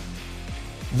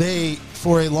 They,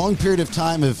 for a long period of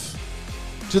time, have,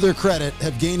 to their credit,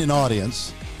 have gained an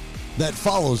audience that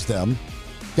follows them.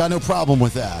 Got no problem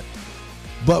with that.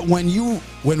 But when we,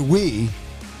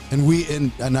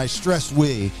 and I stress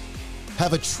we,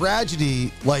 have a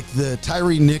tragedy like the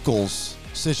Tyree Nichols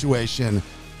situation,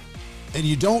 and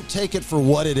you don't take it for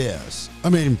what it is. I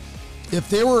mean, if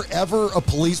there were ever a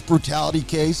police brutality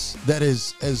case that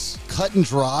is as cut and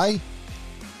dry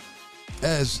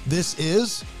as this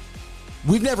is,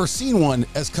 we've never seen one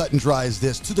as cut and dry as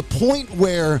this, to the point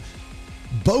where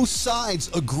both sides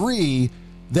agree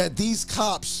that these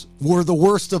cops were the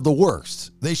worst of the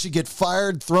worst. They should get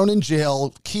fired, thrown in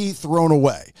jail, key thrown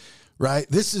away, right?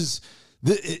 This is,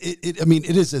 it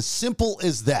is as simple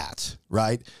as that,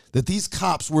 right? That these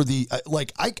cops were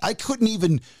I couldn't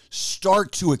even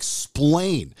start to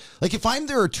explain. Like, if I'm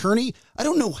their attorney, I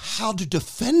don't know how to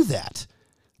defend that.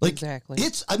 Like, exactly.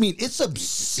 It's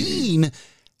obscene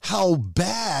how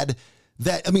bad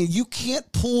that, you can't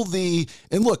pull and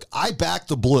look, I back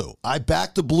the blue. I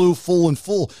back the blue full and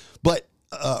full, but,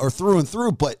 or through and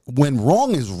through, but when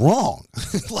wrong is wrong,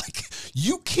 like,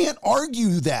 you can't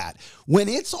argue that when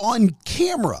it's on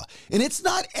camera and it's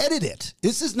not edited.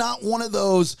 This is not one of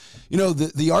those,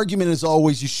 the argument is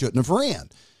always you shouldn't have ran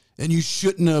and you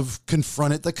shouldn't have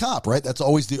confronted the cop, right? That's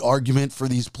always the argument for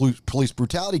these police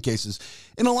brutality cases.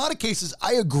 In a lot of cases,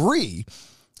 I agree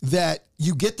that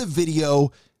you get the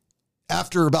video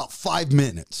after about 5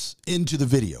 minutes into the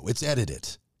video. It's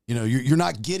edited. You're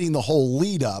not getting the whole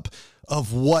lead up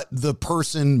of what the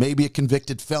person, maybe a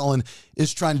convicted felon,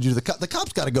 is trying to do. The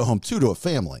cop's got to go home too, to a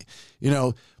family,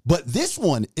 but this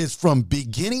one is from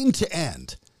beginning to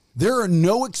end. There are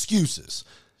no excuses.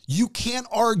 You can't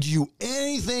argue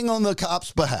anything on the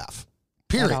cop's behalf,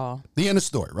 period. The end of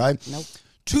story, right? Nope.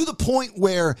 To the point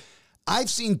where I've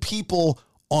seen people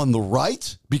on the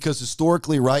right, because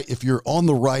historically, right, if you're on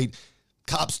the right,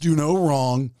 cops do no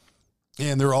wrong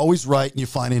and they're always right and you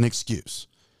find an excuse.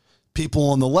 People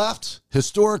on the left,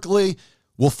 historically,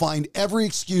 will find every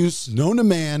excuse known to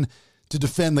man to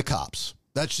defend the cops.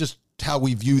 That's just how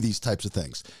we view these types of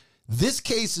things. This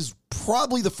case is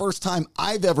probably the first time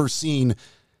I've ever seen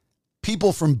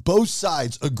people from both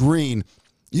sides agreeing,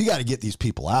 you got to get these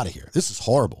people out of here. This is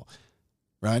horrible,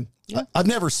 right? Yeah. I've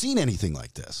never seen anything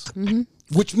like this,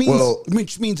 which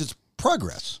means it's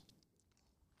progress.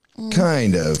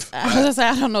 Kind of. I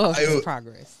don't know if it's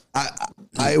progress.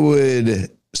 I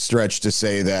would stretch to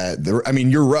say that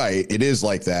you're right. It is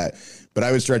like that, but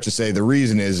I would stretch to say the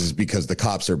reason is because the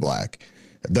cops are black.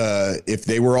 If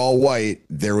they were all white,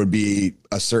 there would be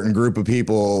a certain group of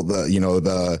people,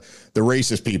 the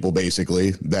racist people,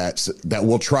 basically, that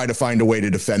will try to find a way to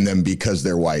defend them because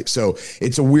they're white. So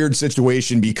it's a weird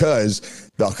situation because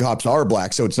the cops are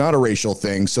black. So it's not a racial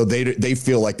thing. So they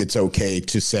feel like it's okay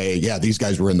to say, yeah, these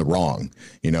guys were in the wrong,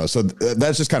 so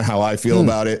that's just kind of how I feel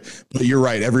about it. But you're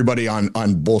right. Everybody on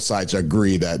both sides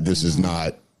agree that this is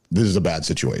a bad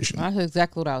situation. That's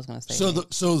exactly what I was going to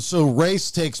say. So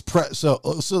race takes so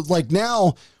like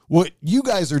now what you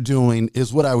guys are doing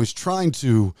is what I was trying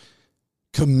to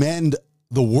commend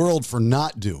the world for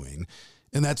not doing,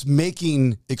 and that's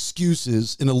making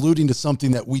excuses and alluding to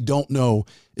something that we don't know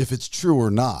if it's true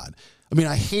or not.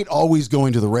 I hate always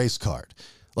going to the race card.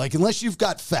 Like, unless you've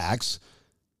got facts,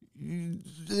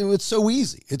 it's so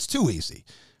easy. It's too easy.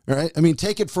 All right?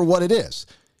 Take it for what it is.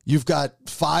 You've got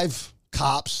 5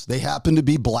 cops, they happen to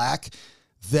be black,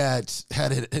 that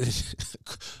had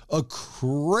a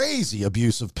crazy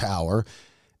abuse of power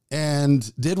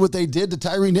and did what they did to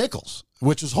Tyree Nichols,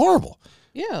 which is horrible.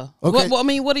 Yeah. Okay.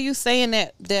 Well, what are you saying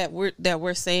that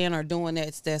we're saying or doing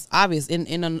that's obvious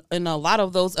in a lot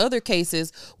of those other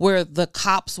cases where the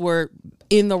cops were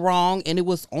in the wrong and it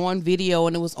was on video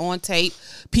and it was on tape,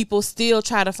 people still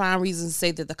try to find reasons to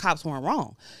say that the cops weren't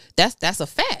wrong. That's a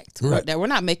fact. Right. That we're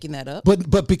not making that up.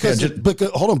 But because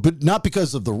hold on, but not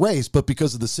because of the race, but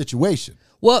because of the situation.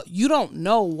 Well, you don't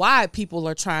know why people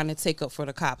are trying to take up for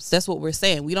the cops. That's what we're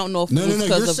saying. We don't know if it was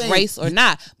because of race or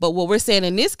not. But what we're saying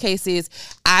in this case is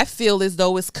I feel as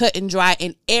though it's cut and dry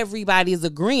and everybody is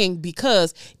agreeing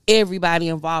because everybody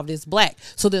involved is black.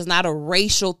 So there's not a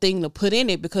racial thing to put in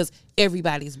it because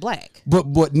everybody's black. But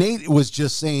what Nate was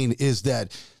just saying is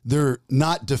that they're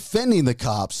not defending the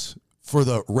cops for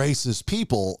the racist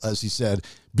people, as he said,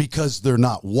 because they're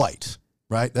not white,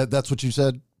 right? That's what you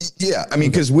said? Yeah, I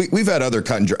mean, because we've had other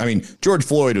cut and dry. I mean, George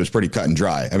Floyd was pretty cut and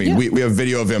dry. I mean, we have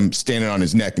video of him standing on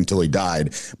his neck until he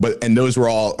died. And those were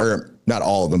all, or not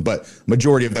all of them, but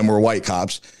majority of them were white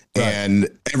cops. Right.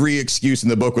 And every excuse in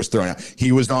the book was thrown out.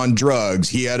 He was on drugs.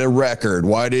 He had a record.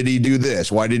 Why did he do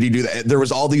this? Why did he do that? There was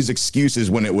all these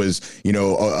excuses when it was,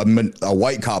 a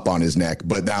white cop on his neck.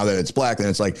 But now that it's black, then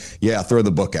it's like, yeah, throw the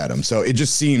book at him. So it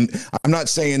just seemed, I'm not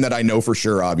saying that I know for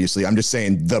sure, obviously. I'm just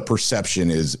saying the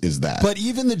perception is that. But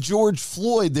even the George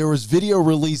Floyd, there was video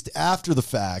released after the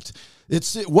fact.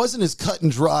 It wasn't as cut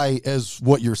and dry as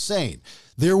what you're saying.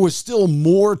 There was still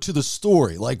more to the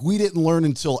story. Like, we didn't learn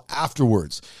until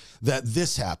afterwards that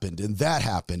this happened and that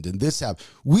happened and this happened.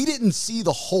 We didn't see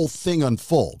the whole thing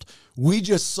unfold. We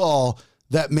just saw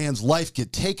that man's life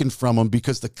get taken from him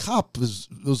because the cop was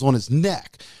on his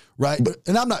neck, right?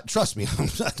 And I'm not, trust me, I'm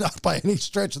not by any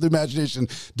stretch of the imagination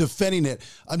defending it.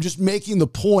 I'm just making the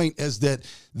point as that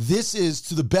this is,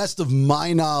 to the best of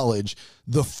my knowledge,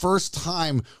 the first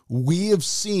time we have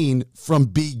seen from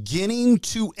beginning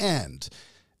to end.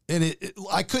 And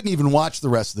I couldn't even watch the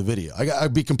rest of the video.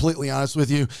 I'd be completely honest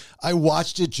with you. I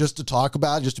watched it just to talk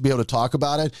about it, just to be able to talk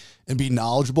about it and be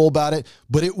knowledgeable about it.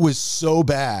 But it was so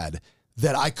bad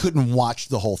that I couldn't watch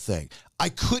the whole thing. I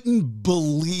couldn't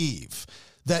believe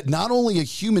that not only a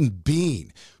human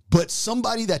being, but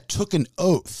somebody that took an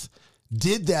oath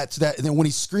did that to that. And then when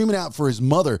he's screaming out for his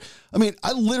mother, I mean,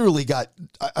 I literally got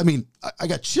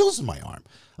chills in my arm.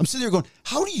 I'm sitting there going,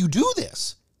 how do you do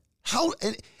this? How?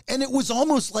 And it was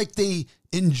almost like they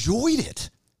enjoyed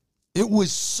it. It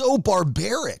was so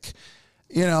barbaric,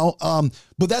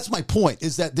 but that's my point,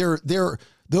 is that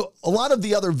a lot of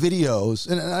the other videos,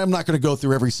 and I'm not going to go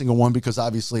through every single one because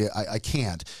obviously I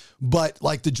can't, but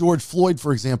like the George Floyd,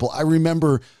 for example, I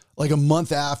remember like a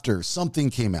month after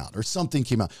something came out,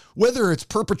 whether it's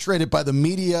perpetrated by the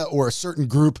media or a certain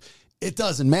group, it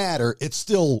doesn't matter. It's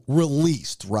still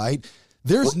released, right?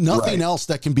 There's nothing else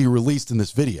that can be released in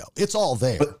this video. It's all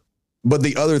there. But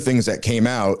the other things that came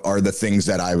out are the things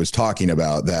that I was talking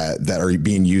about that are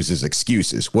being used as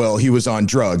excuses. Well, he was on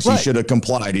drugs. Right. He should have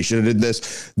complied. He should have did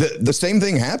this. The same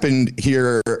thing happened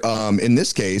here in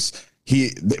this case.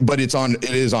 But it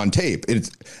is on tape.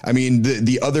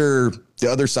 The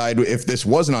other side, if this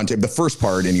wasn't on tape, the first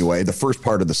part anyway, the first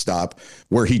part of the stop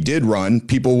where he did run,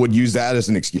 people would use that as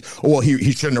an excuse. Oh, well,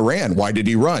 he shouldn't have ran. Why did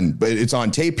he run? But it's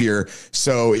on tape here.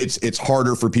 So it's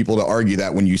harder for people to argue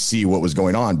that when you see what was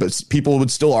going on, but people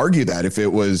would still argue that if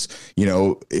it was,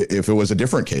 if it was a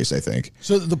different case, I think.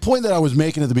 So the point that I was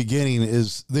making at the beginning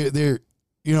is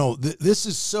this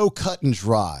is so cut and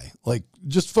dry. Like,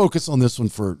 just focus on this one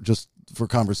for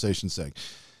conversation's sake.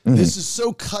 Mm-hmm. This is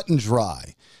so cut and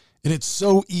dry, and it's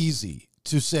so easy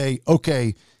to say,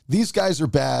 okay, these guys are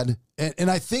bad. And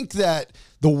I think that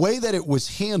the way that it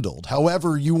was handled,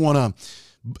 however you want to,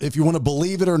 if you want to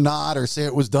believe it or not, or say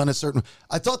it was done a certain,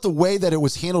 I thought the way that it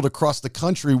was handled across the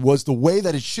country was the way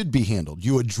that it should be handled.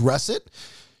 You address it,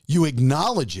 you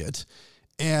acknowledge it.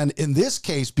 And in this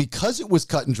case, because it was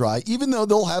cut and dry, even though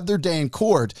they'll have their day in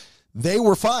court, they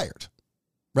were fired.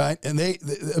 Right. And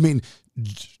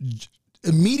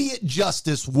immediate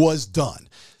justice was done.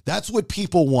 That's what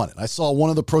people wanted. I saw one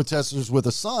of the protesters with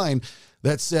a sign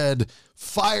that said,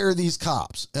 fire these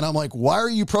cops. And I'm like, why are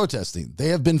you protesting? They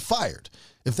have been fired.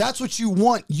 If that's what you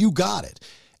want, you got it.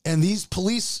 And these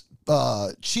police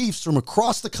chiefs from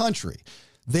across the country,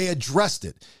 they addressed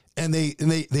it. And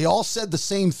they all said the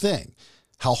same thing,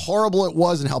 how horrible it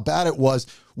was and how bad it was,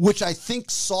 which I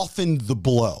think softened the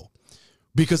blow.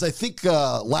 Because I think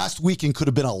last weekend could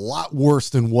have been a lot worse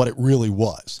than what it really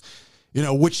was,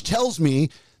 which tells me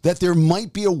that there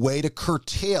might be a way to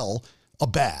curtail a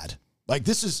bad. Like,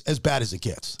 this is as bad as it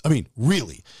gets. I mean,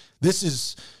 really, this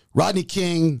is Rodney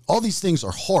King. All these things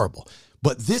are horrible,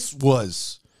 but this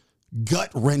was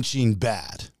gut-wrenching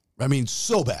bad. I mean,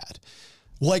 so bad.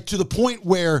 Like, to the point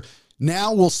where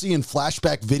now we'll see in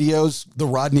flashback videos the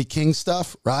Rodney King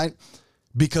stuff, right?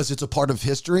 Because it's a part of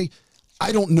history.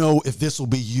 I don't know if this will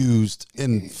be used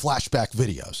in flashback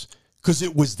videos, because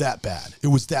it was that bad. It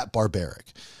was that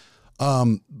barbaric.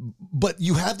 But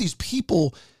you have these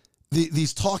people,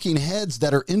 these talking heads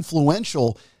that are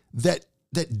influential that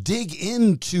dig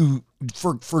into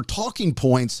for talking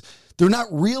points. They're not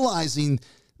realizing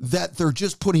that they're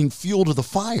just putting fuel to the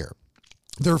fire.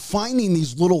 They're finding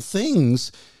these little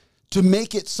things to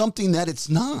make it something that it's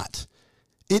not.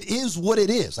 It is what it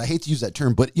is. I hate to use that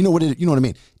term, but you know what I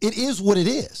mean? It is what it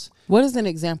is. What is an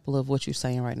example of what you're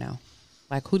saying right now?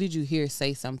 Like, who did you hear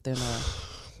say something? Or?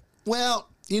 Well,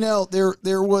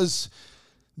 there was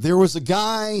a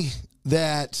guy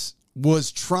that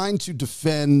was trying to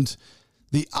defend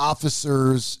the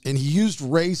officers, and he used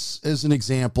race as an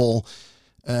example,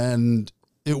 and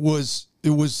it was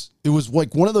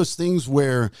like one of those things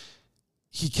where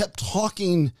he kept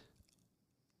talking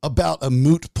about a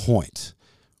moot point,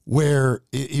 where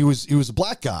he was a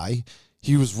black guy,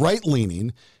 he was right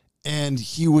leaning, and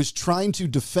he was trying to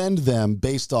defend them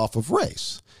based off of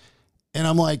race. And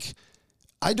I'm like,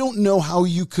 I don't know how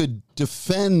you could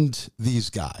defend these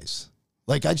guys.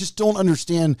 Like, I just don't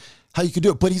understand how you could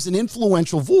do it. But he's an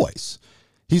influential voice.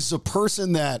 He's a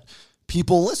person that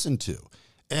people listen to,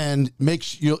 and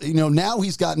makes now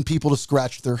he's gotten people to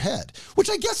scratch their head, which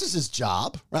I guess is his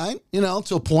job, right?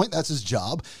 To a point, that's his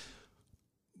job.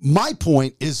 My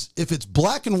point is, if it's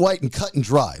black and white and cut and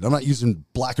dry, and I'm not using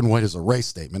black and white as a race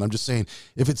statement. I'm just saying,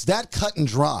 if it's that cut and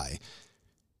dry,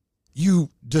 you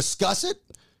discuss it,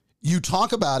 you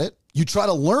talk about it, you try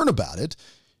to learn about it,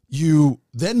 you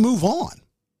then move on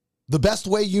the best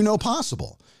way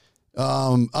possible.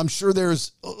 I'm sure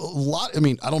there's a lot. I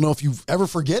mean, I don't know if you ever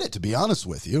forget it, to be honest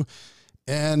with you.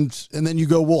 And then you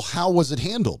go, well, how was it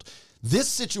handled? This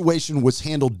situation was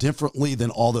handled differently than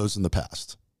all those in the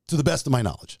past, to the best of my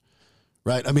knowledge,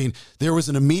 right? I mean, there was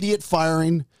an immediate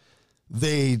firing.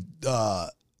 They, the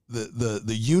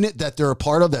unit that they're a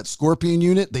part of, that Scorpion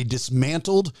unit, they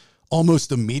dismantled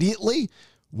almost immediately,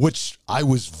 which I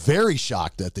was very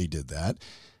shocked that they did that.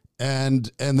 And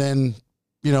then,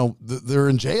 they're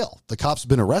in jail. The cops have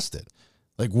been arrested.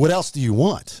 Like, what else do you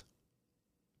want?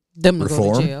 Them to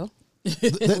go to jail.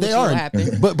 They are,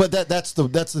 but that's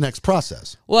the next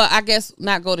process. Well, I guess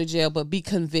not go to jail, but be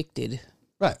convicted.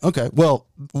 Right. Okay. Well,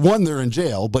 one, they're in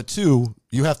jail, but two,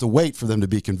 you have to wait for them to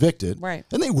be convicted. Right.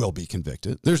 And they will be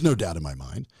convicted. There's no doubt in my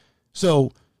mind.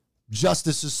 So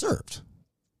justice is served.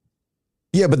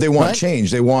 Yeah, but they want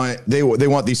change. They want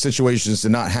these situations to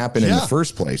not happen in the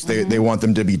first place. They want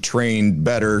them to be trained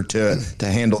better to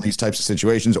handle these types of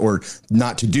situations, or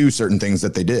not to do certain things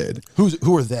that they did.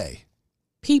 Who are they?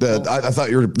 People. I thought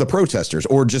you were the protesters,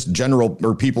 or just general,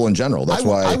 or people in general. That's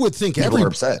why I would think people are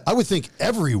upset. I would think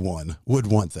everyone would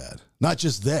want that, not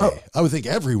just they. Oh. I would think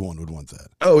everyone would want that.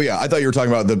 Oh yeah, I thought you were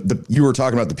talking about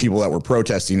the people that were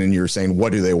protesting, and you were saying,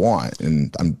 what do they want?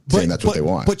 And I'm saying that's what they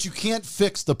want. But you can't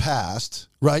fix the past,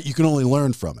 right? You can only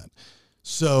learn from it.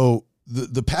 So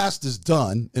the past is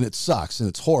done, and it sucks, and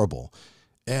it's horrible,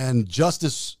 and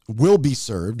justice will be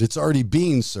served. It's already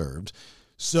being served.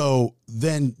 So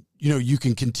then, you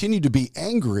can continue to be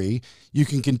angry. You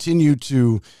can continue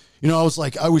to,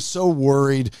 I was so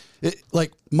worried.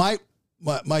 My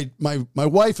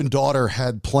wife and daughter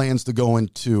had plans to go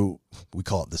into, we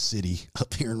call it the city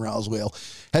up here in Roswell,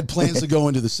 had plans to go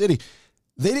into the city.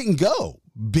 They didn't go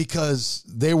because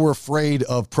they were afraid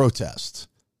of protest.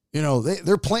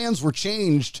 Their plans were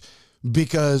changed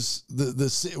because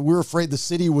we're afraid the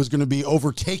city was going to be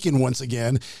overtaken once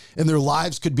again, and their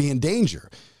lives could be in danger.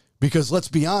 Because let's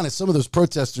be honest, some of those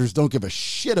protesters don't give a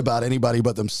shit about anybody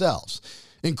but themselves,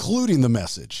 including the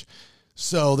message.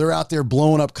 So they're out there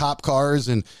blowing up cop cars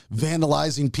and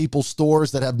vandalizing people's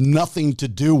stores that have nothing to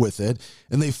do with it,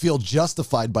 and they feel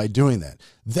justified by doing that.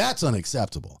 That's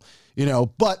unacceptable.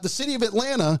 But the city of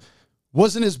Atlanta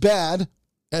wasn't as bad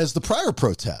as the prior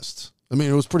protests. I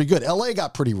mean, it was pretty good. LA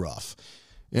got pretty rough,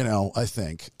 I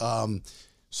think.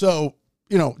 So,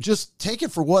 just take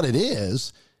it for what it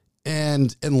is.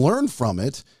 And learn from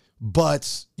it,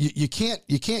 but you can't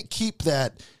keep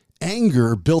that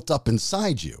anger built up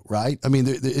inside you, right? I mean,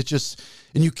 it's just,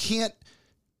 and you can't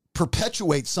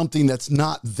perpetuate something that's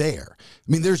not there.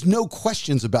 I mean, there's no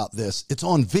questions about this. It's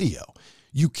on video.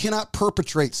 You cannot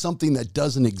perpetrate something that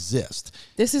doesn't exist.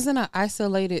 This isn't an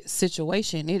isolated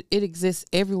situation. It exists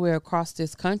everywhere across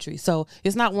this country. So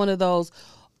it's not one of those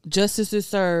justice is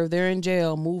served, they're in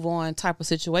jail, move on type of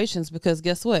situations, because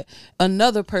guess what?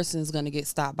 Another person is going to get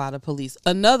stopped by the police.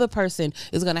 Another person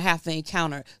is going to have to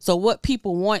encounter. So what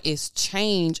people want is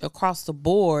change across the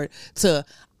board to,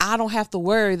 I don't have to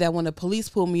worry that when the police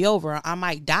pull me over, I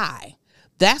might die.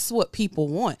 That's what people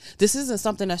want. This isn't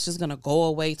something that's just going to go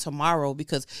away tomorrow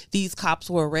because these cops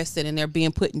were arrested and they're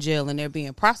being put in jail and they're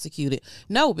being prosecuted.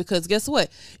 No, because guess what?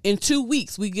 In 2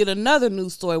 weeks, we get another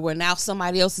news story where now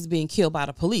somebody else is being killed by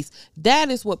the police.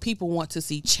 That is what people want to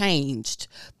see changed.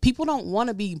 People don't want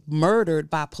to be murdered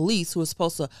by police who are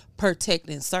supposed to protect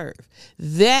and serve.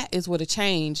 That is where the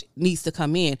change needs to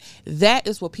come in. That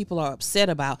is what people are upset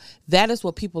about. That is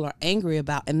what people are angry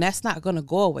about. And that's not going to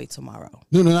go away tomorrow.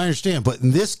 No, I understand. But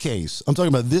in this case, I'm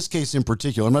talking about this case in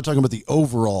particular. I'm not talking about the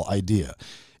overall idea.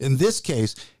 In this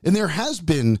case, and there has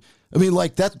been, I mean,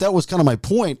 like that was kind of my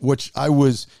point, which it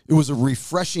was a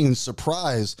refreshing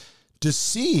surprise to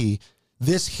see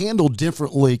this handled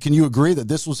differently. Can you agree that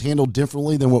this was handled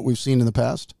differently than what we've seen in the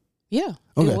past? Yeah,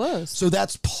 okay. It was. So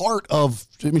that's part of,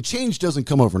 I mean, change doesn't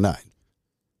come overnight.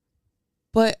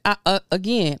 But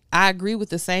again, I agree with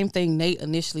the same thing Nate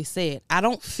initially said. I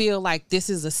don't feel like this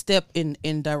is a step in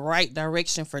the right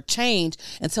direction for change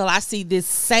until I see this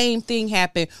same thing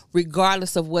happen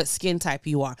regardless of what skin type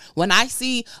you are. When I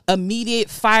see immediate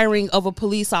firing of a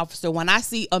police officer, when I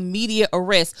see immediate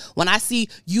arrest, when I see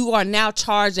you are now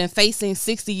charged and facing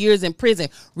 60 years in prison,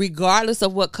 regardless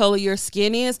of what color your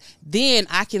skin is, then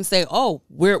I can say, oh,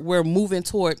 we're moving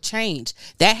toward change.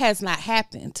 That has not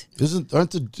happened. Isn't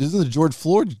the George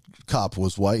Floyd cop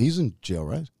was white? He's in jail,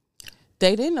 right?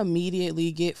 They didn't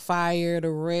immediately get fired,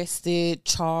 arrested,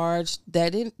 charged.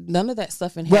 None of that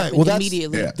stuff happened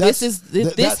immediately. Yeah.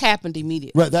 This happened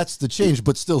immediately. Right, that's the change,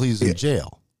 but still he's in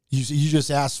jail. You just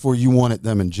asked for, you wanted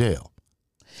them in jail.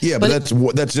 Yeah, but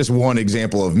that's just one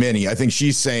example of many. I think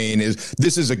she's saying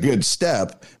this is a good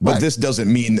step, but this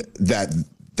doesn't mean that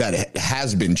it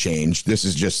has been changed. This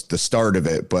is just the start of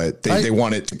it, but they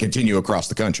want it to continue across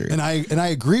the country. And I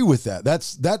agree with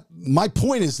that. My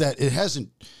point is that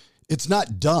it's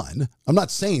not done. I'm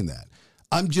not saying that.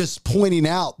 I'm just pointing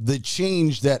out the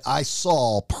change that I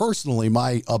saw personally,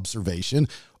 my observation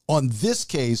on this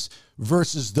case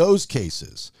versus those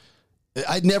cases.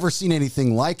 I'd never seen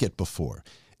anything like it before.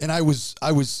 And I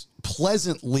was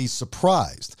pleasantly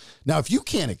surprised. Now, if you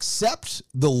can't accept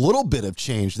the little bit of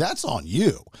change, that's on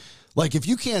you. Like, if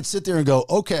you can't sit there and go,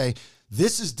 okay,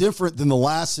 this is different than the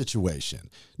last situation.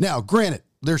 Now, granted,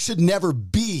 there should never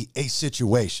be a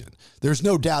situation. There's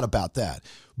no doubt about that.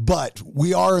 But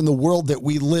we are in the world that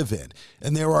we live in,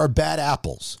 and there are bad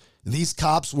apples. These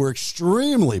cops were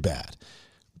extremely bad.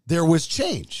 There was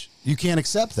change. You can't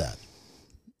accept that.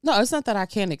 No, it's not that I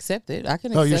can't accept it. I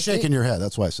can accept it. Oh, you're shaking your head.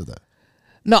 That's why I said that.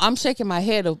 No, I'm shaking my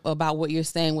head about what you're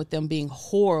saying with them being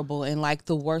horrible and like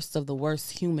the worst of the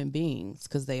worst human beings,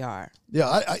 because they are.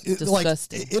 Yeah,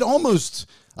 disgusting. I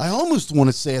almost want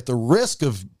to say, at the risk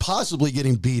of possibly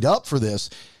getting beat up for this,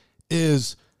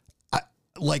 is I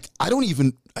don't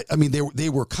even. I mean, they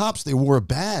were cops. They wore a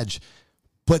badge,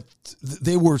 but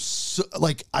they were so,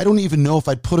 I don't even know if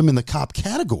I'd put them in the cop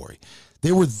category.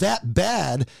 They were that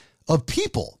bad of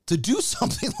people to do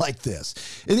something like this.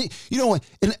 And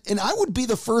and I would be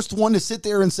the first one to sit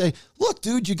there and say, look,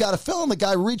 dude, you got a felon. The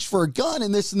guy reached for a gun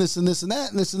and this and this and this and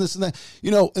that and this and this and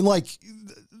that,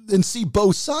 and see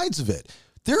both sides of it.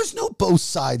 There's no both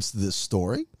sides to this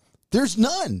story. There's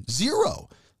none. Zero.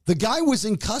 The guy was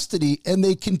in custody and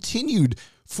they continued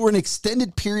for an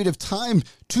extended period of time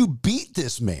to beat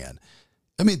this man.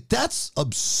 I mean, that's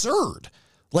absurd.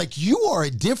 Like, you are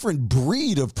a different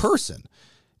breed of person.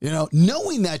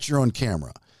 Knowing that you're on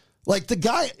camera. Like, the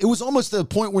guy, it was almost the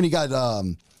point when he got,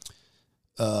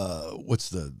 what's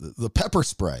the pepper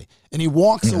spray, and he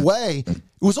walks away. It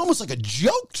was almost like a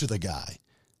joke to the guy,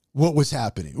 what was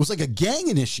happening. It was like a gang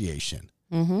initiation,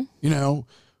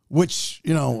 which,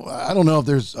 I don't know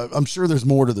if I'm sure there's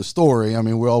more to the story. I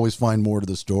mean, we always find more to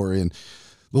the story, and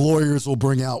the lawyers will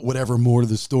bring out whatever more to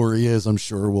the story is. I'm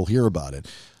sure we'll hear about it.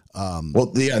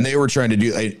 And they were trying to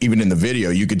do, even in the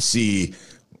video, you could see,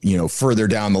 further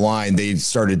down the line, they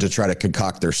started to try to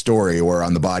concoct their story, or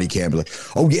on the body cam, like,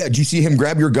 oh yeah, did you see him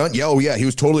grab your gun? Yeah, oh yeah, he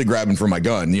was totally grabbing for my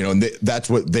gun. And that's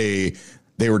what they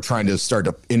were trying to start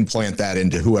to implant that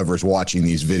into whoever's watching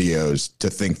these videos, to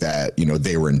think that,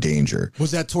 they were in danger. Was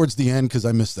that towards the end? Because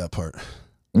I missed that part.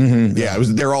 Mm-hmm. Yeah,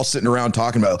 they're all sitting around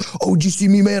talking about, oh, did you see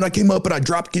me, man? I came up and I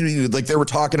dropped you. Like, they were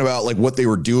talking about what they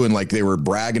were doing, like they were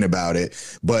bragging about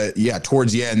it. But yeah,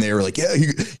 towards the end, they were like, yeah,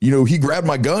 he grabbed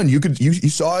my gun. You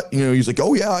saw it. He's like,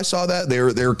 oh yeah, I saw that.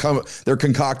 They're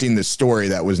concocting this story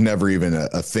that was never even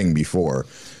a thing before.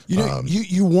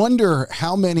 You wonder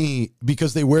how many,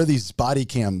 because they wear these body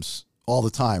cams all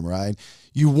the time, right?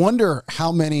 You wonder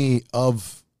how many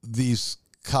of these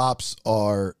cops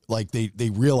are like,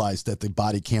 they realize that the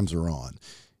body cams are on.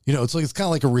 it's kind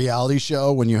of like a reality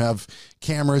show when you have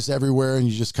cameras everywhere and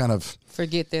you just kind of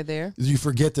forget they're there. You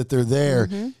forget that they're there.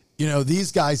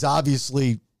 These guys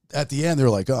obviously at the end, they're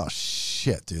like, oh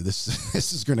shit, dude,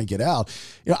 this is going to get out.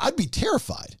 I'd be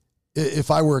terrified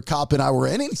if I were a cop and I were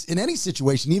in any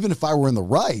situation, even if I were in the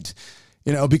right,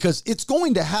 because it's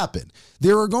going to happen.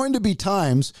 There are going to be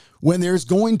times when there's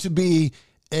going to be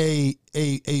a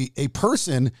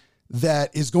person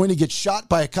that is going to get shot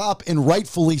by a cop, and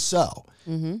rightfully so.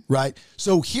 Right.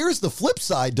 So here's the flip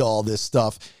side to all this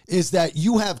stuff is that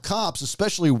you have cops,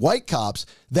 especially white cops,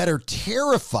 that are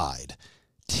terrified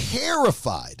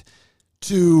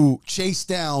to chase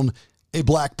down a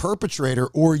black perpetrator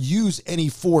or use any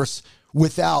force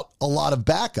without a lot of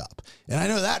backup. And I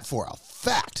know that for a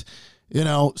fact,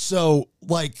 so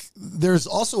there's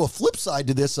also a flip side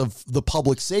to this of the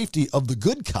public safety of the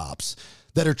good cops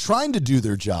that are trying to do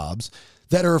their jobs,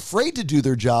 that are afraid to do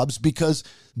their jobs because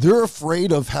they're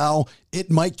afraid of how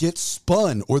it might get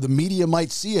spun or the media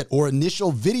might see it or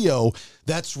initial video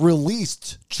that's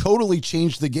released totally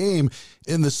changed the game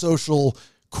in the social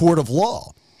court of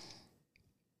law.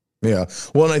 Yeah.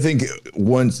 Well, and I think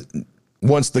once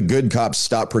the good cops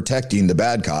stop protecting the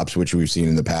bad cops, which we've seen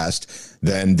in the past,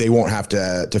 then they won't have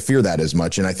to fear that as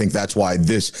much. And I think that's why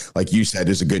this, like you said,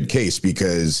 is a good case,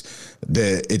 because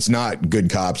it's not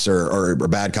good cops or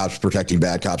bad cops protecting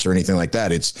bad cops or anything like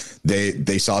that. It's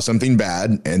they saw something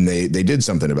bad and they did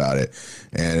something about it.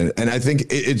 And I think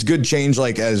it's good change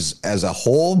as a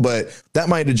whole, but that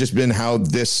might have just been how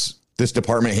this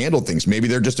department handled things. Maybe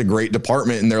they're just a great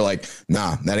department and they're like,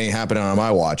 nah, that ain't happening on my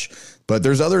watch. But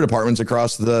there's other departments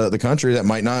across the country that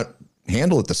might not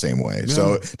handle it the same way. Yeah.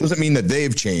 So it doesn't mean that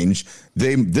they've changed.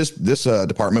 This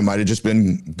department might have just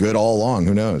been good all along.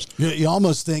 Who knows? You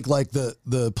almost think like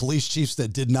the police chiefs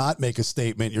that did not make a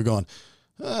statement, you're going,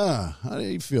 how do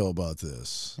you feel about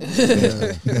this?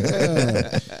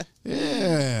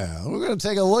 Yeah. We're going to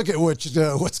take a look at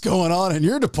what's going on in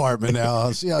your department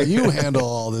now. See how you handle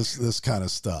all this kind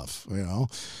of stuff,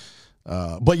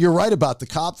 But you're right about the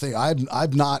cop thing.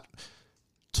 I've not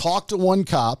talked to one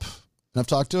cop, and I've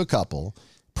talked to a couple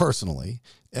personally,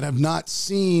 and I've not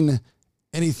seen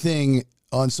anything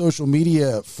on social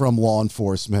media from law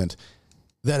enforcement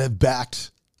that have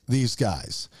backed these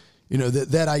guys.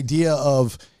 That idea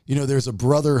of, there's a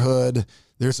brotherhood,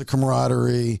 there's a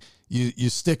camaraderie, you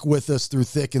stick with us through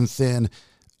thick and thin.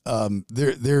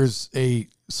 There's a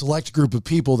select group of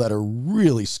people that are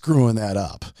really screwing that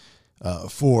up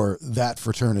for that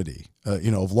fraternity,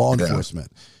 of law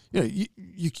enforcement. These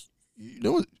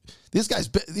guys,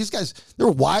 their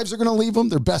wives are going to leave them.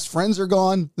 Their best friends are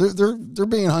gone. They're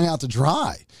being hung out to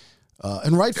dry,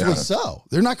 and rightfully so.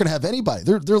 They're not going to have anybody.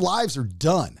 Their lives are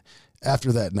done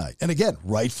after that night. And again,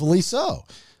 rightfully so,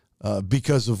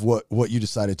 because of what you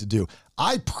decided to do.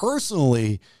 I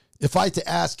personally, if I had to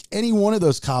ask any one of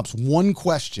those cops one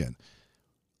question,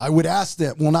 I would ask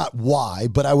them, well, not why,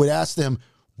 but I would ask them,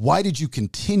 why did you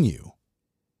continue?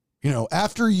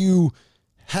 After you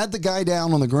had the guy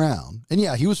down on the ground, and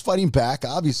yeah, he was fighting back,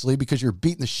 obviously, because you're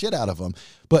beating the shit out of him.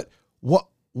 But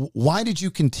why did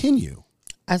you continue?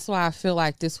 That's why I feel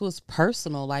like this was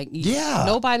personal.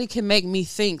 Nobody can make me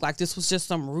think like this was just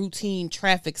some routine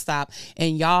traffic stop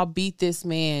and y'all beat this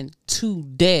man to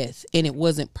death and it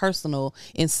wasn't personal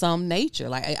in some nature.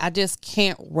 I just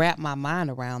can't wrap my mind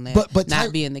around that but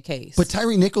not being the case. But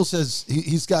Tyree Nichols says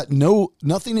he's got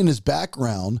nothing in his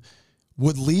background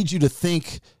would lead you to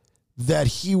think that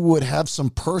he would have some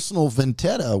personal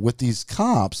vendetta with these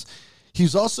cops.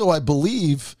 He's also, I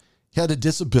believe, had a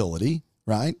disability,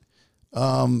 right?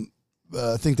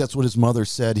 I think that's what his mother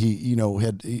said. He,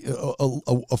 had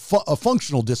a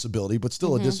functional disability, but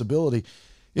still a disability.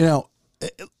 Where's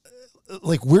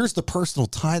the personal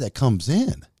tie that comes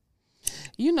in?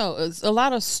 A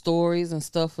lot of stories and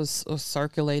stuff was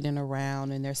circulating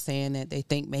around, and they're saying that they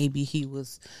think maybe he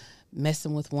was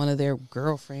messing with one of their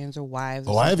girlfriends or wives.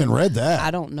 I haven't read that.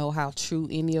 I don't know how true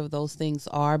any of those things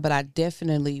are, but I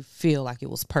definitely feel like it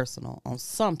was personal on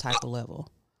some type of level.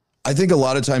 I think a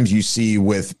lot of times you see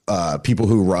with people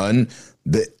who run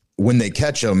that when they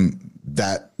catch them,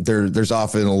 that there's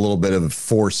often a little bit of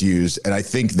force used. And I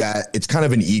think that it's kind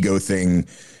of an ego thing,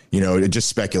 just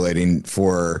speculating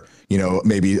for,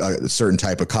 maybe a certain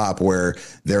type of cop where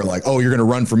they're like, oh, you're going to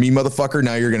run for me, motherfucker.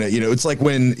 Now you're going to, it's like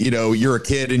when, you're a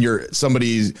kid and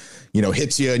somebody's,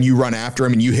 hits you and you run after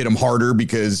him and you hit him harder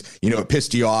because, it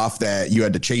pissed you off that you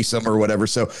had to chase him or whatever.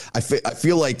 So I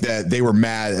feel like that they were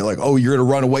mad, like, oh, you're going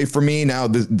to run away from me. Now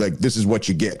this is what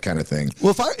you get kind of thing.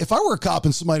 Well, if I were a cop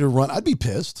and somebody would run, I'd be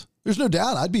pissed. There's no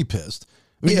doubt I'd be pissed.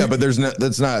 But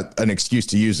that's not an excuse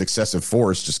to use excessive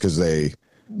force just because they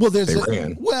Well, they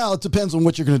ran. Well, it depends on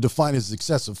what you're going to define as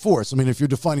excessive force. I mean, if you're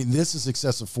defining this as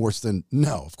excessive force, then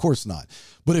no, of course not.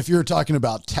 But if you're talking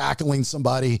about tackling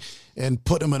somebody and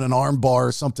put them in an arm bar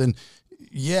or something,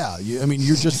 yeah, I mean,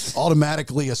 you're just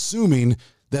automatically assuming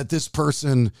that this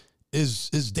person is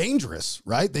dangerous,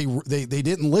 right? They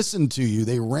didn't listen to you.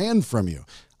 They ran from you.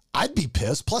 I'd be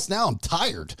pissed. Plus now I'm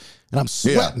tired and I'm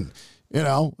sweating. Yeah. You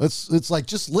know, it's like,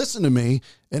 just listen to me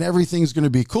and everything's going to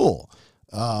be cool.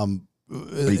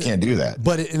 But you can't do that.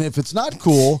 But and if it's not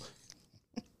cool,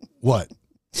 what?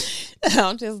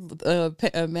 I'm just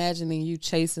imagining you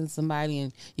chasing somebody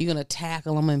and you're going to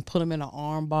tackle them and put them in an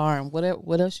arm bar and what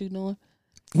else you doing?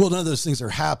 Well, none of those things are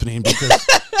happening because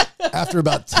after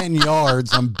about 10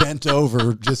 yards, I'm bent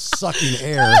over, just sucking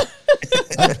air.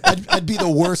 I'd be the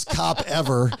worst cop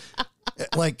ever.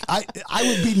 Like I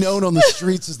would be known on the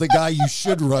streets as the guy you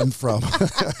should run from.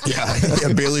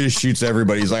 Yeah, Bailey just shoots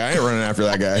everybody. He's like, I ain't running after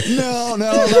that guy. No,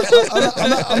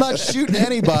 I'm not shooting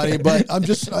anybody, but I'm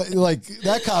just like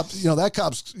that cop. You know, that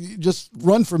cop's just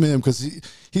run from him because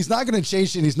he's not going to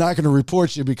chase you and he's not going to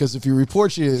report you because if he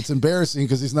reports you, it's embarrassing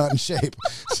because he's not in shape.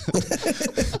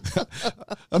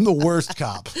 I'm the worst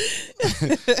cop.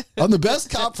 I'm the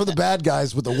best cop for the bad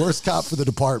guys, but the worst cop for the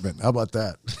department. How about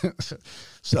that?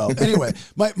 So anyway,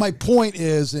 my point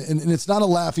is, and it's not a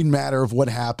laughing matter of what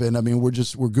happened. I mean, we're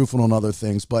goofing on other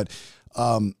things, but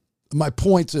my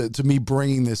point to me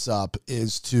bringing this up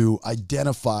is to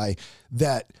identify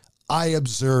that I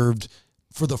observed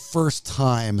for the first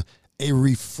time a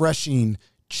refreshing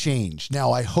change.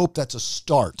 Now, I hope that's a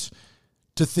start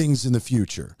to things in the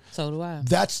future. So do I.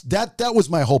 That was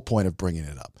my whole point of bringing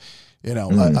it up. You know,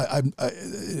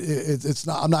 it's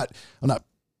not. I'm not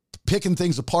picking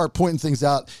things apart, pointing things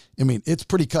out. I mean, it's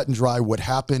pretty cut and dry what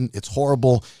happened. It's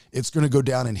horrible. It's going to go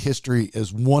down in history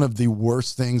as one of the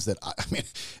worst things that I mean,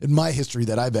 in my history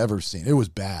that I've ever seen. It was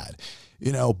bad,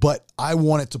 you know, but I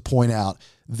wanted to point out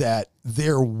that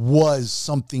there was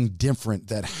something different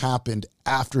that happened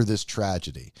after this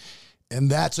tragedy.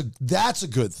 And that's a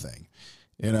good thing,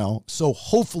 you know? So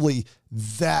hopefully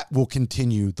that will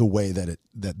continue the way that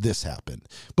this happened.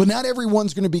 But not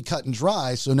everyone's going to be cut and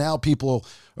dry. So now people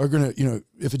are going to, you know,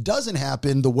 if it doesn't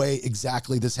happen the way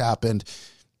exactly this happened,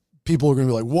 people are going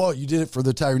to be like, whoa, you did it for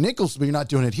the Tyre Nichols, but you're not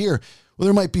doing it here. Well,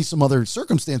 there might be some other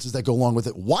circumstances that go along with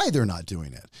it, why they're not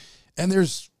doing it. And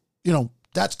there's, you know,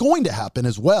 that's going to happen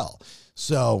as well.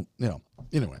 So, you know,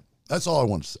 anyway, that's all I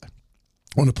want to say. I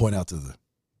want to point out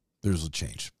there's a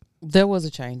change. There was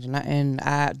a change, and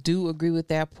I do agree with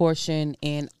that portion.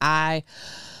 And I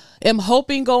am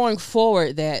hoping going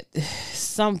forward that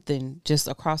something just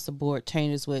across the board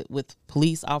changes with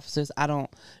police officers. I don't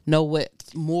know what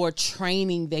more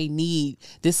training they need.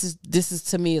 This is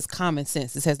to me is common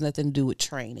sense. This has nothing to do with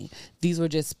training. These were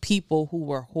just people who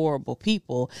were horrible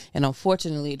people, and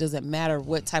unfortunately, it doesn't matter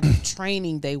what type of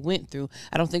training they went through.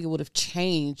 I don't think it would have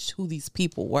changed who these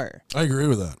people were. I agree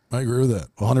with that.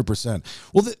 100%.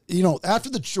 Well, you know, after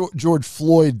the George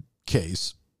Floyd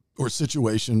case or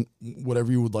situation,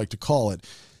 whatever you would like to call it,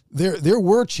 there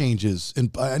were changes, and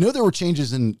I know there were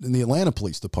changes in the Atlanta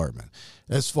Police Department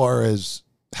as far as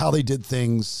how they did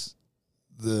things,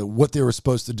 what they were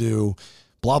supposed to do,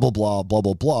 blah blah blah blah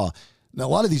blah blah. Now a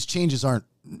lot of these changes aren't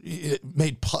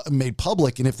made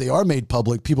public, and if they are made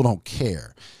public, people don't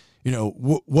care. You know,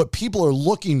 what people are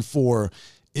looking for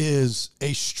is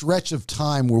a stretch of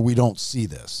time where we don't see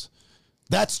this.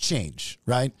 That's change,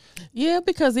 right? Yeah,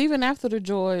 because even after the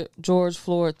George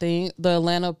Floyd thing, the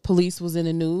Atlanta police was in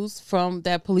the news from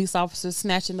that police officer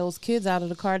snatching those kids out of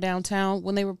the car downtown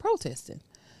when they were protesting.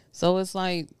 So it's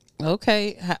like,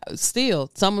 okay,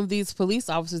 still, some of these police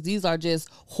officers, these are just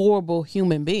horrible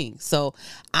human beings. So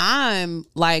I'm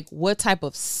like, what type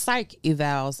of psych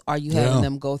evals are you having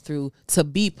them go through to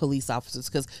be police officers?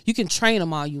 Because you can train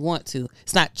them all you want to.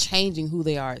 It's not changing who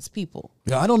they are as people.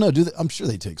 Yeah, I don't know. I'm sure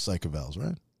they take psych evals,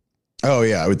 right? Oh,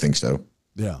 yeah, I would think so.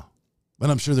 Yeah.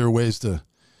 And I'm sure there are ways to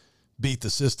beat the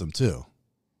system, too.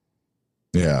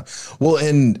 Yeah. Well,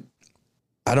 and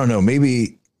I don't know,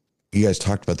 maybe you guys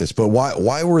talked about this, but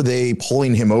why were they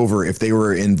pulling him over if they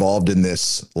were involved in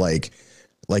this, like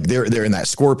they're in that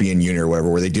Scorpion unit or whatever,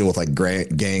 where they deal with like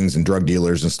gangs and drug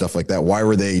dealers and stuff like that? Why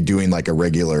were they doing like a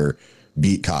regular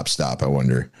beat cop stop, I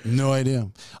wonder? No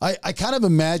idea. I kind of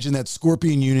imagine that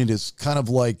Scorpion unit is kind of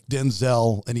like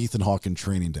Denzel and Ethan Hawke in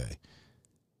Training Day.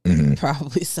 Mm-hmm.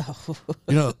 Probably so.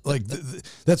 You know, like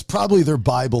that's probably their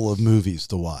Bible of movies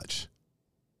to watch.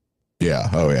 Yeah.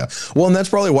 Oh, yeah. Well, and that's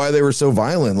probably why they were so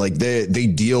violent. Like they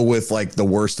deal with like the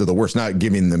worst of the worst, not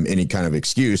giving them any kind of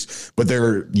excuse, but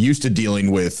they're used to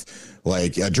dealing with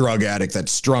like a drug addict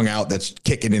that's strung out, that's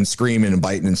kicking and screaming and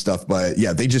biting and stuff. But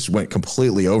yeah, they just went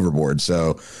completely overboard.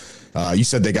 So you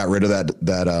said they got rid of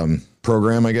that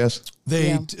program, I guess.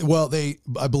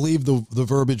 I believe the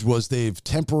verbiage was they've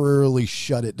temporarily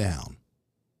shut it down.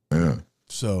 Yeah.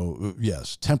 So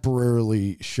yes,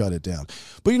 temporarily shut it down.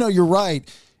 But you're right.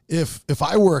 If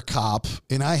I were a cop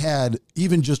and I had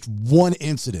even just one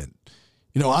incident,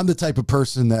 I'm the type of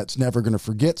person that's never going to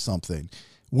forget something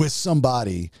with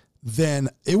somebody, then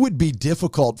it would be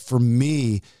difficult for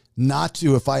me not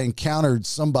to, if I encountered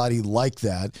somebody like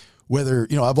that, whether,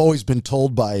 I've always been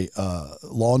told by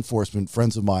law enforcement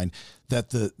friends of mine that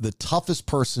the toughest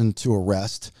person to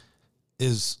arrest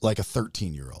is like a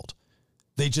 13-year-old.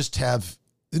 They just have,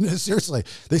 seriously,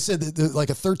 they said that like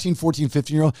a 13, 14,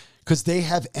 15-year-old, because they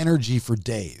have energy for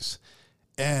days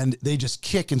and they just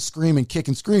kick and scream and kick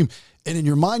and scream. And in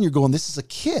your mind, you're going, this is a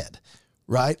kid,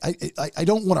 right? I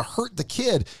don't want to hurt the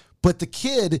kid, but the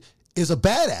kid is a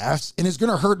badass and is going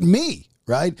to hurt me,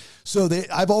 right? So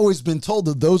I've always been told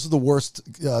that those are the worst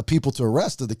people to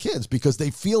arrest are the kids, because they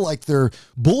feel like they're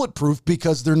bulletproof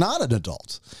because they're not an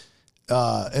adult.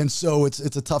 And so it's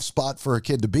a tough spot for a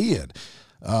kid to be in.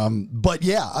 But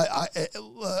yeah,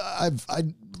 I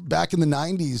back in the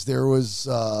 90s, there was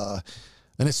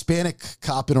an Hispanic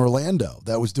cop in Orlando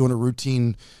that was doing a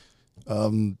routine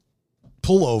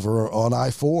pullover on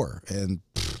I-4, and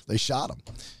they shot him,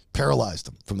 paralyzed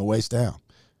him from the waist down,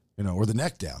 or the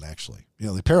neck down, actually.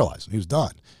 They paralyzed him. He was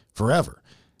done forever.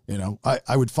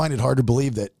 I would find it hard to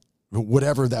believe that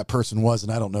whatever that person was,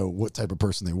 and I don't know what type of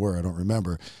person they were, I don't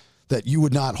remember, that you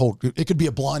would not hold. It could be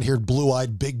a blonde-haired,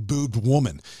 blue-eyed, big-boobed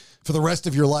woman. For the rest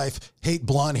of your life, hate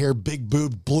blonde-haired,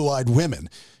 big-boobed, blue-eyed women,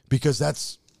 because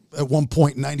that's, at one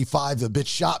point in 95, the bitch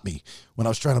shot me when I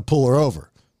was trying to pull her over.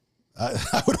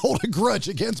 I would hold a grudge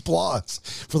against blondes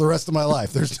for the rest of my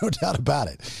life. There's no doubt about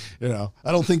it.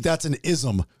 I don't think that's an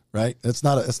ism, right? It's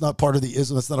not part of the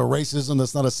ism. It's not a racism.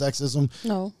 That's not a sexism.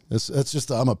 No. It's just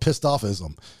I'm a pissed off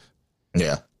ism.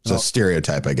 Yeah. It's a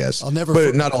stereotype, I guess.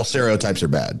 But not all stereotypes are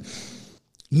bad.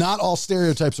 Not all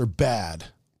stereotypes are bad.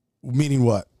 Meaning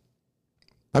what?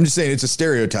 I'm just saying it's a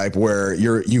stereotype where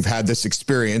you've had this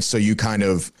experience, so you kind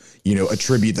of,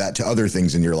 attribute that to other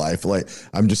things in your life. Like,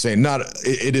 I'm just saying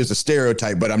it is a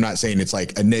stereotype, but I'm not saying it's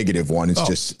like a negative one.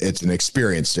 It's it's an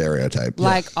experience stereotype.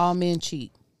 Like all men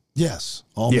cheat. Yes.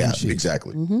 All men cheat.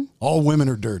 Exactly. Mm-hmm. All women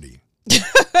are dirty.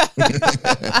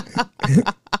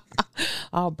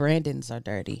 All Brandons are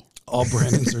dirty. All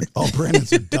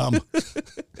Brandons are dumb.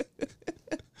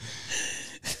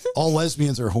 All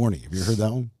lesbians are horny. Have you heard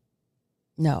that one?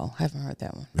 No, I haven't heard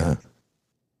that one. Yeah.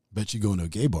 Bet you go into a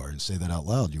gay bar and say that out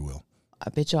loud, you will. I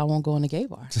bet you I won't go in a gay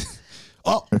bar.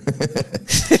 Oh.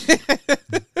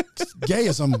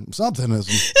 Gayism,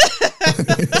 somethingism.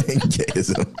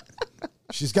 Gayism.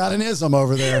 She's got an ism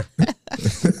over there.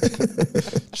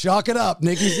 Chalk it up.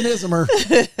 Nikki's an ismer.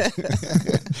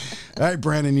 All right,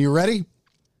 Brandon, you ready?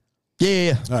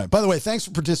 Yeah. All right. By the way, thanks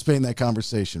for participating in that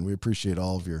conversation. We appreciate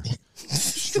all of your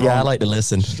I like to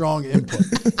listen. Strong input.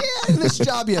 Yeah, in this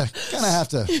job, you kind of have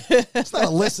to. It's not a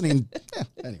listening. Yeah,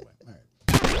 anyway. All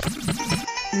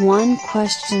right. One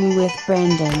question with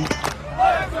Brandon.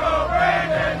 Let's go,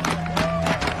 Brandon!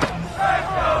 Let's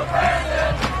go,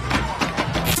 Brandon!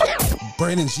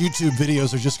 Brandon's YouTube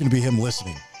videos are just going to be him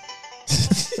listening.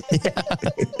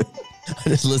 I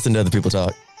just listen to other people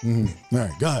talk. Mm-hmm. All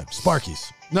right, go ahead.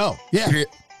 Sparkies. No. Yeah.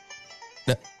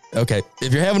 Okay.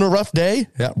 If you're having a rough day,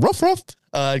 rough.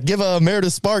 Give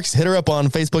Meredith Sparks, hit her up on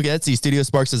Facebook, Etsy, Studio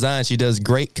Sparks Design. She does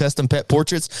great custom pet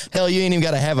portraits. Hell, you ain't even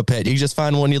got to have a pet. You just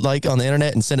find one you like on the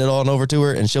internet and send it on over to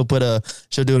her, and she'll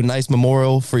do a nice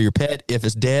memorial for your pet. If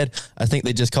it's dead, I think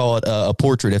they just call it a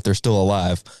portrait if they're still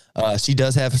alive. She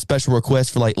does have a special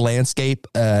request for like landscape,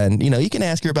 and you can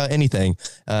ask her about anything,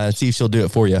 see if she'll do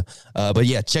it for you. But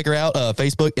yeah, check her out.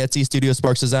 Facebook, Etsy, Studio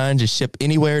Sparks Design. Just ship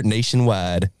anywhere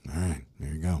nationwide. All right,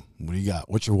 there you go. What do you got?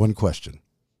 What's your one question?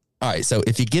 All right, so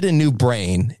if you get a new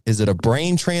brain, is it a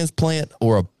brain transplant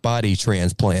or a body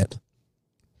transplant?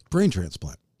 Brain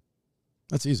transplant.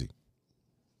 That's easy.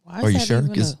 Why is Are you that sure?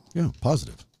 even 'Cause- Yeah,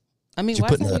 positive. I mean, you why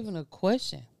is put that in even a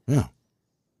question? Yeah.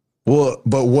 Well,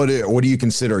 but what do you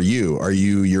consider you? Are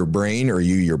you your brain or are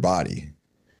you your body?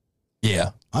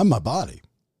 Yeah. I'm my body.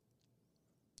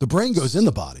 The brain goes in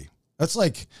the body. That's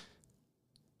like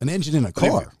an engine in a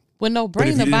car. With no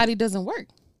brain, the body doesn't work.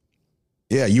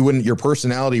 Yeah, your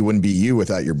personality wouldn't be you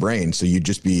without your brain. So you'd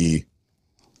just be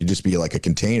like a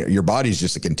container. Your body's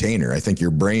just a container. I think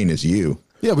your brain is you.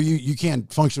 Yeah, but you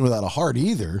can't function without a heart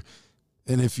either.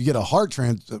 And if you get a heart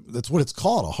that's what it's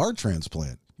called, a heart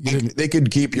transplant. They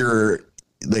could keep you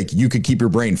could keep your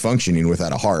brain functioning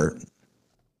without a heart.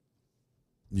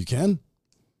 You can?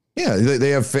 Yeah,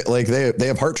 they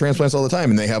have heart transplants all the time,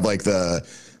 and they have like the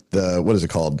what is it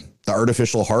called? The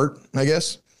artificial heart, I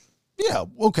guess. Yeah,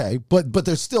 okay, but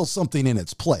there's still something in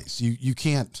its place. You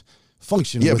can't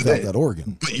function without that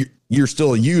organ. But you're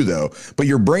still you though. But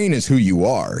your brain is who you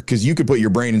are, because you could put your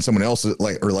brain in someone else's,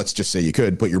 or let's just say you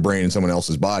could put your brain in someone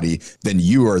else's body, then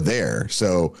you are there.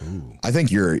 So I think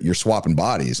you're swapping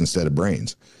bodies instead of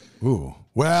brains. Ooh.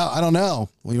 Well, I don't know.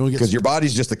 Well, because your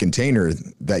body's just the container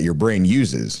that your brain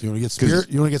uses. You want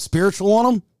to get spiritual on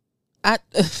them?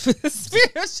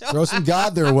 Spiritual. Throw some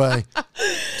God their way.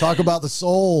 Talk about the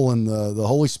soul and the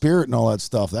Holy Spirit and all that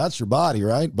stuff. That's your body,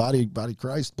 right? Body,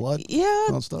 Christ, blood. Yeah,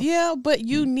 all that stuff. Yeah, but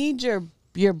you need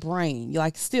your brain.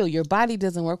 Like, still, your body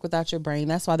doesn't work without your brain.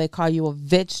 That's why they call you a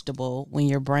vegetable when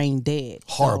your brain dead.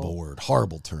 Horrible word,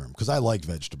 horrible term. Because I like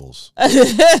vegetables.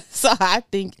 So I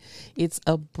think it's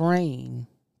a brain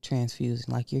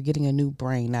transfusion. Like, you're getting a new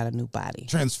brain, not a new body.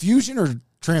 Transfusion or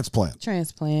transplant?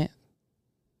 Transplant.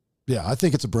 Yeah, I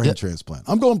think it's a brain transplant.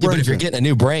 I'm going brain. But if you're getting a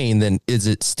new brain, then is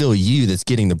it still you that's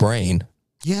getting the brain?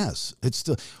 Yes, it's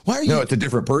still. Why are you? No, it's a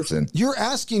different person. You're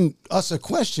asking us a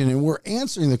question and we're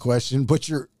answering the question, but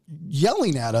you're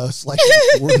yelling at us like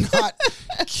we're not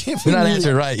giving. You're not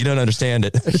answering right. You don't understand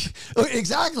it.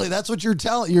 Exactly. That's what you're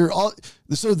telling.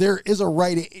 So there is a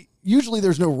right. Usually,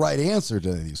 there's no right answer to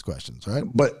any of these questions, right?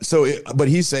 But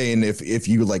he's saying if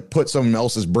you like put someone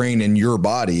else's brain in your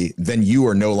body, then you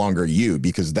are no longer you,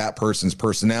 because that person's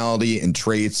personality and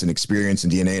traits and experience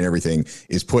and DNA and everything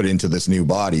is put into this new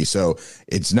body. So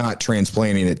it's not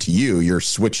transplanting it to you. You're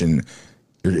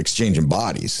exchanging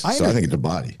bodies. I think it's a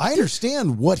body. I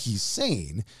understand what he's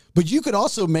saying, but you could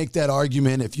also make that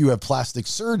argument if you have plastic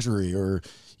surgery or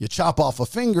you chop off a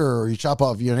finger or you chop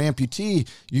off, you're an amputee,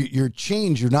 you're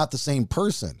changed. You're not the same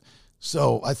person.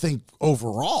 So I think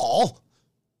overall,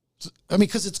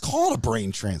 because it's called a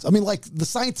brain transplant. I mean, like the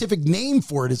scientific name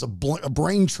for it is a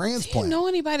brain transplant. Do you know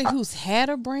anybody who's had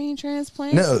a brain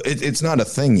transplant? No, it's not a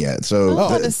thing yet. So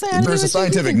there's a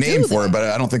scientific name for it, but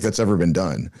I don't think that's ever been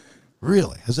done.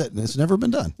 Really? It's never been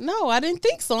done? No, I didn't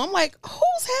think so. I'm like,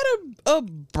 who's had a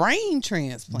brain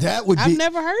transplant? I've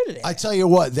never heard of it. I tell you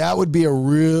what, that would be a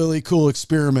really cool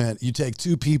experiment. You take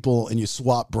two people and you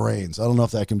swap brains. I don't know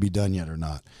if that can be done yet or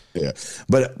not. Yeah.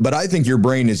 But I think your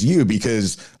brain is you,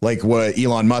 because like what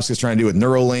Elon Musk is trying to do with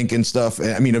Neuralink and stuff.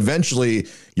 I mean, eventually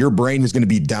your brain is going to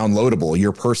be downloadable,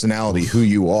 your personality, who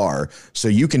you are. So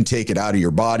you can take it out of your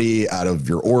body, out of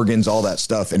your organs, all that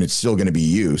stuff, and it's still going to be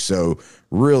you. So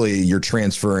really you're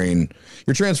transferring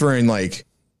like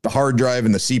the hard drive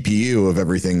and the CPU of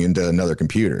everything into another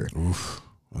computer. Oof.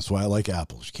 That's why I like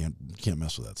Apples. You can't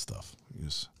mess with that stuff. You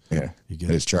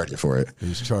just charge you for it. They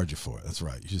just charge you for it. That's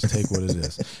right. You just take what it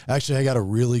is. Actually, I got a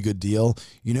really good deal.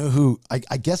 You know who?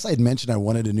 I guess I'd mentioned I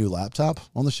wanted a new laptop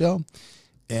on the show,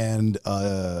 and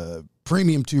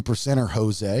premium 2%er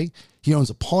Jose. He owns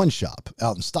a pawn shop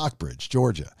out in Stockbridge,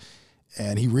 Georgia,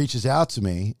 and he reaches out to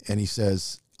me and he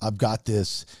says, "I've got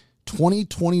this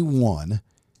 2021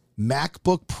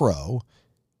 MacBook Pro,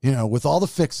 with all the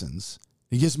fixins."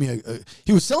 He gives me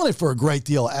he was selling it for a great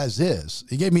deal as is.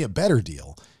 He gave me a better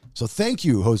deal. So thank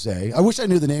you, Jose. I wish I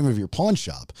knew the name of your pawn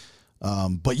shop,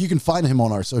 but you can find him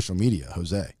on our social media,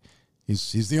 Jose.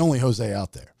 He's the only Jose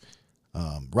out there.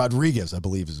 Rodriguez, I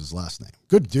believe, is his last name.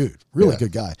 Good dude. Really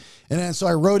good guy. And then so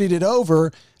I roadied it over,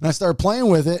 and I started playing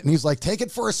with it, and he's like, take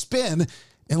it for a spin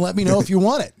and let me know if you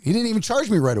want it. He didn't even charge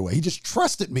me right away. He just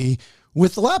trusted me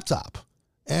with the laptop.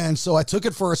 And so I took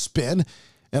it for a spin,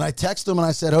 and I texted him, and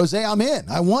I said, Jose, I'm in.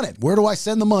 I want it. Where do I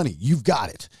send the money? You've got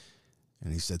it.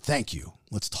 And he said, thank you.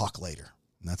 Let's talk later.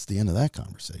 And that's the end of that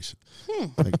conversation.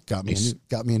 It got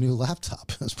me a new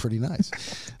laptop. That's pretty nice.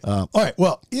 All right.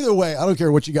 Well, either way, I don't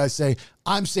care what you guys say.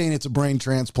 I'm saying it's a brain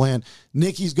transplant.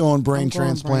 Nikki's going brain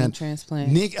transplant.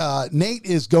 Nate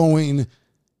is going.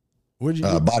 What'd you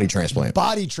do? Body transplant.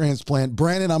 Body transplant.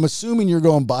 Brandon, I'm assuming you're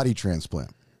going body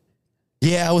transplant.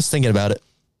 Yeah, I was thinking about it.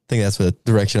 I think that's the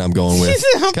direction I'm going with.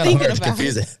 I'm kind of hard to about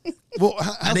confuse it. Well,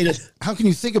 how can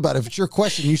you think about it? If it's your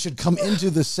question, you should come into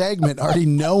the segment already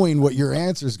knowing what your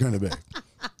answer is going to be.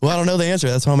 Well, I don't know the answer.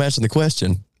 That's why I'm asking the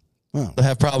question. Oh. I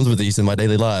have problems with these in my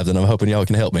daily lives, and I'm hoping y'all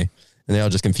can help me. And y'all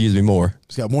just confuse me more.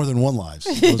 He's got more than one lives.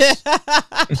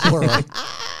 Plural.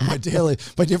 My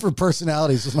different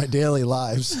personalities with my daily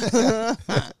lives.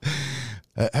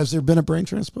 Has there been a brain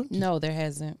transplant? No, there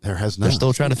hasn't. There has not. They're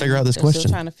still trying to figure out this They're question.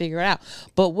 still trying to figure it out.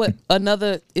 But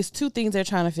it's two things they're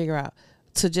trying to figure out.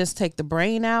 to just take the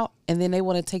brain out, and then they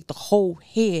want to take the whole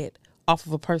head off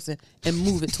of a person and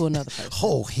move it to another person.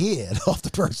 Whole head off the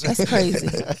person. That's crazy.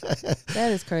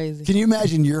 That is crazy. Can you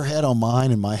imagine your head on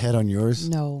mine and my head on yours?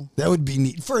 No. That would be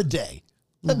neat for a day.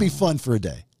 That'd be fun for a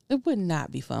day. It would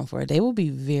not be fun for a day. It would be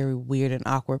very weird and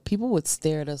awkward. People would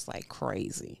stare at us like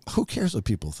crazy. Who cares what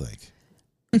people think?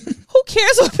 Who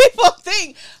cares what people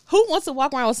think? Who wants to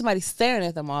walk around with somebody staring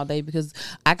at them all day because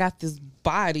I got this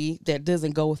body that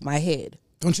doesn't go with my head?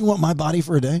 Don't you want my body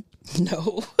for a day?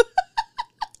 No.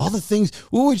 All the things.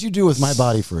 What would you do with my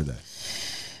body for a day?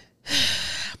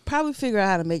 Probably figure out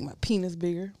how to make my penis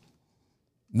bigger.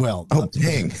 Well,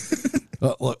 dang.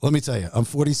 Look, let me tell you, I'm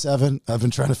 47. I've been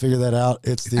trying to figure that out.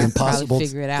 It's the impossible.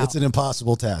 Figure it out. It's an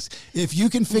impossible task. If you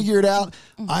can figure it out,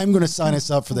 I'm going to sign us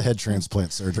up for the head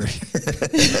transplant surgery.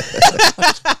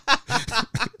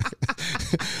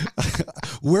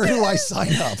 Where do I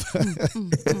sign up?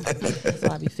 That's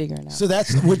what I'll be figuring out. So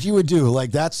that's what you would do.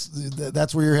 Like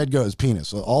that's where your head goes, penis.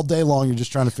 So all day long, you're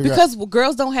just trying to figure out. Because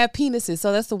girls don't have penises,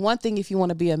 so that's the one thing. If you want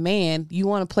to be a man, you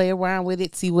want to play around with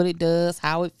it, see what it does,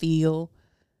 how it feel.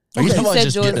 Are you talking about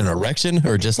just Jordan, getting an erection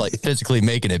or just like physically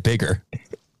making it bigger?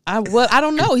 I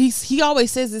don't know. He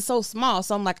always says it's so small,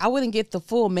 so I'm like, I wouldn't get the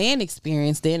full man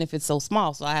experience then if it's so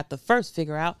small. So I have to first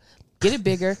figure out, get it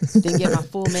bigger, then get my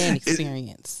full man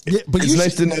experience. Yeah, but It's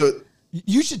nice to know.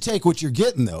 You should take what you're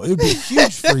getting, though. It would be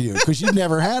huge for you because you've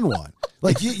never had one.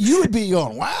 Like, you would be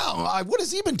going, wow, what has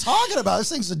he been talking about? This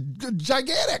thing's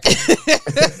gigantic.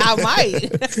 I might.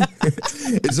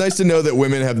 It's nice to know that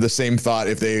women have the same thought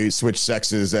if they switch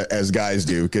sexes as guys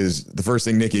do, because the first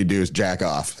thing Nikki would do is jack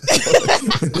off.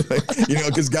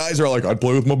 Because guys are like, I'd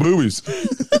play with my boobies.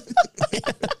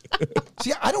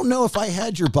 See, I don't know if I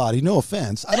had your body. No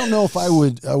offense. I don't know if I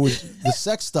would. The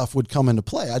sex stuff would come into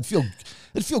play. I'd feel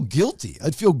guilty.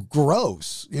 I'd feel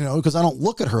gross, because I don't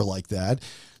look at her like that.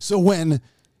 So when,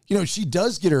 she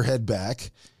does get her head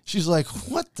back, she's like,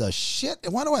 what the shit?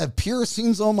 Why do I have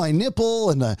piercings on my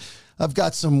nipple? And I've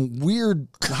got some weird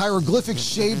hieroglyphics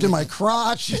shaved in my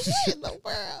crotch. What in the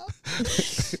world?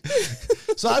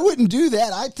 So I wouldn't do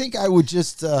that. I think I would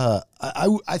just, I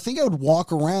think I would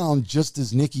walk around just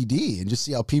as Nikki D and just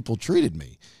see how people treated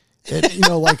me. And,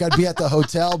 like I'd be at the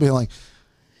hotel being like,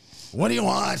 what do you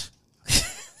want?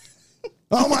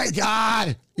 Oh my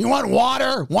God. You want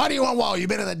water? Why do you want water? You've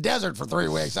been in the desert for 3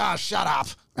 weeks. Oh, shut up.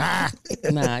 Ah.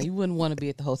 Nah, you wouldn't want to be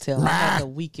at the hotel. I had a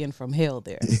weekend from hell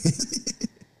there.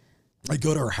 I'd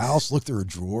go to her house, look through her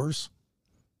drawers.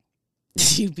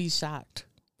 You'd be shocked.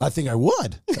 I think I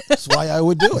would. That's why I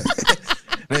would do it.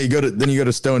 Now you go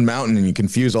to Stone Mountain and you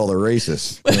confuse all the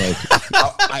racists. You're like,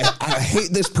 I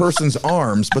hate this person's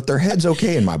arms, but their head's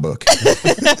okay in my book.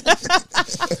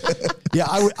 Yeah,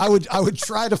 I would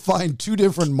try to find 2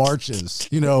 different marches,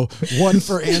 one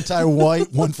for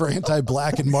anti-white, one for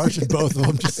anti-black, and march in both of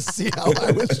them just to see how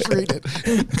I was treated.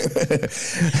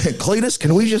 Cletus,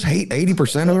 can we just hate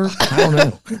 80% of her? I don't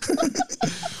know.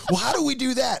 Well, how do we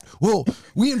do that? Well,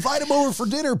 we invite him over for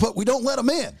dinner, but we don't let him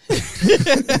in.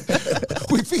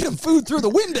 We feed him food through the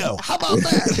window. How about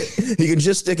that? He can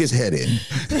just stick his head in.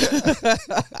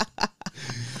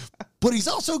 But he's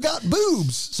also got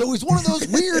boobs, so he's one of those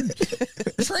weird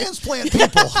transplant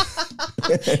people.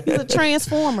 He's a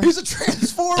transformer. He's a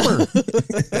transformer.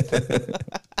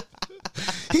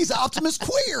 He's Optimus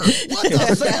Queer. What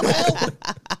the Sam hell?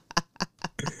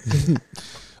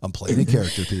 I'm playing a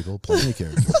character, people. Playing a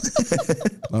character.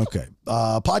 Okay.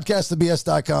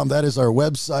 Podcastthebs.com. That is our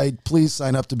website. Please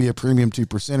sign up to be a premium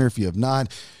 2%er if you have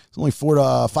not. It's only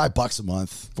 $5 a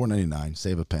month, $4.99.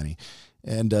 Save a penny.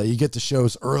 And you get the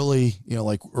shows early,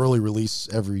 like early release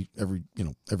every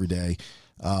day.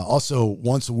 Also,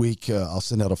 once a week, I'll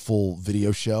send out a full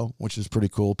video show, which is pretty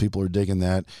cool. People are digging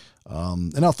that.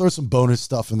 And I'll throw some bonus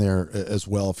stuff in there as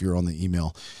well if you're on the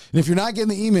email. And if you're not getting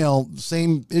the email,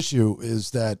 same issue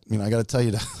is that, I got to tell you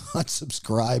to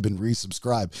unsubscribe and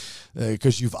resubscribe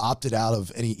because you've opted out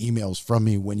of any emails from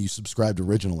me when you subscribed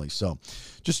originally. So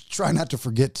just try not to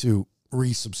forget to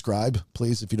resubscribe,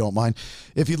 please, if you don't mind.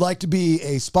 If you'd like to be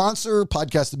a sponsor,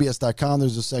 podcastthebs.com,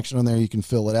 there's a section on there. You can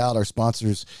fill it out. Our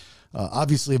sponsors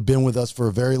obviously have been with us for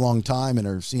a very long time and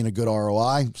are seeing a good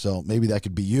ROI. So maybe that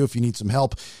could be you if you need some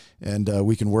help, and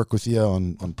we can work with you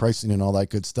on pricing and all that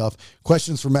good stuff.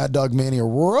 Questions for Mad Dog Manny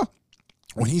Aurora.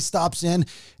 When he stops in,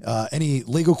 any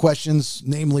legal questions,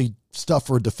 namely stuff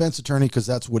for a defense attorney, because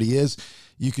that's what he is,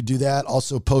 you could do that.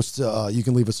 Also post, you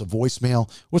can leave us a voicemail.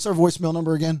 What's our voicemail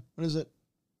number again? What is it?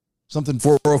 Something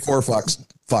 404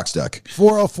 Fox Duck.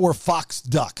 404 Fox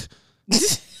Duck.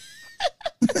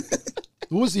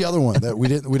 What was the other one that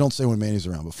we don't say when Manny's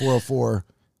around, but 404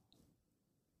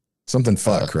 Something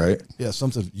fuck, right? Yeah,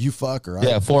 something you fuck or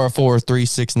Yeah,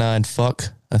 404-369 fuck,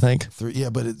 I think. Yeah,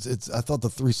 but it's. I thought the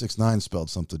 369 spelled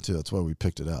something too. That's why we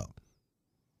picked it out.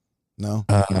 No,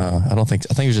 I don't think.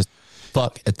 I think it was just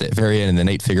fuck at the very end, and then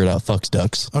Nate figured out fucks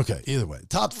ducks. Okay, either way.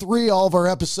 Top 3, all of our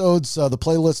episodes. The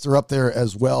playlists are up there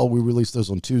as well. We release those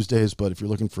on Tuesdays, but if you're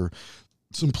looking for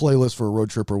some playlists for a road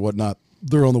trip or whatnot,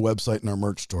 they're on the website and our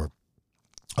merch store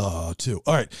too.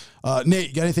 All right, Nate,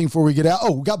 you got anything before we get out?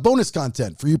 Oh, we got bonus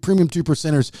content for you premium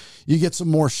 2%ers. You get some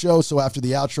more show, so after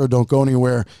the outro, don't go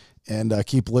anywhere and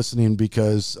keep listening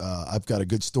because I've got a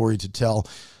good story to tell.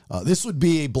 This would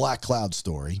be a Black Cloud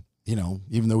story. You know,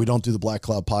 even though we don't do the Black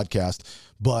Cloud podcast,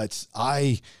 but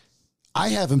I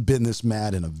haven't been this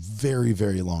mad in a very,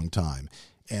 very long time.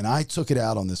 And I took it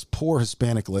out on this poor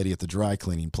Hispanic lady at the dry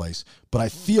cleaning place, but I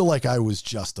feel like I was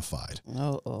justified.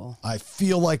 I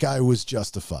feel like I was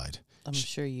justified. I'm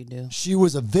sure you do. She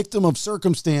was a victim of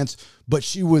circumstance, but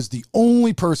she was the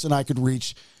only person I could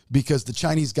reach because the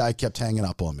Chinese guy kept hanging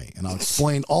up on me. And I'll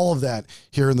explain all of that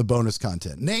here in the bonus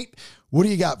content. Nate, what do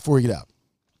you got before we get out?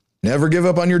 Never give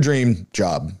up on your dream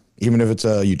job, even if it's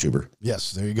a YouTuber.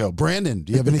 Yes, there you go. Brandon,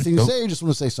 do you have anything to say or you just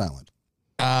want to stay silent?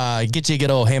 Get you a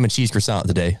good old ham and cheese croissant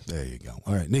today. There you go.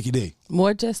 All right, Nikki D.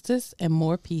 More justice and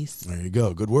more peace. There you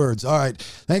go. Good words. All right.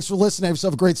 Thanks for listening. Have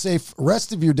yourself a great, safe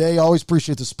rest of your day. Always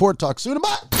appreciate the support. Talk soon.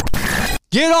 Bye.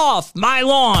 Get off my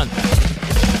lawn.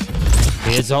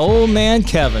 It's old man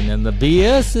Kevin, and the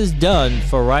BS is done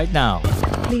for right now.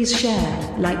 Please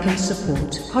share, like, and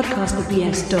support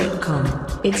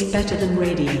podcastthebs.com. It's better than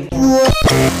radio.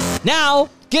 Now,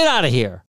 get out of here.